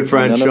 Our good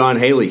friend Sean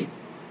Haley.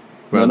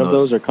 None of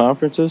those are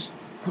conferences?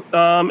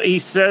 He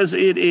says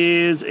it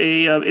is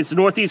it's the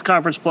Northeast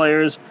Conference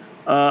players.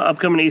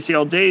 Upcoming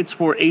ACL dates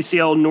for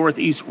ACL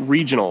Northeast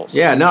Regionals.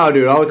 Yeah, no,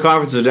 dude, all the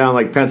conferences are down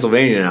like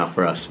Pennsylvania now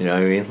for us. You know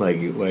what I mean? Like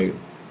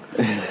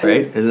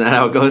right? Isn't that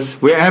how it goes?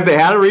 Have they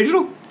had a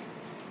regional?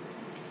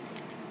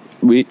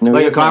 We haven't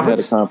a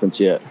conference? had a conference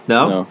yet.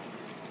 No?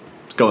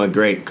 It's going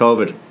great.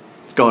 COVID.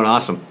 It's going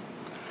awesome.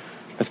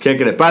 It's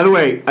kicking it. By the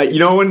way, you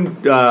know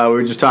when we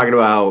were just talking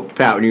about how,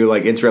 Pat, when you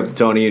like interrupted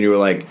Tony and you were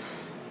like,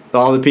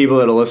 all the people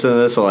that are listening to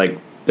this are like,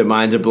 their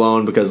minds are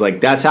blown because like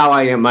that's how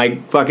I am. My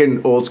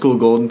fucking old school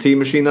Golden Tee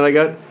machine that I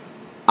got,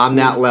 I'm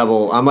that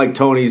level. I'm like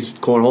Tony's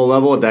cornhole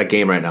level at that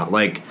game right now.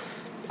 Like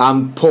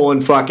I'm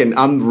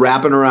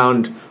wrapping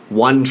around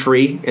one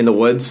tree in the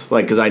woods,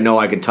 like because I know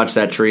I can touch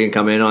that tree and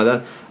come in on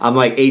that. I'm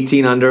like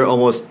 18 under,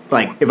 almost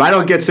like if I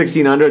don't get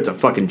 16 under, it's a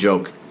fucking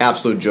joke,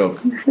 absolute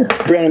joke.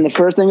 Brandon, the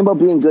first thing about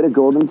being good at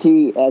Golden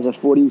Tee as a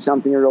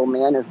 40-something-year-old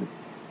man is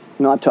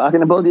not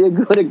talking about being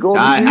good at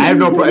Golden Tee. I have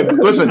no problem.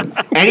 Listen,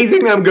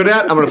 anything that I'm good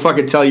at, I'm going to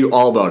fucking tell you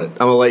all about it.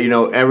 I'm going to let you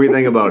know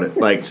everything about it.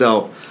 Like,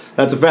 so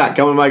that's a fact.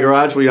 Come in my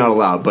garage, we're not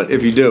allowed. But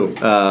if you do,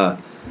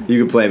 you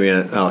can play me in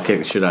it, and I'll kick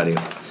the shit out of you.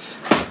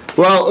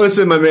 Well,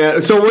 listen, my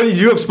man. So do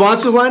you have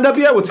sponsors lined up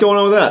yet? What's going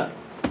on with that?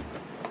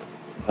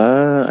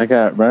 I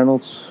got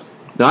Reynolds.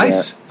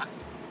 Nice.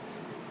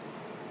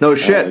 No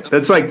shit.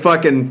 That's like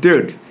fucking,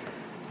 dude,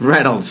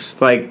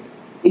 Reynolds. Like,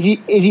 Is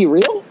he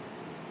real?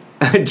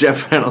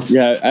 Jeff Reynolds.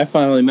 Yeah, I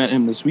finally met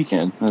him this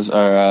weekend. It was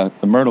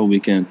the Myrtle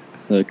weekend,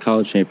 the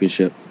college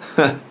championship.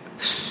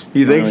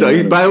 You think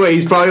so? By the way,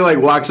 he's probably like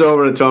walks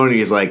over to Tony.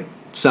 He's like,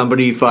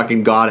 somebody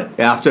fucking got it.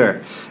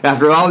 After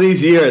all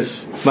these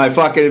years, my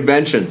fucking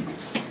invention.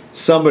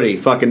 Somebody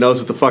fucking knows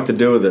what the fuck to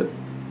do with it.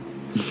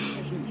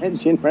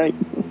 Invention, right?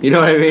 You know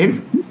what I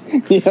mean?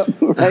 Yeah,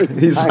 right.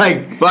 He's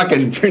like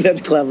fucking.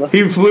 That's clever.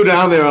 He flew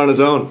down there on his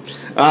own.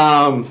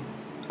 All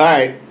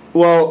right.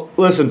 Well,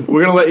 listen,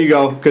 we're gonna let you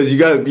go because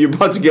you're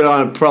about to get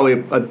on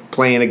probably a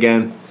plane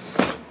again.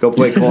 Go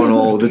play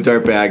cornhole with the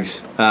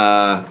dirtbags.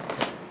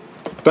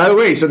 By the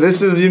way, so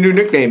this is your new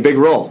nickname, Big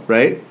Roll,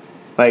 right?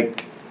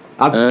 Like,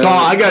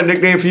 I got a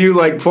nickname for you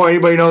like before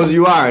anybody knows who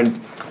you are,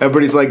 and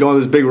everybody's like going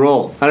this Big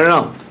Roll. I don't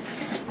know.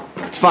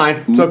 It's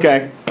fine. It's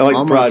okay. I like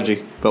the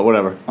prodigy, but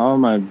whatever. All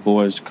my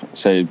boys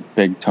say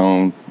Big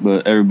Tone,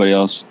 but everybody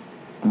else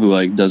who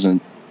like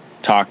doesn't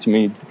talk to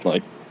me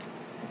like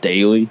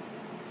daily.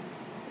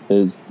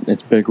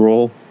 It's Big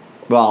Roll.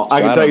 Well, I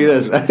can tell you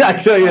this.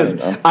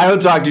 I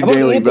don't talk to you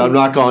daily, but I'm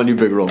not calling you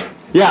Big Roll.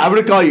 Yeah, I'm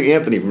going to call you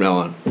Anthony from now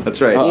on. That's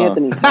right.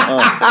 Anthony.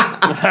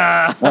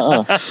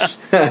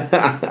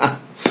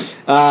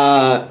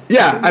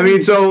 Yeah, I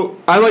mean, so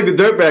I like the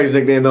Dirtbags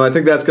nickname, though. I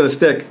think that's going to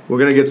stick. We're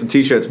going to get some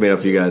T-shirts made up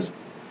for you guys.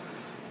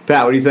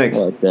 Pat, what do you think? I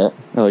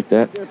like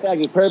that. Dirtbag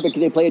is perfect because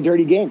they play a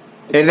dirty game.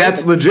 And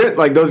that's legit.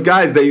 Like, those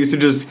guys, they used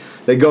to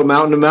they go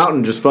mountain to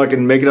mountain, just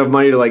fucking make enough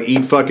money to, like,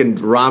 eat fucking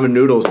ramen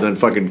noodles and then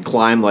fucking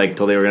climb, like,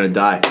 till they were going to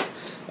die.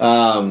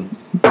 I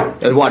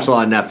watched a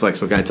lot of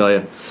Netflix, what can I tell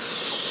you?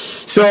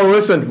 So,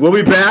 listen, we'll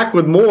be back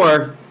with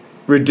more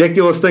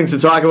ridiculous things to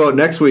talk about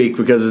next week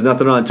because there's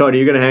nothing on. Tony,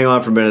 you're going to hang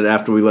on for a minute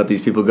after we let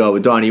these people go.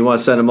 But, Donny, you want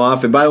to send them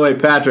off? And, by the way,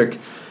 Patrick,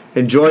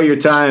 enjoy your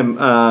time.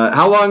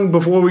 How long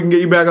before we can get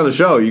you back on the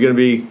show? You're going to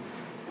be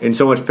in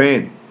so much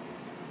pain.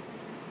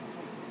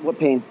 What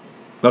pain?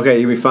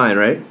 Okay, you'll be fine,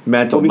 right?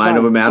 Mental, mind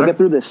over matter? We'll get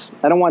through this.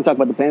 I don't want to talk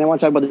about the pain. I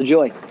want to talk about the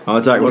joy. I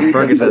want to talk about the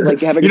Percocets. Like,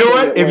 you know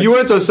what? If you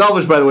weren't so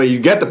selfish, by the way,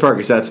 you'd get the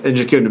Percocets and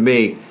just give them to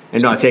me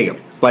and not take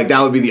them. Like,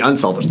 that would be the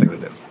unselfish thing to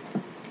do.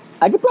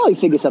 I could probably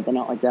figure something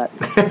out like that.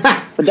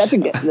 But that's a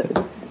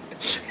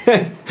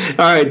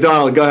All right,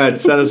 Donald, go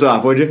ahead. Send us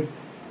off, would you?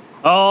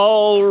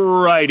 All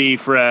righty,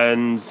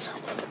 friends.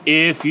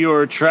 If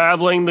you're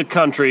traveling the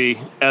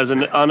country as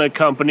an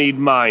unaccompanied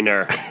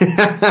minor,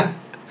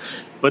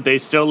 but they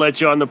still let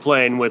you on the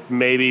plane with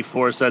maybe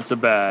 4 sets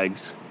of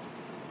bags,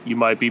 you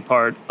might be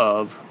part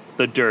of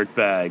the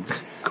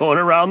dirtbags going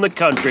around the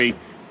country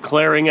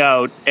clearing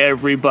out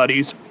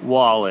everybody's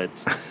wallet.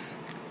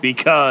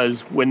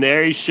 Because when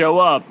they show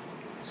up,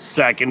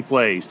 second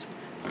place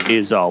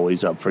is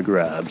always up for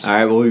grabs. All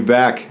right, we'll be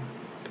back.